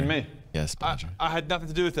good, between you and Bodger. me. Yes, Bodger. I had nothing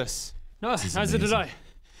to do with this. No, neither did I.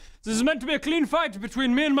 This is meant to be a clean fight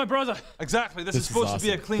between me and my brother. Exactly. This is supposed to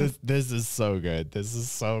be a clean. This is so good. This is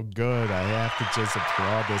so good. I have to just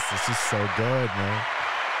applaud this. This is so good, man.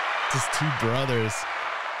 Just 2 brothers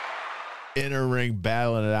in a ring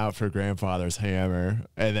battling it out for grandfather's hammer,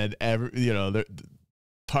 and then the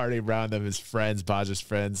party around them is friends, Bodger's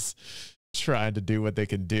friends, trying to do what they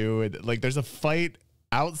can do. And like, there's a fight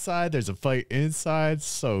outside, there's a fight inside.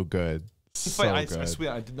 So good. So I good.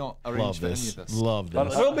 swear I did not arrange for any of this. Love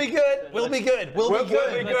this. We'll be good. We'll be good. We'll be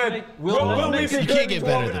good. We'll be You can't get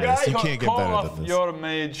better than this. You can't get Call better off than this. your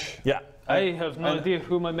mage. Yeah. I have no idea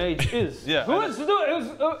who my mage is. Yeah. Who wants to do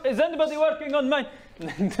it? Is anybody working on mine? And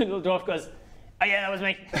then the little dwarf goes, oh yeah, that was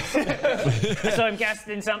me. I saw him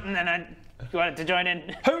casting something and I wanted to join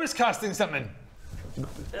in. Who is casting something?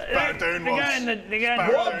 Baradoon The guy in the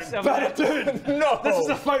Baradoon. No! This is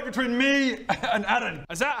a fight between me and Aaron.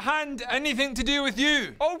 Has that hand anything to do with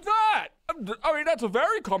you? Oh, that! I mean, that's a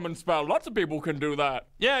very common spell. Lots of people can do that.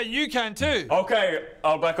 Yeah, you can too. Okay,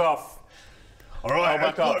 I'll back off. All right,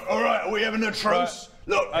 back up. look, all right, are we having a truce?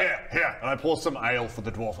 Look, here. And I pour some ale for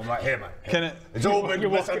the dwarf. I'm like, here, mate. Can it? It's all been You're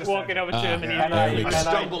walking over to him and I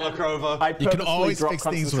stumble over. You can always fix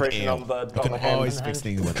things with ale. You can always fix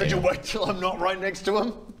things with Could you ale. wait till I'm not right next to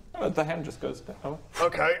him? The hand just goes. Oh.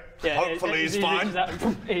 Okay, hopefully he's fine.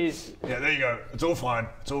 He's, Yeah, there you go. It's all fine.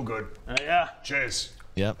 It's all good. yeah. Cheers.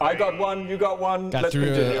 Yep. I got one. You got one. Got Let's through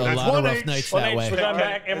continue. a lot of rough nights that way. We're going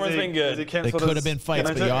back. Everyone's been good. They could have been fights,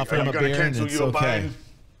 but you offer him a beer and it's okay.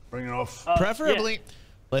 Bring it off. Preferably.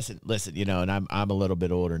 Listen. You know, and I'm a little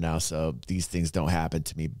bit older now, so these things don't happen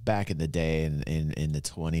to me. Back in the day, in the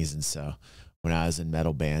 20s, and so when I was in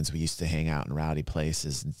metal bands, we used to hang out in rowdy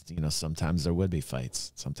places, and you know, sometimes there would be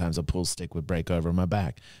fights. Sometimes a pool stick would break over my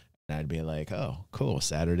back, and I'd be like, "Oh, cool,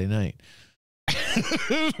 Saturday night."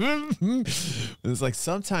 It was like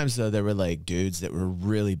sometimes though there were like dudes that were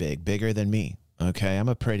really bigger than me. Okay, I'm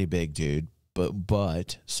a pretty big dude,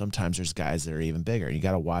 but sometimes there's guys that are even bigger. You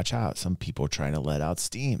got to watch out. Some people are trying to let out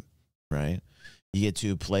steam, right? You get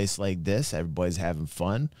to a place like this, everybody's having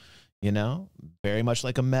fun, you know, very much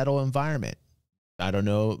like a metal environment. I don't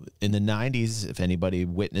know in the 90s if anybody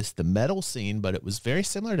witnessed the metal scene, but it was very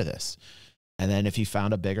similar to this. And then if you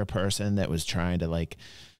found a bigger person that was trying to like,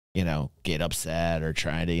 you know, get upset or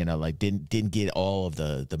trying to, you know, like didn't get all of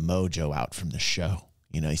the mojo out from the show.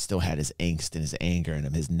 You know, he still had his angst and his anger in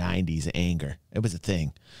him, his 90s anger. It was a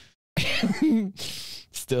thing.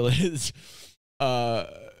 Still is.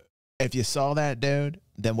 If you saw that dude,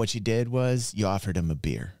 then what you did was you offered him a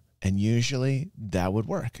beer. And usually that would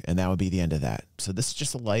work. And that would be the end of that. So this is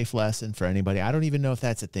just a life lesson for anybody. I don't even know if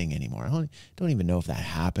that's a thing anymore. I don't even know if that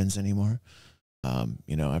happens anymore.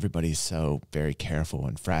 You know, everybody's so very careful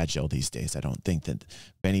and fragile these days. I don't think that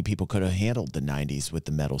many people could have handled the 90s with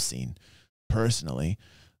the metal scene. Personally,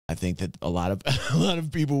 I think that a lot of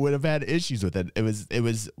people would have had issues with it. It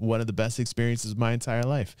was one of the best experiences of my entire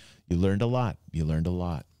life. You learned a lot. You learned a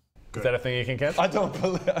lot. Is that a thing you can catch? I don't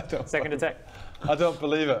believe it. Second attack. I don't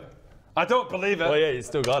believe it. I don't believe it. Oh yeah, you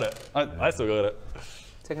still got it. I still got it.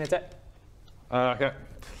 Second attack. Okay.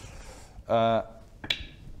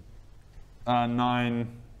 9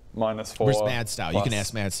 minus 4. Where's Mad Style? You can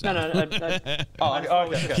ask Mad Style. No. Okay.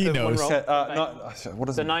 He knows. What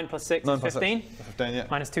is So it? 9 plus 6 9 is plus 15. 15, yeah.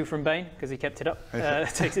 Minus 2 from Bane, because he kept it up.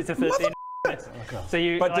 Takes it to 13. So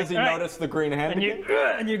you, But like, does he all right. notice the green hand?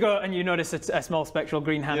 And you notice a small spectral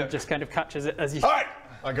green hand just kind of catches it as you. All right.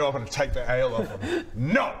 I go up and take the ale off him.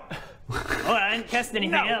 No. Oh, I didn't cast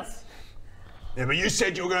anything else. Yeah, but you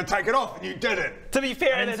said you were going to take it off and you didn't. To be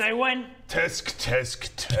fair, I didn't say when.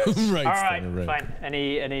 Tisk. Right. All right, fine. And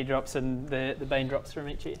he drops, and the Bane drops from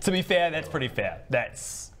each of you. To be fair, that's pretty fair.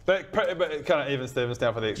 But it kind of even Stevens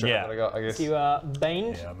down for the extra that I got, I guess. So you are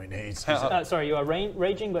baned. Yeah, I mean he's sorry, you are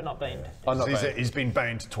raging but not baned. I'm not baned. He's been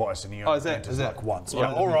baned twice and he is only it? like once.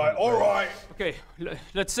 Yeah. All right. Okay,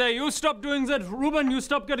 let's say you stop doing that. Ruben, you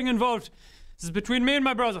stop getting involved. This is between me and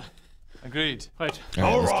my brother. Agreed. Right.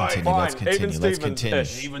 All right, let's continue. Let's continue.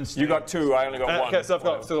 You got 2. I only got 1. Okay, so I've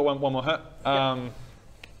still got one more hit. Can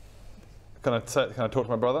I talk to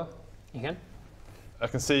my brother? You can. I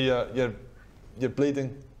can see you're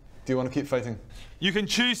bleeding. Do you want to keep fighting? You can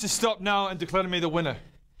choose to stop now and declare me the winner.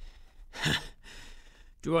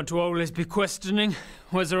 Do you want to always be questioning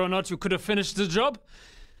whether or not you could have finished the job?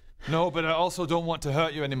 No, but I also don't want to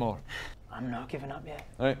hurt you anymore. I'm not giving up yet.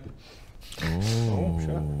 All right.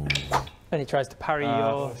 And he tries to parry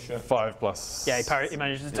your. 5 plus. Yeah, he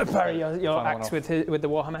manages to parry your axe with the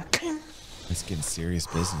warhammer. It's getting serious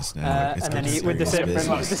business now. And then he, with the same,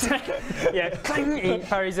 yeah, clang, he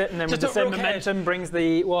parries it, and then with the same momentum brings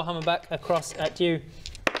the warhammer back across at you.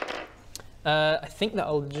 I think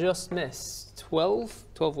that'll just miss. 12?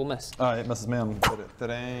 12 will miss. Oh, it misses me. I'm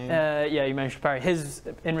yeah, you managed to parry his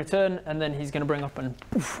in return, and then he's going to bring up and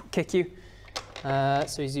kick you.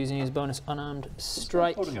 So he's using his bonus unarmed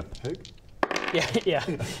strike. Holding a pig? Yeah.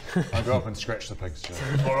 I go up and scratch the pig's chest.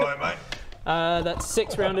 All right, mate. That's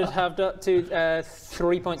 6 rounded, halved up to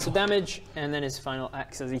 3 points of damage, and then his final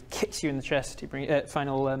axe as he kicks you in the chest. He brings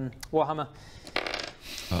final warhammer.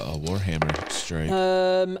 Warhammer strike.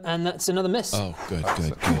 And that's another miss. Oh, good.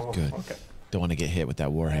 Okay. Don't want to get hit with that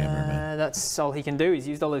warhammer, man. That's all he can do. He's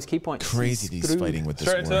used all those key points. Crazy that he's fighting with this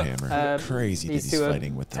warhammer. Crazy that he's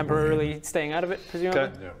fighting with that temporarily staying out of it, presumably.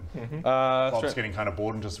 Okay. Yeah. Bob's getting kind of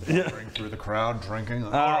bored and just wandering through the crowd, drinking.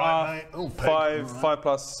 All right, mate. Ooh, 5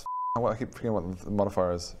 plus. I keep forgetting what the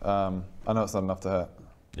modifier is. I know it's not enough to hit.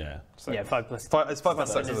 Yeah. Yeah, 5 plus. It's 5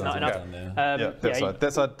 plus 6. It's not enough.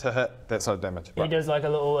 That side to hit, that side damage. He does like a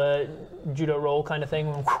little judo roll kind of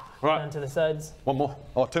thing, down to the sides. One more.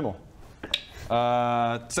 Oh, 2 more.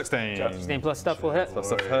 16. 16 plus stuff will hit. Plus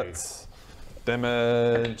stuff hits.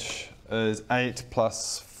 Damage is 8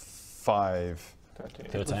 plus 5.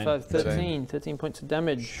 13 points of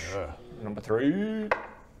damage. Yeah. Number 3.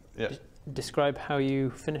 Yeah. Describe how you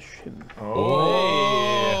finish him.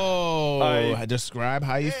 Describe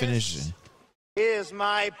how you finish him. Here's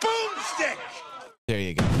my boomstick. There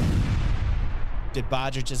you go. Did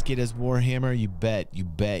Bodger just get his Warhammer? You bet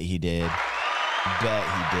he did. You bet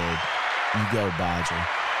he did. You go, Bodger.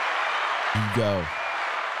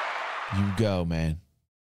 You go, man.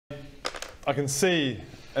 I can see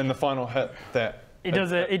in the final hit that he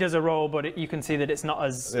does a roll, but you can see that it's not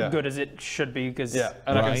as good as it should be because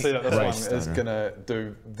and I can see that this one is gonna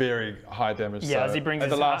do very high damage. Yeah, so as he brings at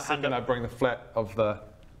the his last hand second, up. I bring the flat of the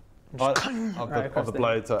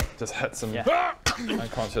blade, so it just hits him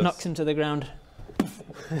unconscious. Knocks him to the ground.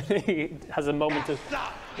 He has a moment of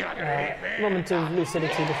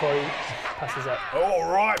lucidity before he passes out.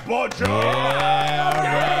 All right, Bodger.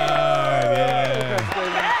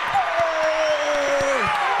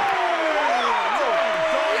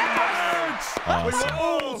 We were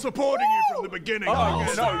all supporting you from the beginning.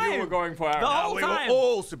 No, you were going for Aaron. The whole we time. were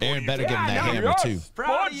all supporting Aaron you. better give him that hammer too.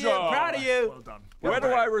 Proud of you. Proud of you. Well done. Where do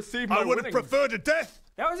I receive my I would have winnings? preferred a death.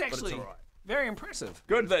 That was actually very impressive.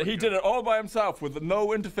 Good that he did it all by himself with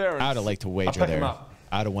no interference. I'd have liked to wager there.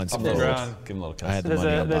 I'd have won some gold. Give him a little I had kiss. the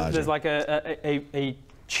money on Bodger. There's like a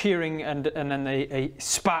cheering and then a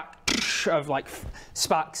spark of like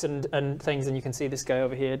sparks and things, and you can see this guy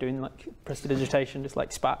over here doing like prestidigitation, just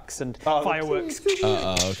like sparks and fireworks.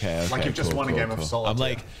 Okay. Like you've just won a game of solitaire. I'm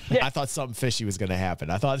like, I thought something fishy was gonna happen.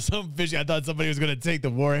 I thought somebody was gonna take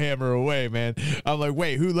the Warhammer away, man. I'm like,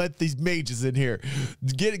 wait, who let these mages in here?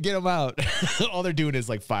 Get them out. All they're doing is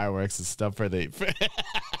like fireworks and stuff for the.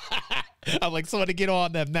 I'm like, somebody get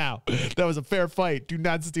on them now. That was a fair fight. Do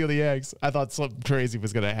not steal the eggs. I thought something crazy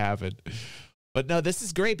was gonna happen. But no, this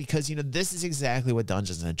is great because, you know, this is exactly what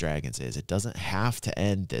Dungeons and Dragons is. It doesn't have to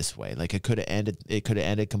end this way. Like it could have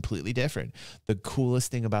ended completely different. The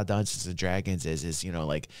coolest thing about Dungeons and Dragons is, you know,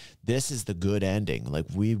 like this is the good ending. Like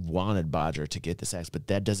we wanted Bodger to get this X, but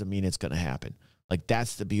that doesn't mean it's going to happen. Like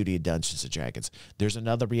that's the beauty of Dungeons and Dragons. There's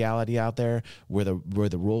another reality out there where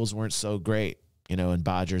the rules weren't so great. You know, and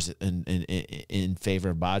Bodger's in favor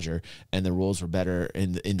of Bodger, and the rules were better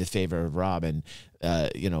in the favor of Rob, and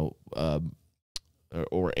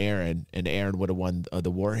or Aaron, and Aaron would have won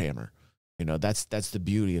the Warhammer. You know, that's the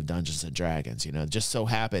beauty of Dungeons and Dragons. You know, just so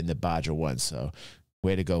happened that Bodger won. So,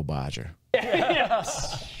 way to go, Bodger.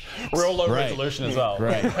 Real low resolution as well.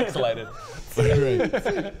 Right. Pixelated.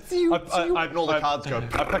 I ignore the cards go.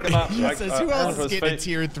 I pick him up. He says, who else is getting a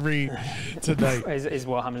tier 3 tonight? His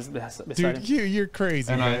Warhammer's beside Dude, him. you're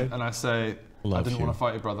crazy, man. And I say, I didn't want to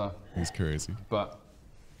fight you, brother. He's crazy. But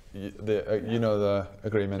you know the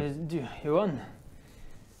agreement. You won.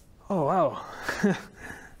 Oh wow, it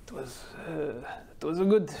was a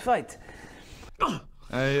good fight.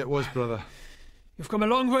 Hey, it was, brother. You've come a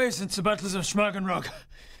long way since the battles of Schmagenrock,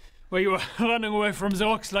 where you were running away from the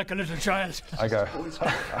orcs like a little child. I go.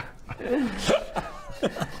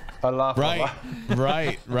 I laugh.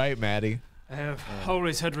 Right, Maddie. I have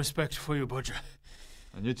always had respect for you, Bodger.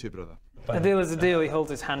 And you too, brother. A deal is a deal. He holds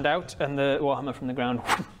his hand out, and the Warhammer from the ground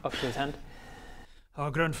up to his hand. Our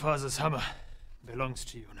grandfather's hammer belongs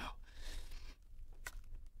to you now.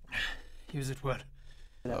 Use it well.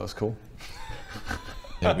 That was cool.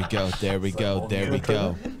 There we go. There we go. There we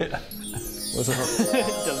go. It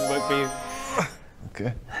doesn't work for you.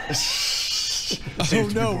 Okay. Oh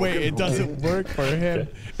no! Wait, it doesn't work for him.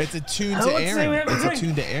 It's attuned to Aaron. It's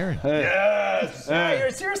attuned to Aaron. Yes.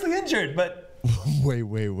 You're seriously injured, but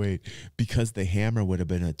Wait. Because the hammer would have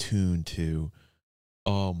been attuned to.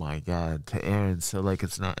 Oh my God, to Aaron. So like,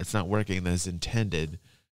 it's not working as intended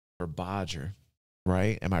for Bodger.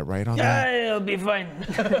 Right? Am I right on that? Yeah, it'll be fine.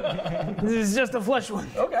 This is just a flesh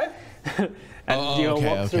wound. okay. And you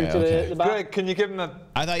walk through to the back. Greg, can you give him a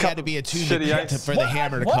I thought you had to be attuned shitty ice? for the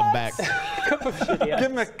hammer to come back. Cup of shitty ice.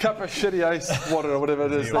 Give him a cup of shitty ice water or whatever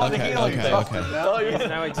it is. Okay. He's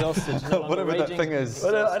now exhausted. No Whatever that raging. thing is.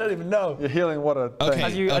 I don't even know. Your healing water thing. Okay.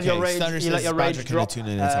 As you rage, Thunder you let says your Bodger rage can drop. attune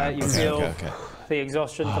in time. You feel the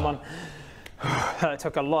exhaustion come on. It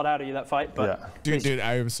took a lot out of you, that fight, but Dude,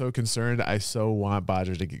 I am so concerned. I so want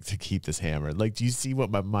Bodger to keep this hammer. Like, do you see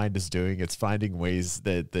what my mind is doing? It's finding ways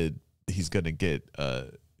that he's gonna get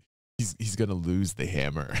he's gonna lose the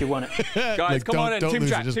hammer. you want it. Guys, Like, come on in. don't Team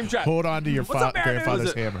lose chat. it. Just Team chat. hold on to your What's up, Aaron?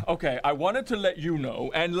 grandfather's hammer. Okay, I wanted to let you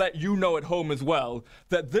know, and let you know at home as well,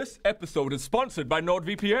 that this episode is sponsored by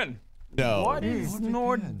NordVPN. No. What is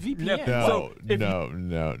NordVPN?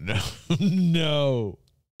 No.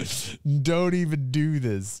 Don't even do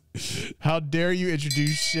this. How dare you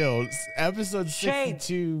introduce Shield? Episode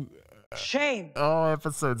 62. Shame. Oh,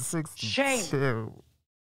 episode 62. Shame.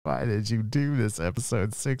 Why did you do this,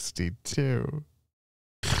 episode 62?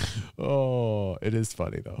 Oh, it is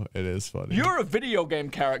funny though. It is funny. You're a video game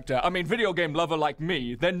character. I mean, video game lover like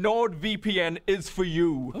me. Then NordVPN is for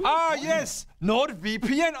you. Ah, yes,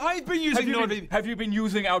 NordVPN. I've been using NordVPN. Have you been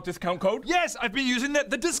using our discount code? Yes, I've been using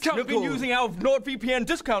the discount You've code. been using our NordVPN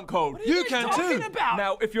discount code. You can too.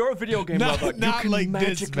 Now, if you're a video game lover, you can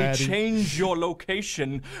magically change your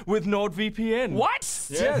location with NordVPN. What?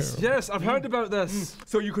 Yes, I've heard about this.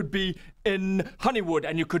 So you could be in Honeywood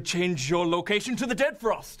and you could change your location to the Dead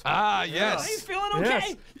Frost. Ah, yes. He's feeling okay.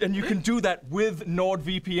 Yes. And you can do that with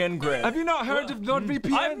NordVPN, Greg. Have you not heard of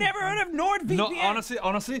NordVPN? I've never heard of NordVPN. No, honestly,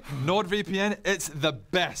 NordVPN, it's the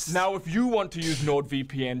best. Now, if you want to use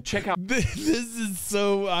NordVPN, check out This is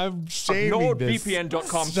so. I'm shaming this.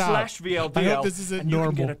 NordVPN.com/VLDL. I hope this isn't and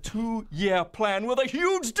normal. You can get a 2-year plan with a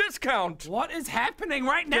huge discount. What is happening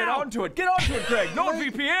right now? Get onto it, Greg.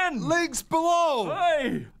 NordVPN. Links below.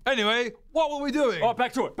 Hey. Anyway, what were we doing? Oh,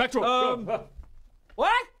 back to it.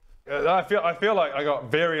 What? I feel like I got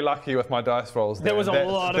very lucky with my dice rolls. There was a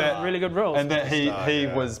lot of really good rolls. And that he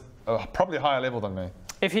was probably higher level than me.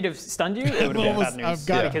 If he'd have stunned you, it would have been bad news. I've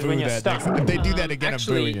got to because boo when you're that. stunned, If they do that again,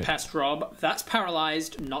 actually, I'm booing it. past Rob, that's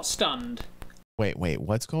paralyzed, not stunned. Wait,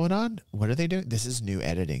 what's going on? What are they doing? This is new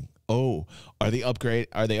editing. Oh, are they upgrade?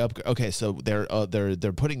 Okay, so they're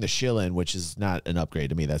putting the shill in, which is not an upgrade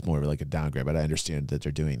to me. That's more like a downgrade, but I understand that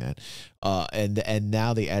they're doing that. And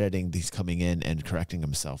now the editing, he's coming in and correcting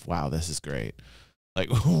himself. Wow, this is great. Like,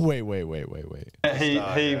 wait.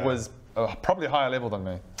 He was probably higher level than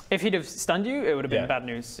me. If he'd have stunned you, it would have been bad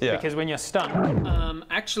news. Yeah. Because when you're stunned,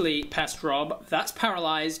 actually, past Rob, that's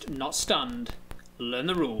paralyzed, not stunned. Learn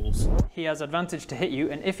the rules. He has advantage to hit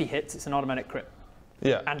you, and if he hits, it's an automatic crit.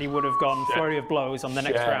 Yeah. And he would have gone flurry of blows on the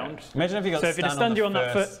next round. Imagine if he got so if he'd have stunned you on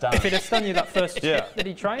that first, if he'd have stunned you that first hit that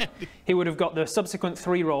he tried, he would have got the subsequent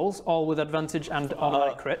 3 rolls, all with advantage and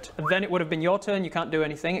automatic crit. And then it would have been your turn. You can't do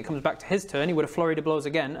anything. It comes back to his turn. He would have flurried of blows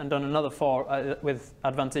again and done another 4 with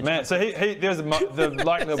advantage. Man, so there's the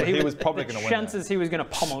likelihood that he was probably going to win. Chances he was going to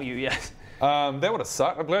pummel you. Yes. That would have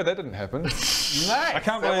sucked. I'm glad that didn't happen. Nice. I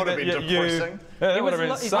can't believe that would have been depressing. Yeah, that would have been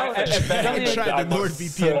he's sucked. only- tried the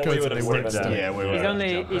NordVPN codes and they weren't stuck. Yeah, we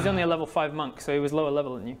were. He's only a level 5 monk, so he was lower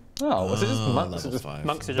level than you. Oh, was it just monks? Level 5.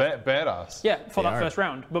 Monks are just Badass. yeah for They that are. first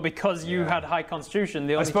round. But because you had high constitution,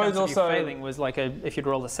 the only suppose chance of you also- failing was like if you'd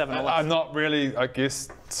rolled a 7 or less. I'm not really, I guess,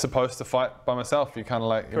 supposed to fight by myself. You kind of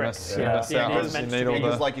like, you Correct. miss, Yeah. you miss Yeah, out. it is You meant to need be. all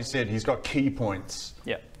Because, the... like you said, he's got key points.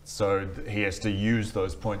 Yeah. So he has to use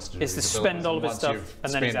those points to do It's to his spend abilities. all of his Once stuff, you've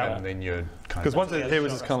and then he's spent out. them, then you're kind Because of... once he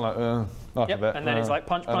was just kind of like, after that. And then he's like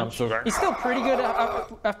punch, and I'm punch. still going, He's still pretty good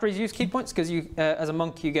after he's used key points because you, as a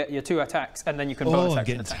monk, you get your 2 attacks and then you can bonus I'm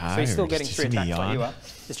action getting attack. So he's still tired. getting Did 3 you see me attacks like you yawn? are.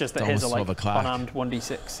 It's just that It's his are almost like 12 o'clock. unarmed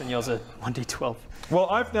 1d6 and yours are 1d12. Well,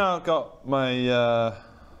 I've now got my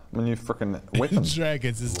new freaking weapon.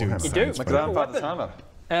 Dragons is doing You do. science My for you. grandfather's hammer.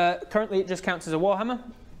 Currently, it just counts as a warhammer.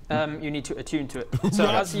 You need to attune to it. So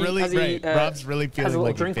Rob's really great. Rob's really has feeling a little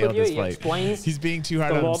like he drink failed with you, this he fight. explains He's being too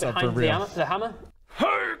hard the on law himself for behind real. the hammer.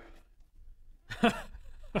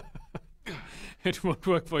 It won't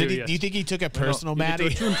work for you yet. Do you think he took it personal, You need Matty?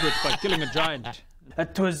 to attune to it by killing a giant.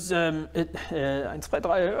 It was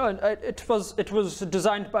it was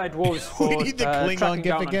designed by dwarves for need the Klingon tracking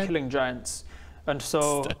gif down again? and killing giants. And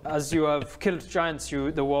so, as you have killed giants, the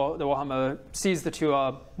warhammer sees that you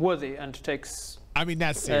are worthy and takes. I mean,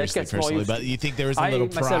 not seriously gets more personally, used but to- you think there was a I little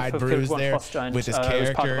myself pride have bruise killed one there frost giant, with his as part of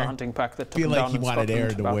a character? hunting pack that took Feel him like down he in wanted Scotland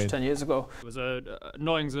Aaron to about win. 10 years ago. It was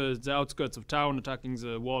annoying the outskirts of town, attacking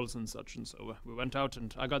the walls and such, and so we went out,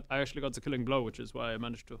 and I actually got the killing blow, which is why I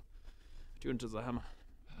managed to tune to the hammer.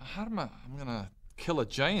 How am I'm gonna kill a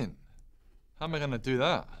giant? How am I gonna do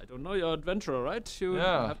that? I don't know, you're an adventurer, right? You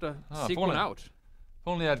Yeah. have to Oh, seek if one only- out. If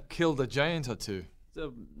only I'd killed a giant or two.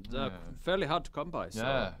 They're fairly hard to come by. So.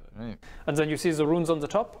 Yeah, right. And then you see the runes on the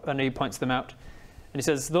top, and he points them out. And he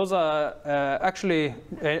says, those are actually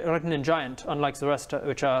written in giant, unlike the rest,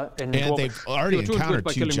 which are in And dwarvish. they've already If you attune to it encountered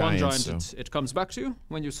by 2 killing one giants. giant, So. it comes back to you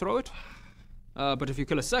when you throw it. But if you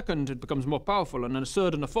kill a second, it becomes more powerful, and then a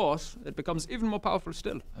third and a fourth, it becomes even more powerful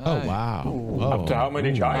still. Oh, wow. Up to how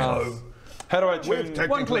many giants? How do I tune?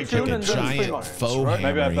 Technically platoon killed and then Giant 3 more. foe Maybe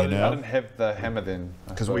hammer, I you know? didn't have the hammer then.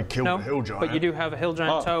 Because we killed No, the hill giant. but you do have a hill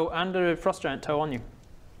giant Oh. toe and a frost giant toe on you.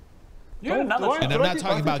 You had another And I'm not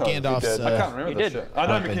talking about Gandalf's. I can't remember You this did. shit. I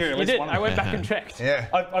know I'm weapon. carrying at You least did. one. I went back and checked. Yeah.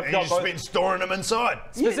 I've and got you've both. been storing them inside.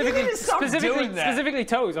 Specifically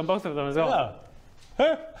toes on both of them as well.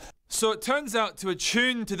 So it turns out to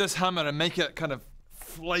attune to this hammer and make it kind of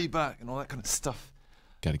fly back and all that kind of stuff.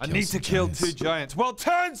 Gotta I kill need to some kill giants. 2 giants. Well,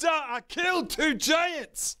 turns out I killed 2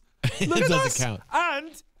 giants. Look It at doesn't this. count.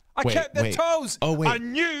 And I Wait, kept their wait. toes. Oh, wait. I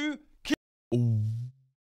knew.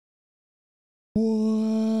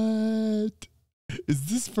 What? Is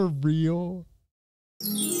this for real?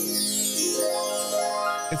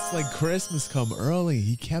 It's like Christmas come early.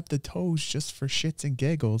 He kept the toes just for shits and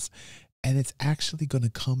giggles. And it's actually going to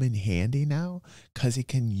come in handy now because he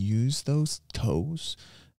can use those toes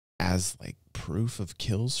as like proof of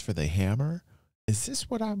kills for the hammer. Is this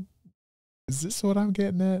what I'm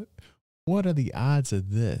getting at? What are the odds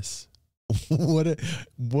of this? What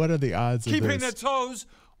are the odds of Keeping this? the toes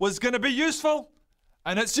was going to be useful,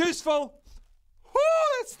 and it's useful. Woo,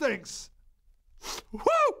 that stinks. Woo!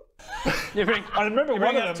 You bring, I remember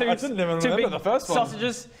one out of them. I didn't even remember the first one.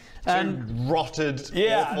 sausages. And rotted,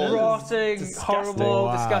 rotting, horrible,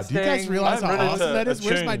 Wow. disgusting. Do you guys realize how awesome that is?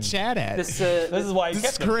 Where's my attune. chat at? This is why This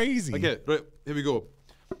is crazy. Okay, right, here we go.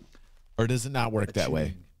 Or does it not work that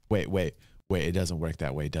way? Wait. It doesn't work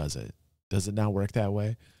that way, does it? Does it not work that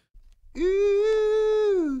way?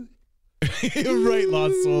 Right,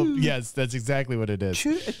 Lost Soul. Yes, that's exactly what it is.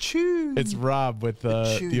 It's Rob with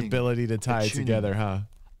the ability to tie it together, huh?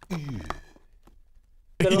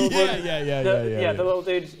 The little Yeah. The little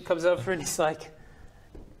dude comes over and he's like,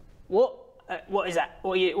 "What? What is that?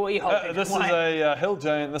 What are you holding? This is a hill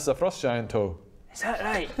giant. This is a frost giant toe. Is that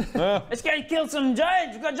right? Let's go kill some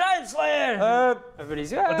giants. We've got giant slayer."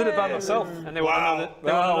 Everybody's. I did it by myself. And they want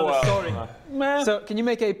another story. So, can you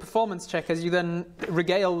make a performance check as you then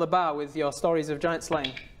regale the bar with your stories of giant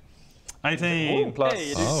slaying? 18 plus. Hey,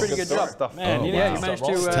 you do a pretty good job. Stuff. Man, you managed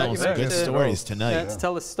to Tell some good stories tonight. to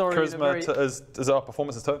tell the story. In a very, Charisma is our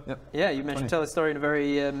performances too. Yep. yeah, you managed to tell the story in a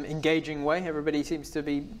very engaging way. Everybody seems to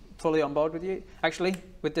be fully on board with you. Actually,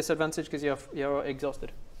 with disadvantage because you're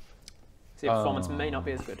exhausted. So your performance may not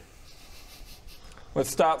be as good. Well, it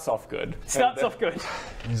starts off good. Starts off good.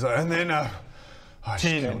 He's like, and then I just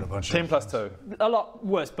killed a bunch of 10 plus 2. A lot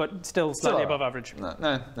worse, but still slightly above average. No.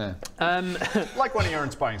 Like one of your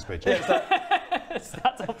inspiring speeches.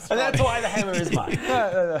 Starts off strong. And that's why the hammer is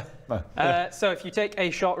mine. So if you take a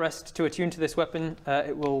short rest to attune to this weapon,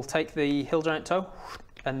 it will take the hill giant toe,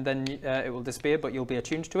 and then it will disappear, but you'll be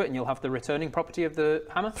attuned to it, and you'll have the returning property of the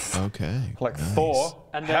hammer. Okay. Like Thor.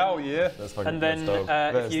 And then, Hell yeah. And then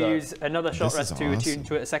if you use another short rest to attune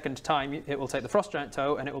to it a second time, it will take the frost giant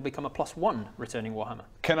toe, and it will become a +1 returning warhammer.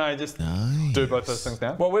 Can I just do both those things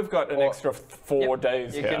now? Well, we've got an extra 4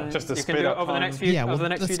 days You here. can, Just to you can speed do it up over the time. next few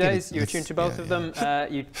let's get days. it. You attune to both of them.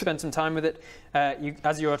 You spend some time with it.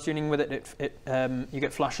 As you're attuning with it, you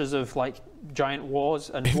get flashes of like giant wars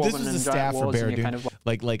and If this dwarven was and a staff giant for wars, and Baradun, you kind of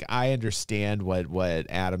like I understand what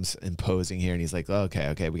Adam's imposing here, and he's like,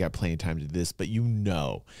 okay, we got plenty of time to do this, but you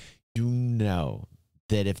know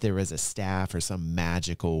that if there was a staff or some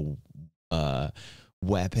magical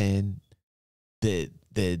weapon that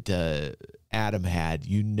Adam had,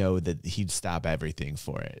 that he'd stop everything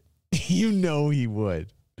for it. He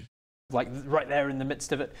would. like right there in the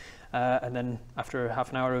midst of it, and then after half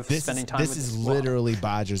an hour of spending time with this is literally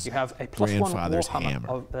Bodger's you have a grandfather's +1 hammer.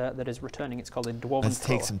 warhammer that is returning. It's called a dwarven Let's take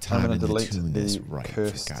thrower. some time and delete tune this the right, for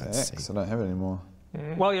cursed God's X. sake. I don't have it anymore.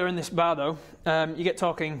 While you're in this bar, though, you get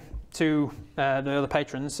talking to the other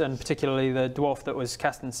patrons, and particularly the dwarf that was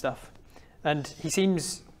casting stuff. And he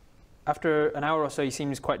seems, after an hour or so, he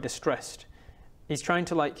seems quite distressed. He's trying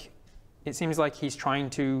to it seems like he's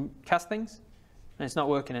trying to cast things, and it's not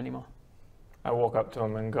working anymore. I walk up to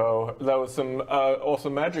him and go, "That was some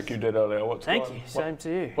awesome magic you did earlier. Thank you. Same to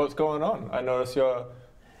you. What's going on? I notice your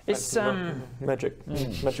It's magic.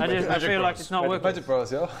 I feel like it's not working. Magic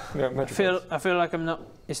Bros, yeah. I feel like I'm not.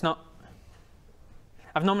 It's not.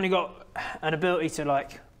 I've normally got an ability to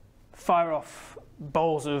fire off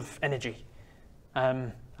balls of energy,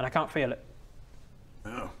 and I can't feel it.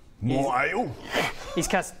 Oh. More ale. He's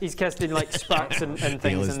casting sparks and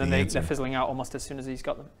things, and then answer. they're fizzling out almost as soon as he's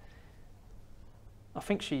got them. I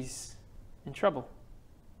think she's in trouble.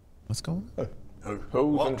 What's going on?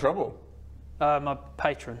 Who's in trouble? My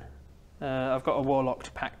patron. I've got a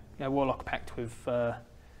warlock pact with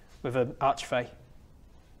an archfey.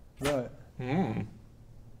 Right.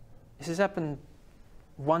 This has happened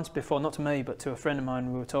once before, not to me, but to a friend of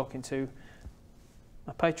mine we were talking to.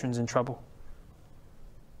 My patron's in trouble.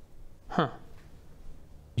 Huh.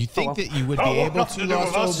 You think that you would be able to,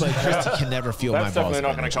 Lost, but Christy can never feel my That's balls. definitely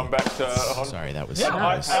not going to come back to. Sorry, that was.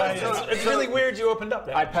 It's really weird you opened up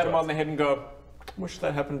there. I pat him on the head and go, "Wish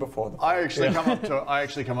that happened before." I actually come up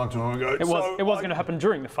to him and go. It was going to happen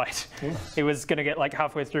during the fight. He was going to get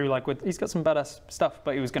halfway through, he's got some badass stuff,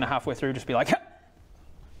 but he was going to halfway through just be like,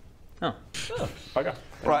 oh. Okay.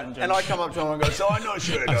 Right, and I come up to him and go, so I know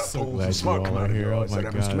you had so pools glad of smoke you all coming are out of here. your Oh eyes. my That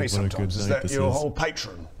happens to God, me what a good sometimes. Is night that this your is. whole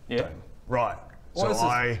patron Yeah. thing? Right. What So is this?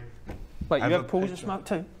 I Wait, you have pools of smoke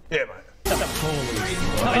too? Yeah, mate.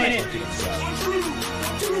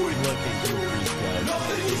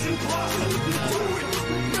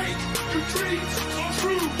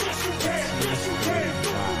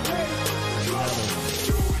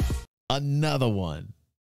 Another one.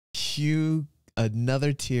 Hugh,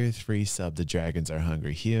 another tier 3 sub. The dragons are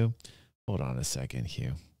hungry. Hugh, hold on a second,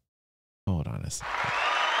 Hugh. Hold on a second.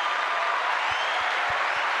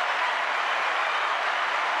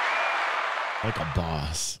 Like a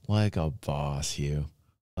boss. Like a boss, Hugh.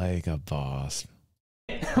 Like a boss.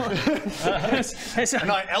 And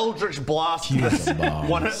I eldritch blast this one,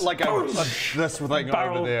 like this thing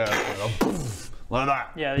over there. Like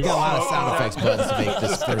that. Yeah, You got a lot of sound effects buttons to make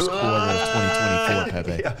this first quarter of 2024,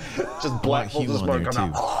 Pepe. Yeah. Just black holes of smoke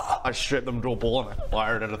coming out. I strip them to a ball and I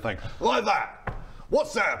fire it at a thing. Like that.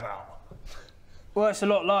 What's that about? Well, it's a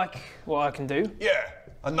lot like what I can do. Yeah,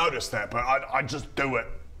 I noticed that, but I just do it.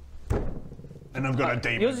 And I've got a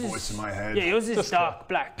demon voice in my head. Yeah, yours is dark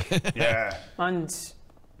black. Yeah.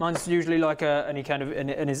 Mine's usually like and he kind of,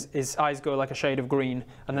 and his eyes go like a shade of green,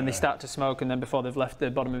 and then they start to smoke, and then before they've left the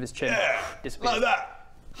bottom of his chin, disappears. Like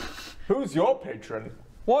that. Who's your patron?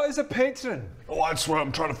 What is a patron? Oh, that's what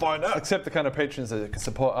I'm trying to find out. Except the kind of patrons that can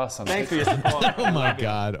support us on Thanks for your support. Oh my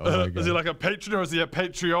God. Oh my God. Is he like a patron or is he a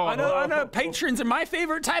Patreon? I know. Patrons are my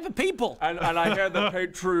favorite type of people. And I hear the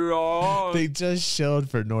Patreon. They just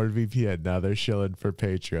shilled for NordVPN. Now they're shilling for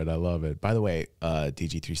Patreon. I love it. By the way,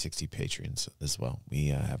 DG360 patrons as well. We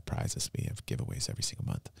have prizes. We have giveaways every single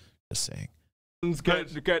month. Just saying.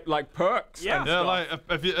 Get like perks. Yeah, like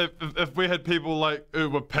if we had people like who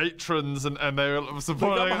were patrons and they were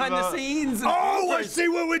supporting behind the scenes. I see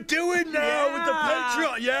what we're doing now with the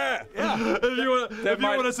Patreon. Yeah. If you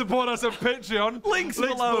want to support us on Patreon, links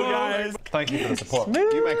below, guys. Thank you for the support.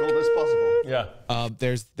 You make all this possible. Yeah.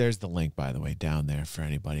 There's the link, by the way, down there for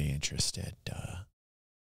anybody interested.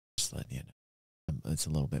 Just letting you know. It's a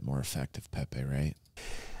little bit more effective, Pepe, right?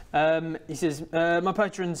 He says, my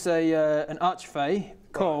patron's an archfey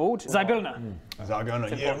called Zybilna.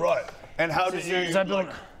 Zybilna, yeah, right. And how did you,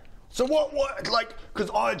 Zybilna. So what, like, because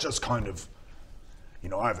I just kind of, you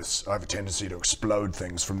know, I have a tendency to explode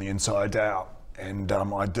things from the inside out. And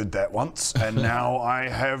I did that once, and now I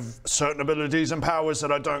have certain abilities and powers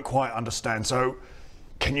that I don't quite understand. So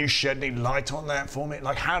can you shed any light on that for me?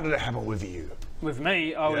 Like, how did it happen with you? With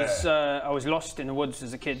me, I was lost in the woods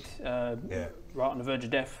as a kid, right on the verge of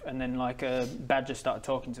death, and then like a badger started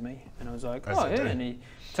talking to me, and I was like, oh yeah, and he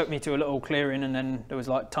took me to a little clearing, and then there was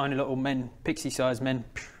like tiny little men, pixie-sized men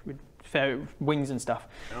with fair wings and stuff,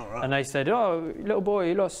 and they said, oh, little boy,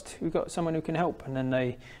 you lost, we've got someone who can help, and then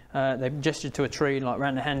they gestured to a tree and like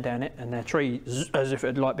ran their hand down it, and their tree, as if it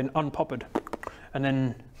had like been unpoppered, and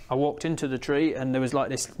then I walked into the tree and there was like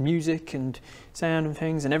this music and sound and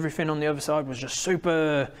things, and everything on the other side was just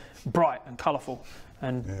super bright and colourful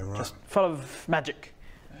and just full of magic.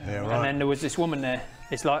 And then there was this woman there,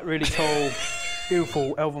 this like really tall,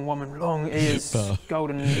 beautiful elven woman, long ears,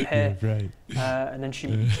 golden hair. And then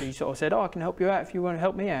she sort of said, oh, I can help you out if you want to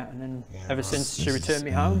help me out. And then ever since she returned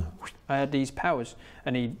me home, I had these powers.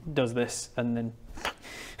 And he does this and then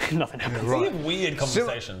nothing happens. We have weird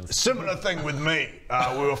conversations. Similar thing with me.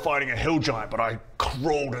 We were fighting a hill giant, but I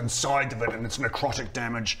crawled inside of it, and it's necrotic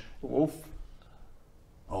damage. Wolf.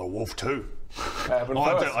 Oh, wolf too.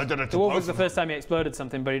 I did it to the wolf was the first time he exploded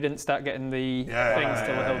something, but he didn't start getting the things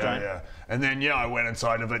till the hill giant. Yeah. And then I went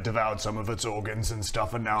inside of it, devoured some of its organs and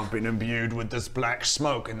stuff, and now I've been imbued with this black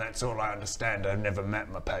smoke, and that's all I understand. I've never met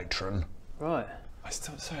my patron. Right.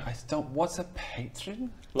 What's a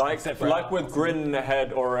patron? Like with Grin,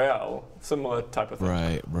 Head, or L, similar type of thing.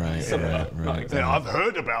 Right. Yeah, I've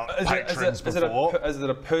heard about patrons before. Is it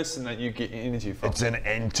a person that you get energy from? It's an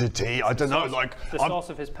entity. I don't know, like the source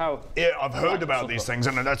of his power. Yeah, I've heard about these things,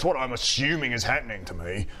 and that's what I'm assuming is happening to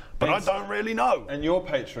me. But I don't really know. And your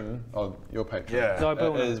patron,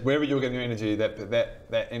 is wherever you're getting your energy,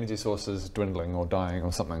 that energy source is dwindling or dying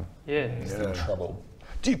or something. Yeah. He's in trouble.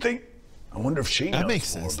 Do you think? I wonder if she knows. That makes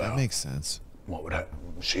sense. That makes sense. What would happen?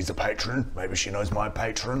 She's a patron. Maybe she knows my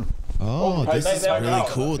patron. Oh, this is really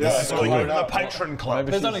cool. This is cool. The patron club.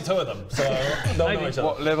 There's only 2 of them, so they'll know each other.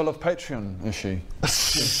 What level of Patreon is she?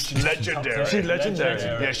 Legendary. She's legendary.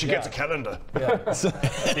 Yeah, she gets a calendar. Yeah.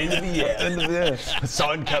 End of the year. End of the year. A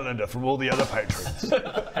signed calendar from all the other patrons.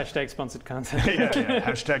 Hashtag sponsored content. Yeah.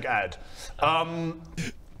 Hashtag ad.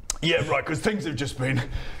 Yeah, right, because things have just been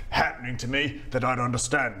happening to me that I don't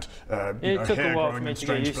understand. It took a while for me to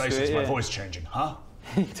get used to it. My voice changing. Huh?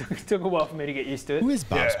 It took a while for me to get used to it. Who is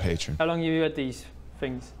Bob's patron? How long have you had these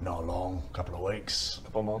things? Not long. A couple of weeks.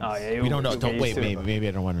 Couple months. Oh, yeah, we don't know. Don't wait. Maybe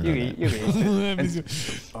I don't want to know. You get used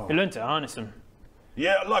to it. You learn to harness them.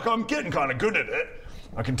 Yeah, like I'm getting kind of good at it.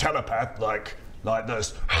 I can telepath like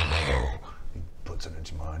this. Hello. He puts it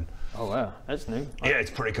into mine. Oh wow, that's new. Yeah, it's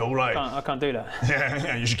pretty cool, right? I can't do that.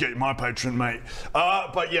 Yeah, you should get my patron, mate.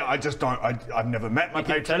 But yeah, I just don't. I've never met my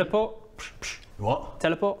patron. Teleport? What?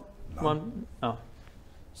 Teleport? One? Oh,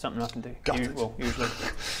 something I can do. Well, usually.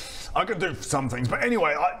 I can do some things, but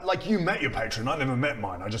anyway, like you met your patron. I never met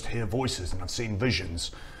mine. I just hear voices and I've seen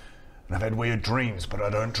visions, and I've had weird dreams, but I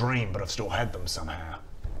don't dream, but I've still had them somehow.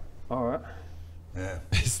 All right. Yeah.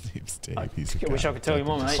 His name's Dave. I wish I could tell you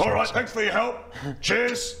more, mate. All right, thanks for your help.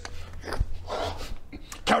 Cheers.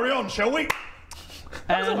 Carry on, shall we?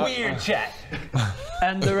 That was a weird chat.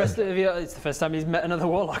 And the rest of you, it's the first time he's met another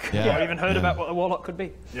warlock. Yeah. Or even heard about what a warlock could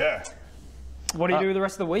be. Yeah. What do you do the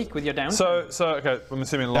rest of the week with your downtime? So okay, I'm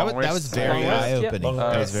assuming long That rest. was very eye-opening.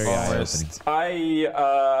 That was very eye-opening.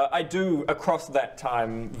 I do across that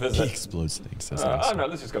time visit. He explodes things. That's Oh awesome. no,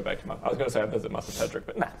 let's just go back to I was going to say I visit Master Pedrick,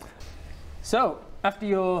 but nah. So, after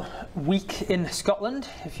your week in Scotland,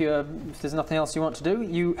 if there's nothing else you want to do,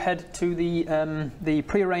 you head to the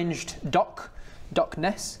pre-arranged Dock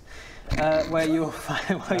Ness, where you'll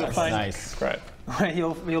find Nice. Great. where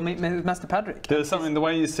you'll meet Master Padrick. There's something, the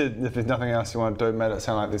way you said if there's nothing else you want to do made it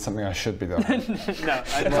sound like there's something I should be doing. No,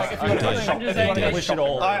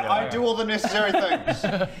 I do all the necessary things.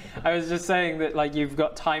 I was just saying that like you've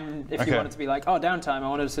got time if you wanted to be like, oh, downtime, I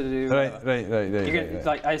wanted to do. Right.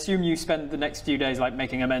 Like I assume you spend the next few days like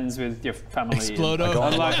making amends with your family. Explodo. I go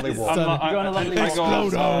on a lovely walk. You go on a lovely walk.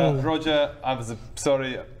 Explodo. Roger, I was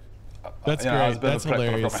sorry. That's I was a great. bit That's of a prick when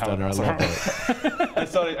I hilarious, got my Stunner. I helmet. love it.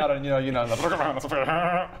 Sorry, Aaron, you know.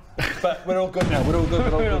 But we're all good now. We're all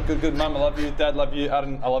good. We're all good. Good. Mum, I love you. Dad, love you.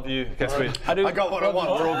 Aaron, I love you. Guess we. I got what I want.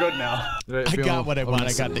 We're all good now. I got what I want.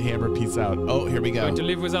 I got the hammer piece out. Oh, here we go. Going to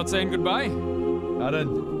leave without saying goodbye?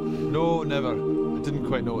 Aaron, no, never. I didn't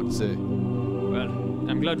quite know what to say. Well,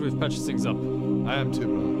 I'm glad we've patched things up. I am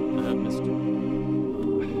too, I have missed you.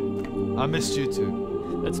 brother. I missed you too.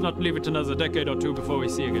 Let's not leave it another decade or two before we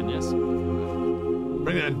see again, yes?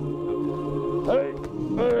 Bring it in.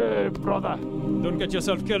 Hey, brother. Don't get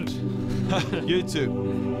yourself killed. You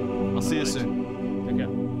too. I'll see you soon. Take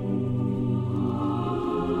care.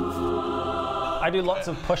 I do lots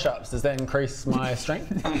of push-ups. Does that increase my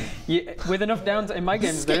strength? Yeah, with enough downtime in my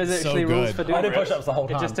games, there is getting so actually rules good. for doing I do push-ups the whole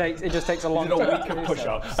time. It just takes a long A time. week of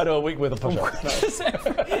push-ups. I do a week worth of push-ups.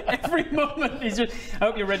 Every moment he's just. I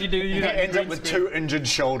hope you're ready to do He that. ends up with 2 injured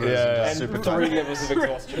shoulders and just super And tired. 3 levels of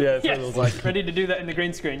exhaustion. Yeah, so Yes, it was like ready to do that in the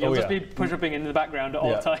green screen. You'll Oh, just yeah. be push-upping in the background at all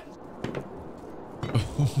Yeah. times.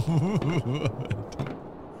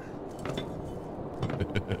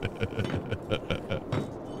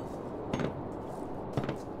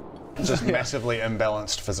 Just massively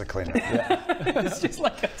imbalanced physically now. It's just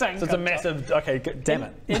like a tank. so it's a on top. massive. Okay, damn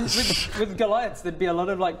it. With Goliaths, there'd be a lot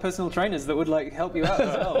of like personal trainers that would like help you out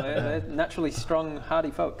as well. They're naturally strong, hardy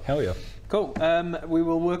folk. Hell yeah. Cool. We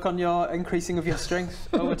will work on your increasing of your strength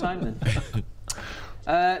over time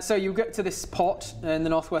then. So you get to this port in the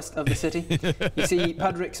northwest of the city. You see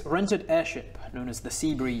Padrick's rented airship, known as the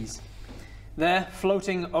Sea Breeze. There,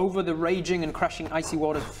 floating over the raging and crashing icy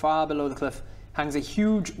waters far below the cliff, hangs a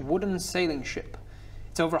huge wooden sailing ship.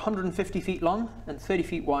 It's over 150 feet long and 30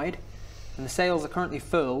 feet wide, and the sails are currently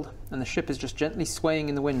furled, and the ship is just gently swaying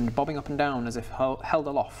in the wind, bobbing up and down as if held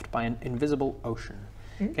aloft by an invisible ocean.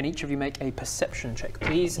 Can each of you make a perception check,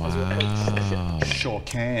 please, as you approach the ship? Sure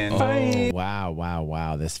can. Oh,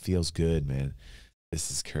 wow. This feels good, man.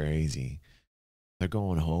 This is crazy. They're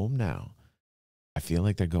going home now. I feel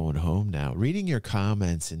like they're going home now. Reading your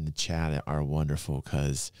comments in the chat are wonderful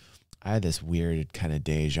because I had this weird kind of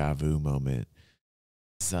deja vu moment.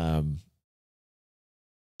 It's,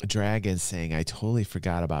 Dragon saying, I totally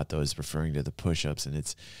forgot about those, referring to the push-ups. And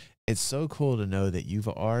it's so cool to know that you've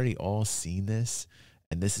already all seen this.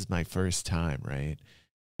 And this is my first time, right?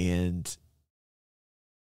 And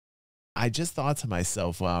I just thought to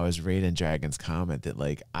myself while I was reading Dragon's comment that,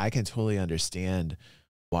 like, I can totally understand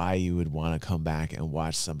why you would want to come back and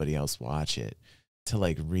watch somebody else watch it, to,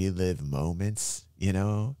 like, relive moments, you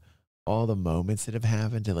know? All the moments that have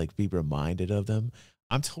happened, to, like, be reminded of them.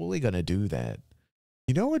 I'm totally going to do that.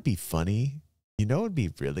 You know what would be funny? You know what would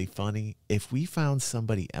be really funny? If we found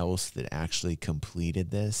somebody else that actually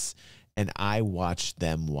completed this and I watched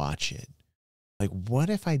them watch it. Like, what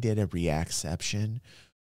if I did a reacception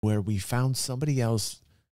where we found somebody else?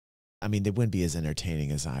 I mean, they wouldn't be as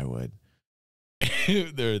entertaining as I would.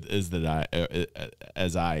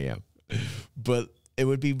 As I am. But it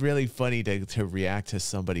would be really funny to react to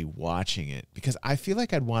somebody watching it, because I feel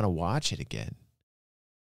like I'd want to watch it again.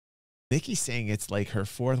 Nikki's saying it's like her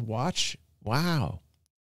 4th watch. Wow.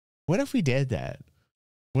 What if we did that?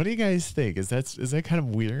 What do you guys think? Is that kind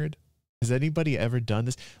of weird? Has anybody ever done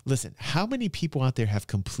this? Listen, how many people out there have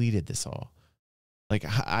completed this all? Like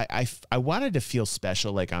I wanted to feel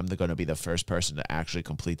special, like I'm going to be the first person to actually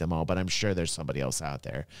complete them all, but I'm sure there's somebody else out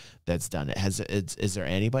there that's done it. Is there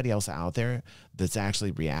anybody else out there that's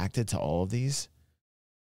actually reacted to all of these?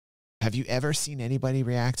 Have you ever seen anybody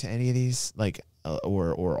react to any of these, like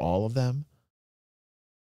or all of them?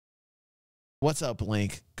 What's up,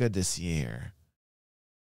 Blink? Good to see you here.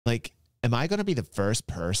 Like, am I going to be the first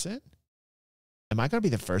person? Am I going to be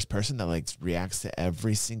the first person that like reacts to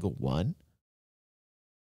every single one?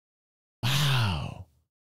 Wow.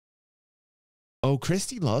 Oh,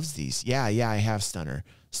 Christy loves these. Yeah, I have Stunner.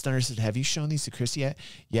 Stunner said, have you shown these to Christy yet?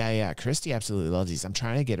 Yeah. Christy absolutely loves these. I'm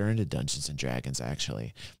trying to get her into Dungeons and Dragons,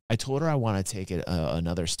 actually. I told her I want to take it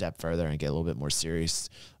another step further and get a little bit more serious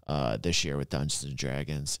this year with Dungeons and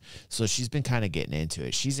Dragons. So she's been kind of getting into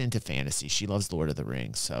it. She's into fantasy. She loves Lord of the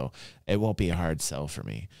Rings, so it won't be a hard sell for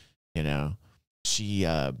me. You know, she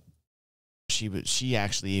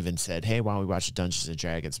actually even said, "Hey, why don't we watch a Dungeons and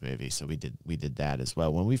Dragons movie?" So we did that as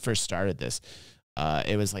well. When we first started this,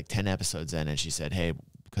 it was like 10 episodes in, and she said, "Hey,"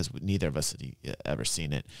 because neither of us had ever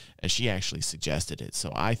seen it, and she actually suggested it.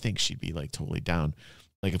 So I think she'd be like totally down,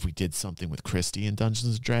 like if we did something with Christy in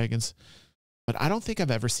Dungeons and Dragons. But I don't think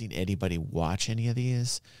I've ever seen anybody watch any of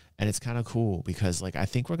these, and it's kind of cool because like I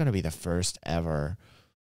think we're gonna be the first ever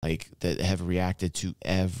like that have reacted to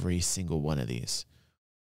every single one of these.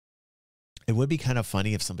 It would be kind of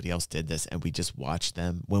funny if somebody else did this and we just watch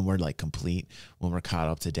them when we're like complete, when we're caught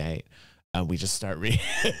up to date, and we just start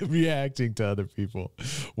reacting to other people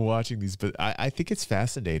watching these. But I think it's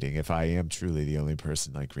fascinating if I am truly the only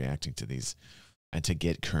person like reacting to these and to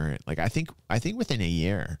get current. Like I think within a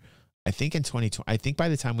year, I think in 2020, I think by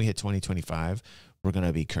the time we hit 2025, we're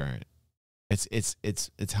gonna be current.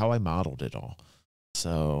 It's how I modeled it all.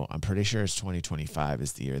 So I'm pretty sure it's 2025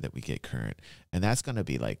 is the year that we get current, and that's gonna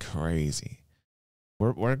be like crazy.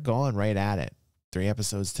 We're going right at it. 3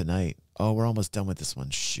 episodes tonight. Oh, we're almost done with this one.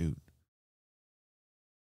 Shoot.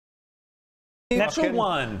 Natural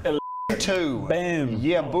 1. 2. Bam.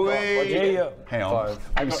 Yeah, boy. Yeah. Hang on.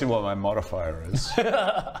 I can see what my modifier is.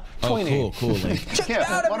 20. Oh, cool, Link. Check it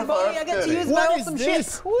out, everybody. I get to use What is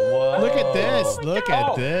this? Look at this. Look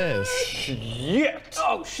at this. Shit.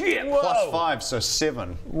 Oh shit! Plus 5, so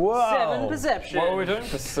 7. Whoa! 7 perception. What are we doing?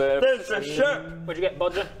 Perception. What'd you get,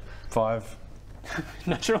 Bodger? 5.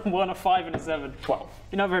 Natural 1, a 5, and a 7. 12.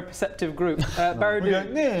 You're not a very perceptive group. Baradu,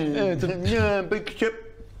 Big ship.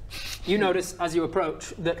 you notice as you approach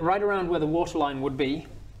that right around where the waterline would be,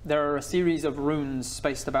 there are a series of runes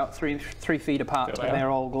spaced about 3 feet apart, and they're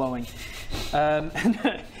all glowing. No,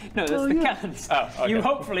 that's the cannons. Oh, okay. You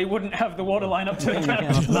hopefully wouldn't have the waterline up to the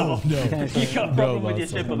cannon level. No. You got a problem with your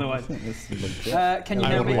ship otherwise. Can you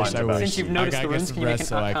now make, since you've noticed the runes, can you make an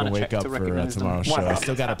so I can Arcana wake check up to for recognize them? tomorrow's show. I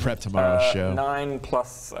still got to prep tomorrow's show. 9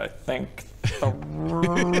 plus, I think,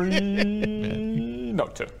 3. No,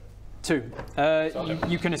 2. 2.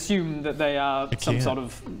 You can assume that they are some sort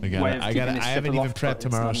of way of keeping this I ship haven't even aloft, prepped but it's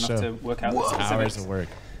not tomorrow's enough show. to work out the specifics. Hours of work.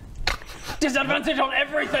 Disadvantage on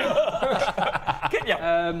everything! Get your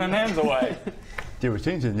hands away. There were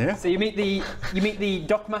things in there. So you meet the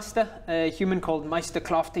dockmaster, a human called Meister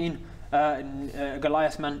Claftin, a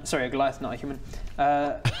Goliath man. Sorry, a Goliath, not a human.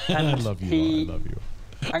 And I love you. he I love you.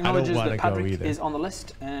 acknowledges wanna that go Padrick either. is on the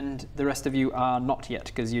list, and the rest of you are not yet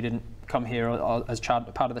because you didn't come here as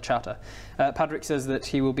part of the charter. Padrick says that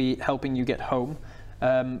he will be helping you get home,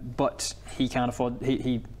 but he can't afford.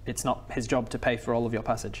 It's not his job to pay for all of your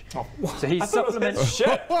passage. Oh, so he's supplementing.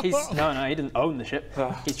 ship. No, he didn't own the ship.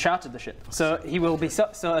 He's chartered the ship. So he will be.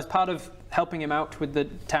 So as part of helping him out with the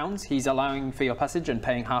towns, he's allowing for your passage and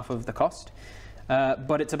paying half of the cost.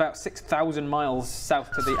 But it's about 6,000 miles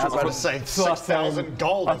south to the. I was going to say 6,000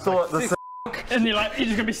 gold. I thought the. And you're like, you're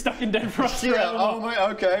just gonna be stuck in dead frost. Yeah. Oh my.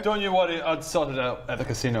 Okay. Don't you worry, I'd sort it out at the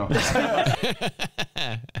casino.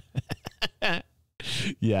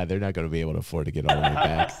 Yeah, they're not going to be able to afford to get all the way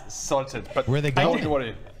back. Sorted. But where are they don't going? you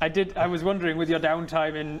worry. I was wondering with your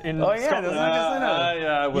downtime in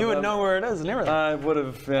Scotland. You would know where it is and everything. I would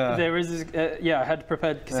have. Yeah. There is, I had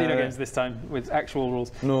prepared casino games this time with actual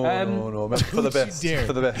rules. No, but for the best. Dare.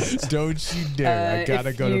 For the best. Don't you dare! I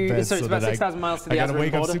gotta go to bed. So it's about 6,000 miles to the I gotta Azeroth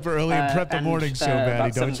wake up border, super early and prep the morning show,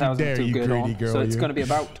 Maddie. Don't you dare, you greedy girl. So it's you. going to be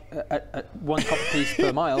about 1 copper piece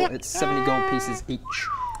per mile. It's 70 gold pieces each.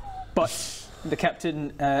 But the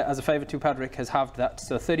captain, as a favour to Padrick, has halved that,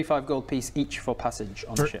 so 35 gold piece each for passage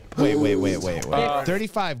on the ship. Wait.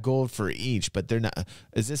 35 gold for each, but they're not.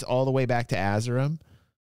 Is this all the way back to Azeroth?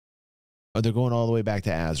 Or they're going all the way back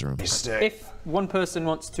to Azeroth? If one person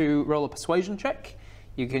wants to roll a persuasion check,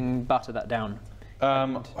 you can butter that down.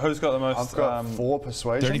 Who's got the most? I've got 4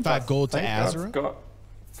 persuasion. 35 gold to Azra. I've got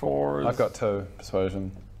 4. I've got 2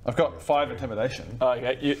 persuasion. I've got 5 intimidation.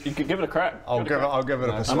 Okay, you can give it a crack. I'll give it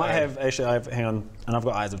a persuasion. I might have hang on, and I've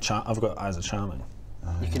got eyes of charming.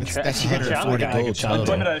 You can That's you can charm 140 them. gold total.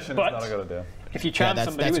 Intimidation But- is not a good idea. If you charm That's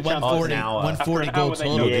somebody with charm, 140, an hour. 140 After an gold hour,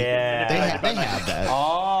 total. they Yeah. They have that.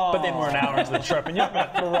 But then we're an hour into the trip, and you're going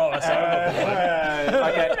to throw us out.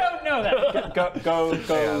 Okay. You don't know that. Go.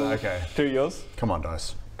 Yeah, okay. Do yours. Come on,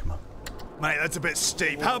 dice. Come on. Mate, that's a bit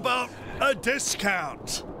steep. How about a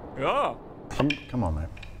discount? Yeah. Come on, mate.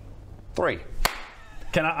 3.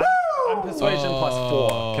 Can I? I'm persuasion plus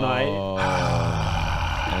 4. Can I?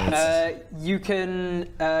 You can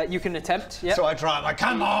attempt. Yeah. So I try. I'm like,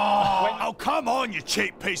 come on! Oh, come on, you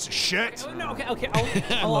cheap piece of shit! No, okay.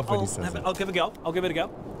 I love when he says I'll give it a go. I'll give it a go.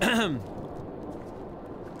 How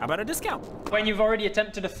about a discount? When you've already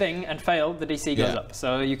attempted a thing and failed, the DC goes up.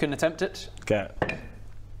 So you can attempt it. Okay.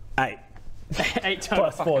 8. 8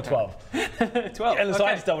 times. Plus 4, 12. 12. And so I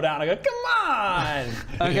Okay. just double down. I go, come on!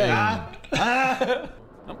 Okay.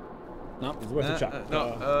 No, it's worth a shot.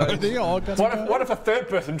 Are they all gonna What if a third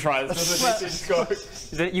person tries? Does the DC just go?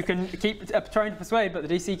 That you can keep trying to persuade, but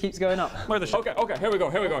the DC keeps going up. Okay, here we go.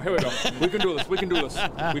 We can do this. We can do this.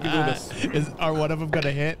 Are one of them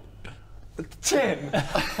gonna hit? 10.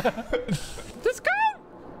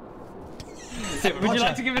 Would you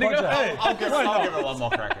like to give it a go? I'll give it one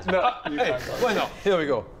more crack. Why not? Here we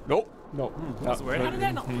go. Nope. That's weird. How did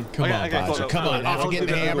that not? Come on, Bodger. Come on. After getting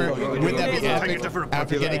the hammer, wouldn't that be epic?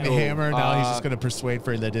 After getting the hammer, now he's just gonna persuade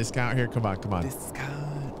for the discount here. Come on.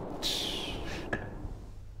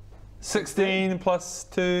 16 plus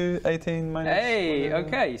 2, 18 minus. Hey,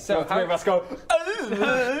 okay. So Three of us go.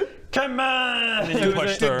 Come on! And So you was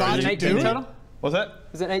push it through. an 18 total? What's that?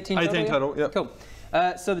 Is it 18 total? 18 total, yep. Cool.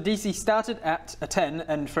 So the DC started at a 10,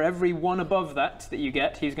 and for every one above that you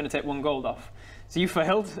get, he's going to take 1 gold off. So you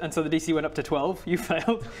failed, and so the DC went up to 12. You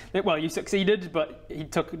failed. Well, you succeeded, but he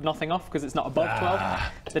took nothing off because it's not above 12.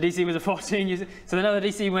 The DC was a 14. So then the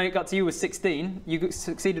DC when it got to you was 16. You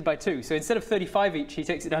succeeded by 2. So instead of 35 each, he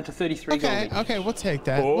takes it down to 33 gold each. Okay, we'll take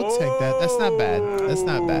that. We'll take that. That's not bad.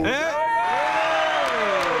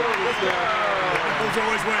 Nipples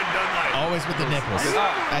always win, don't they? Always with the nipples.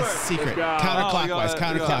 That's secret.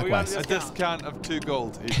 Counterclockwise. A discount of 2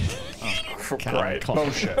 gold each. Great.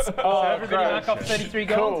 Bullshit. So everybody knock off 33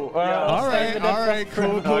 gold. Cool. All right,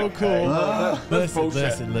 cool.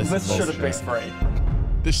 Listen. This should have been free.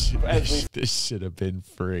 This should have been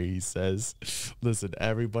free, he says. Listen,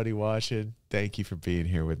 everybody watching, thank you for being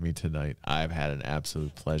here with me tonight. I've had an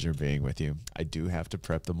absolute pleasure being with you. I do have to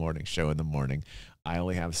prep the morning show in the morning. I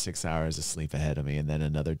only have 6 hours of sleep ahead of me and then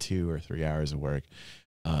another 2 or 3 hours of work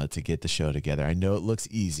to get the show together. I know it looks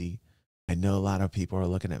easy. I know a lot of people are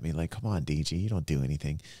looking at me like, come on, DG, you don't do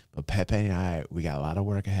anything. But Pepe and I, we got a lot of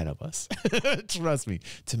work ahead of us. Trust me,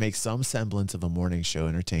 to make some semblance of a morning show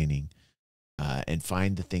entertaining. And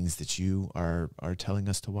find the things that you are telling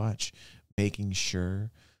us to watch, making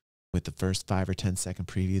sure with the first 5 or 10 second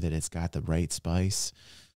preview that it's got the right spice.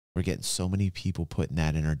 We're getting so many people putting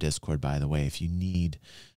that in our Discord, by the way. If you need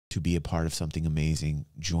to be a part of something amazing,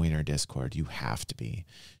 join our Discord. You have to be.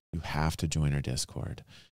 You have to join our Discord.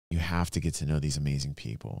 You have to get to know these amazing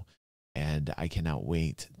people. And I cannot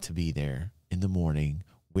wait to be there in the morning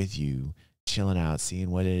with you, chilling out,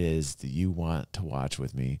 seeing what it is that you want to watch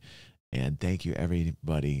with me. And thank you,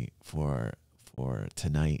 everybody, for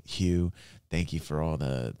tonight. Hugh, thank you for all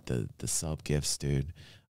the sub gifts, dude.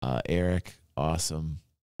 Eric, awesome.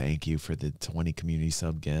 Thank you for the 20 community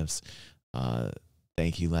sub gifts.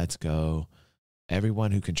 Thank you, Let's Go.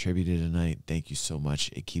 Everyone who contributed tonight, thank you so much.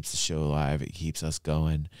 It keeps the show alive. It keeps us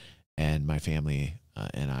going. And my family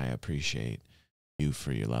and I appreciate you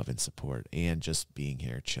for your love and support and just being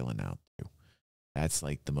here, chilling out, too. That's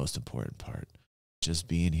like the most important part. Just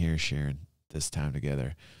being here, sharing this time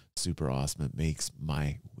together. Super awesome. It makes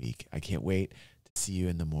my week. I can't wait to see you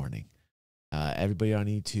in the morning. Everybody on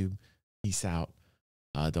YouTube, peace out.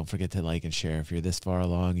 Don't forget to like and share. If you're this far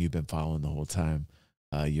along, you've been following the whole time,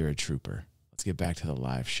 you're a trooper. Let's get back to the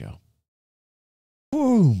live show.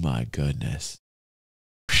 Oh, my goodness.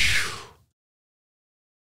 Whew.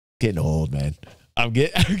 Getting old, man. I'm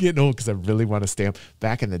getting old because I really want to stay up.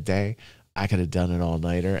 Back in the day, I could have done it all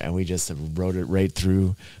nighter, and we just wrote it right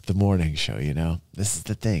through the morning show, you know? This is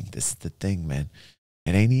the thing. This is the thing, man.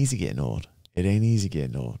 It ain't easy getting old. It ain't easy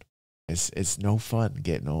getting old. It's no fun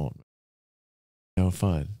getting old. No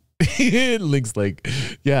fun. Link's like,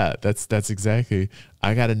 yeah, that's exactly.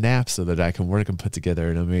 I got a nap so that I can work and put together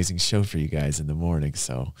an amazing show for you guys in the morning.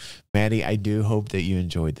 So, Maddie, I do hope that you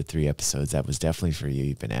enjoyed the 3 episodes. That was definitely for you.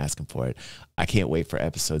 You've been asking for it. I can't wait for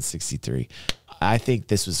episode 63. I think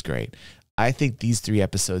this was great. I think these 3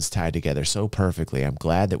 episodes tied together so perfectly. I'm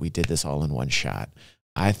glad that we did this all in one shot.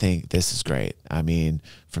 I think this is great. I mean,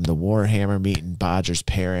 from the Warhammer meeting Bodger's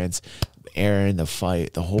parents, Aaron, the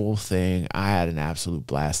fight, the whole thing. I had an absolute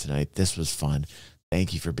blast tonight. This was fun.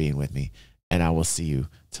 Thank you for being with me. And I will see you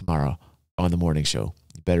tomorrow on the morning show.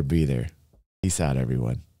 You better be there. Peace out,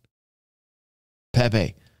 everyone.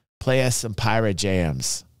 Pepe, play us some pirate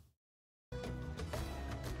jams.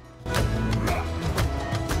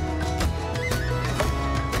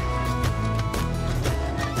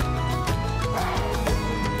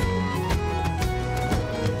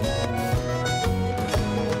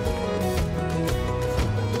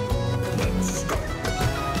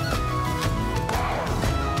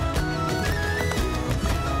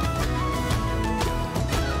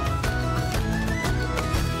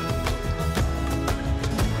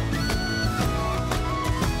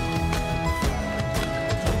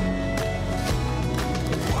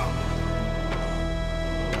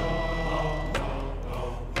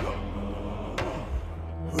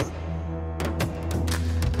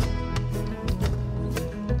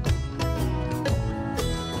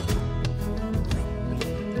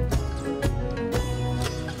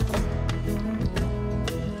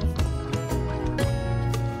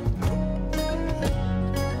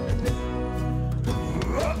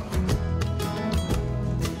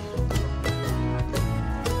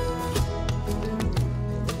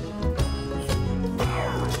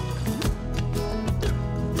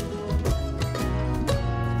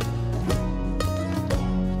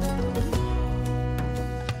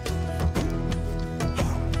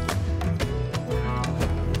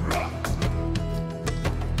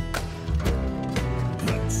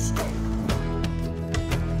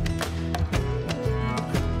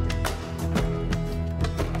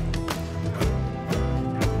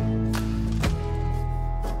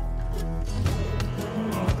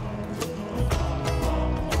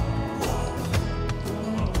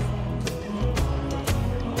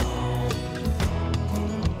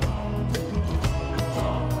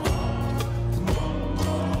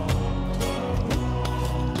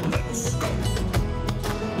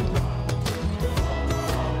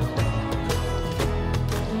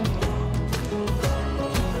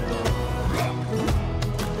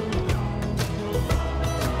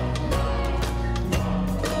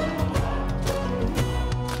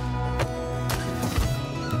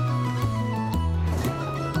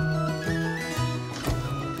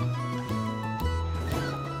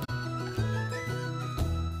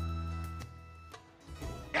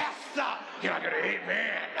 You're not gonna hate me.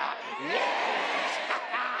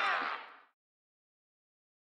 Yes!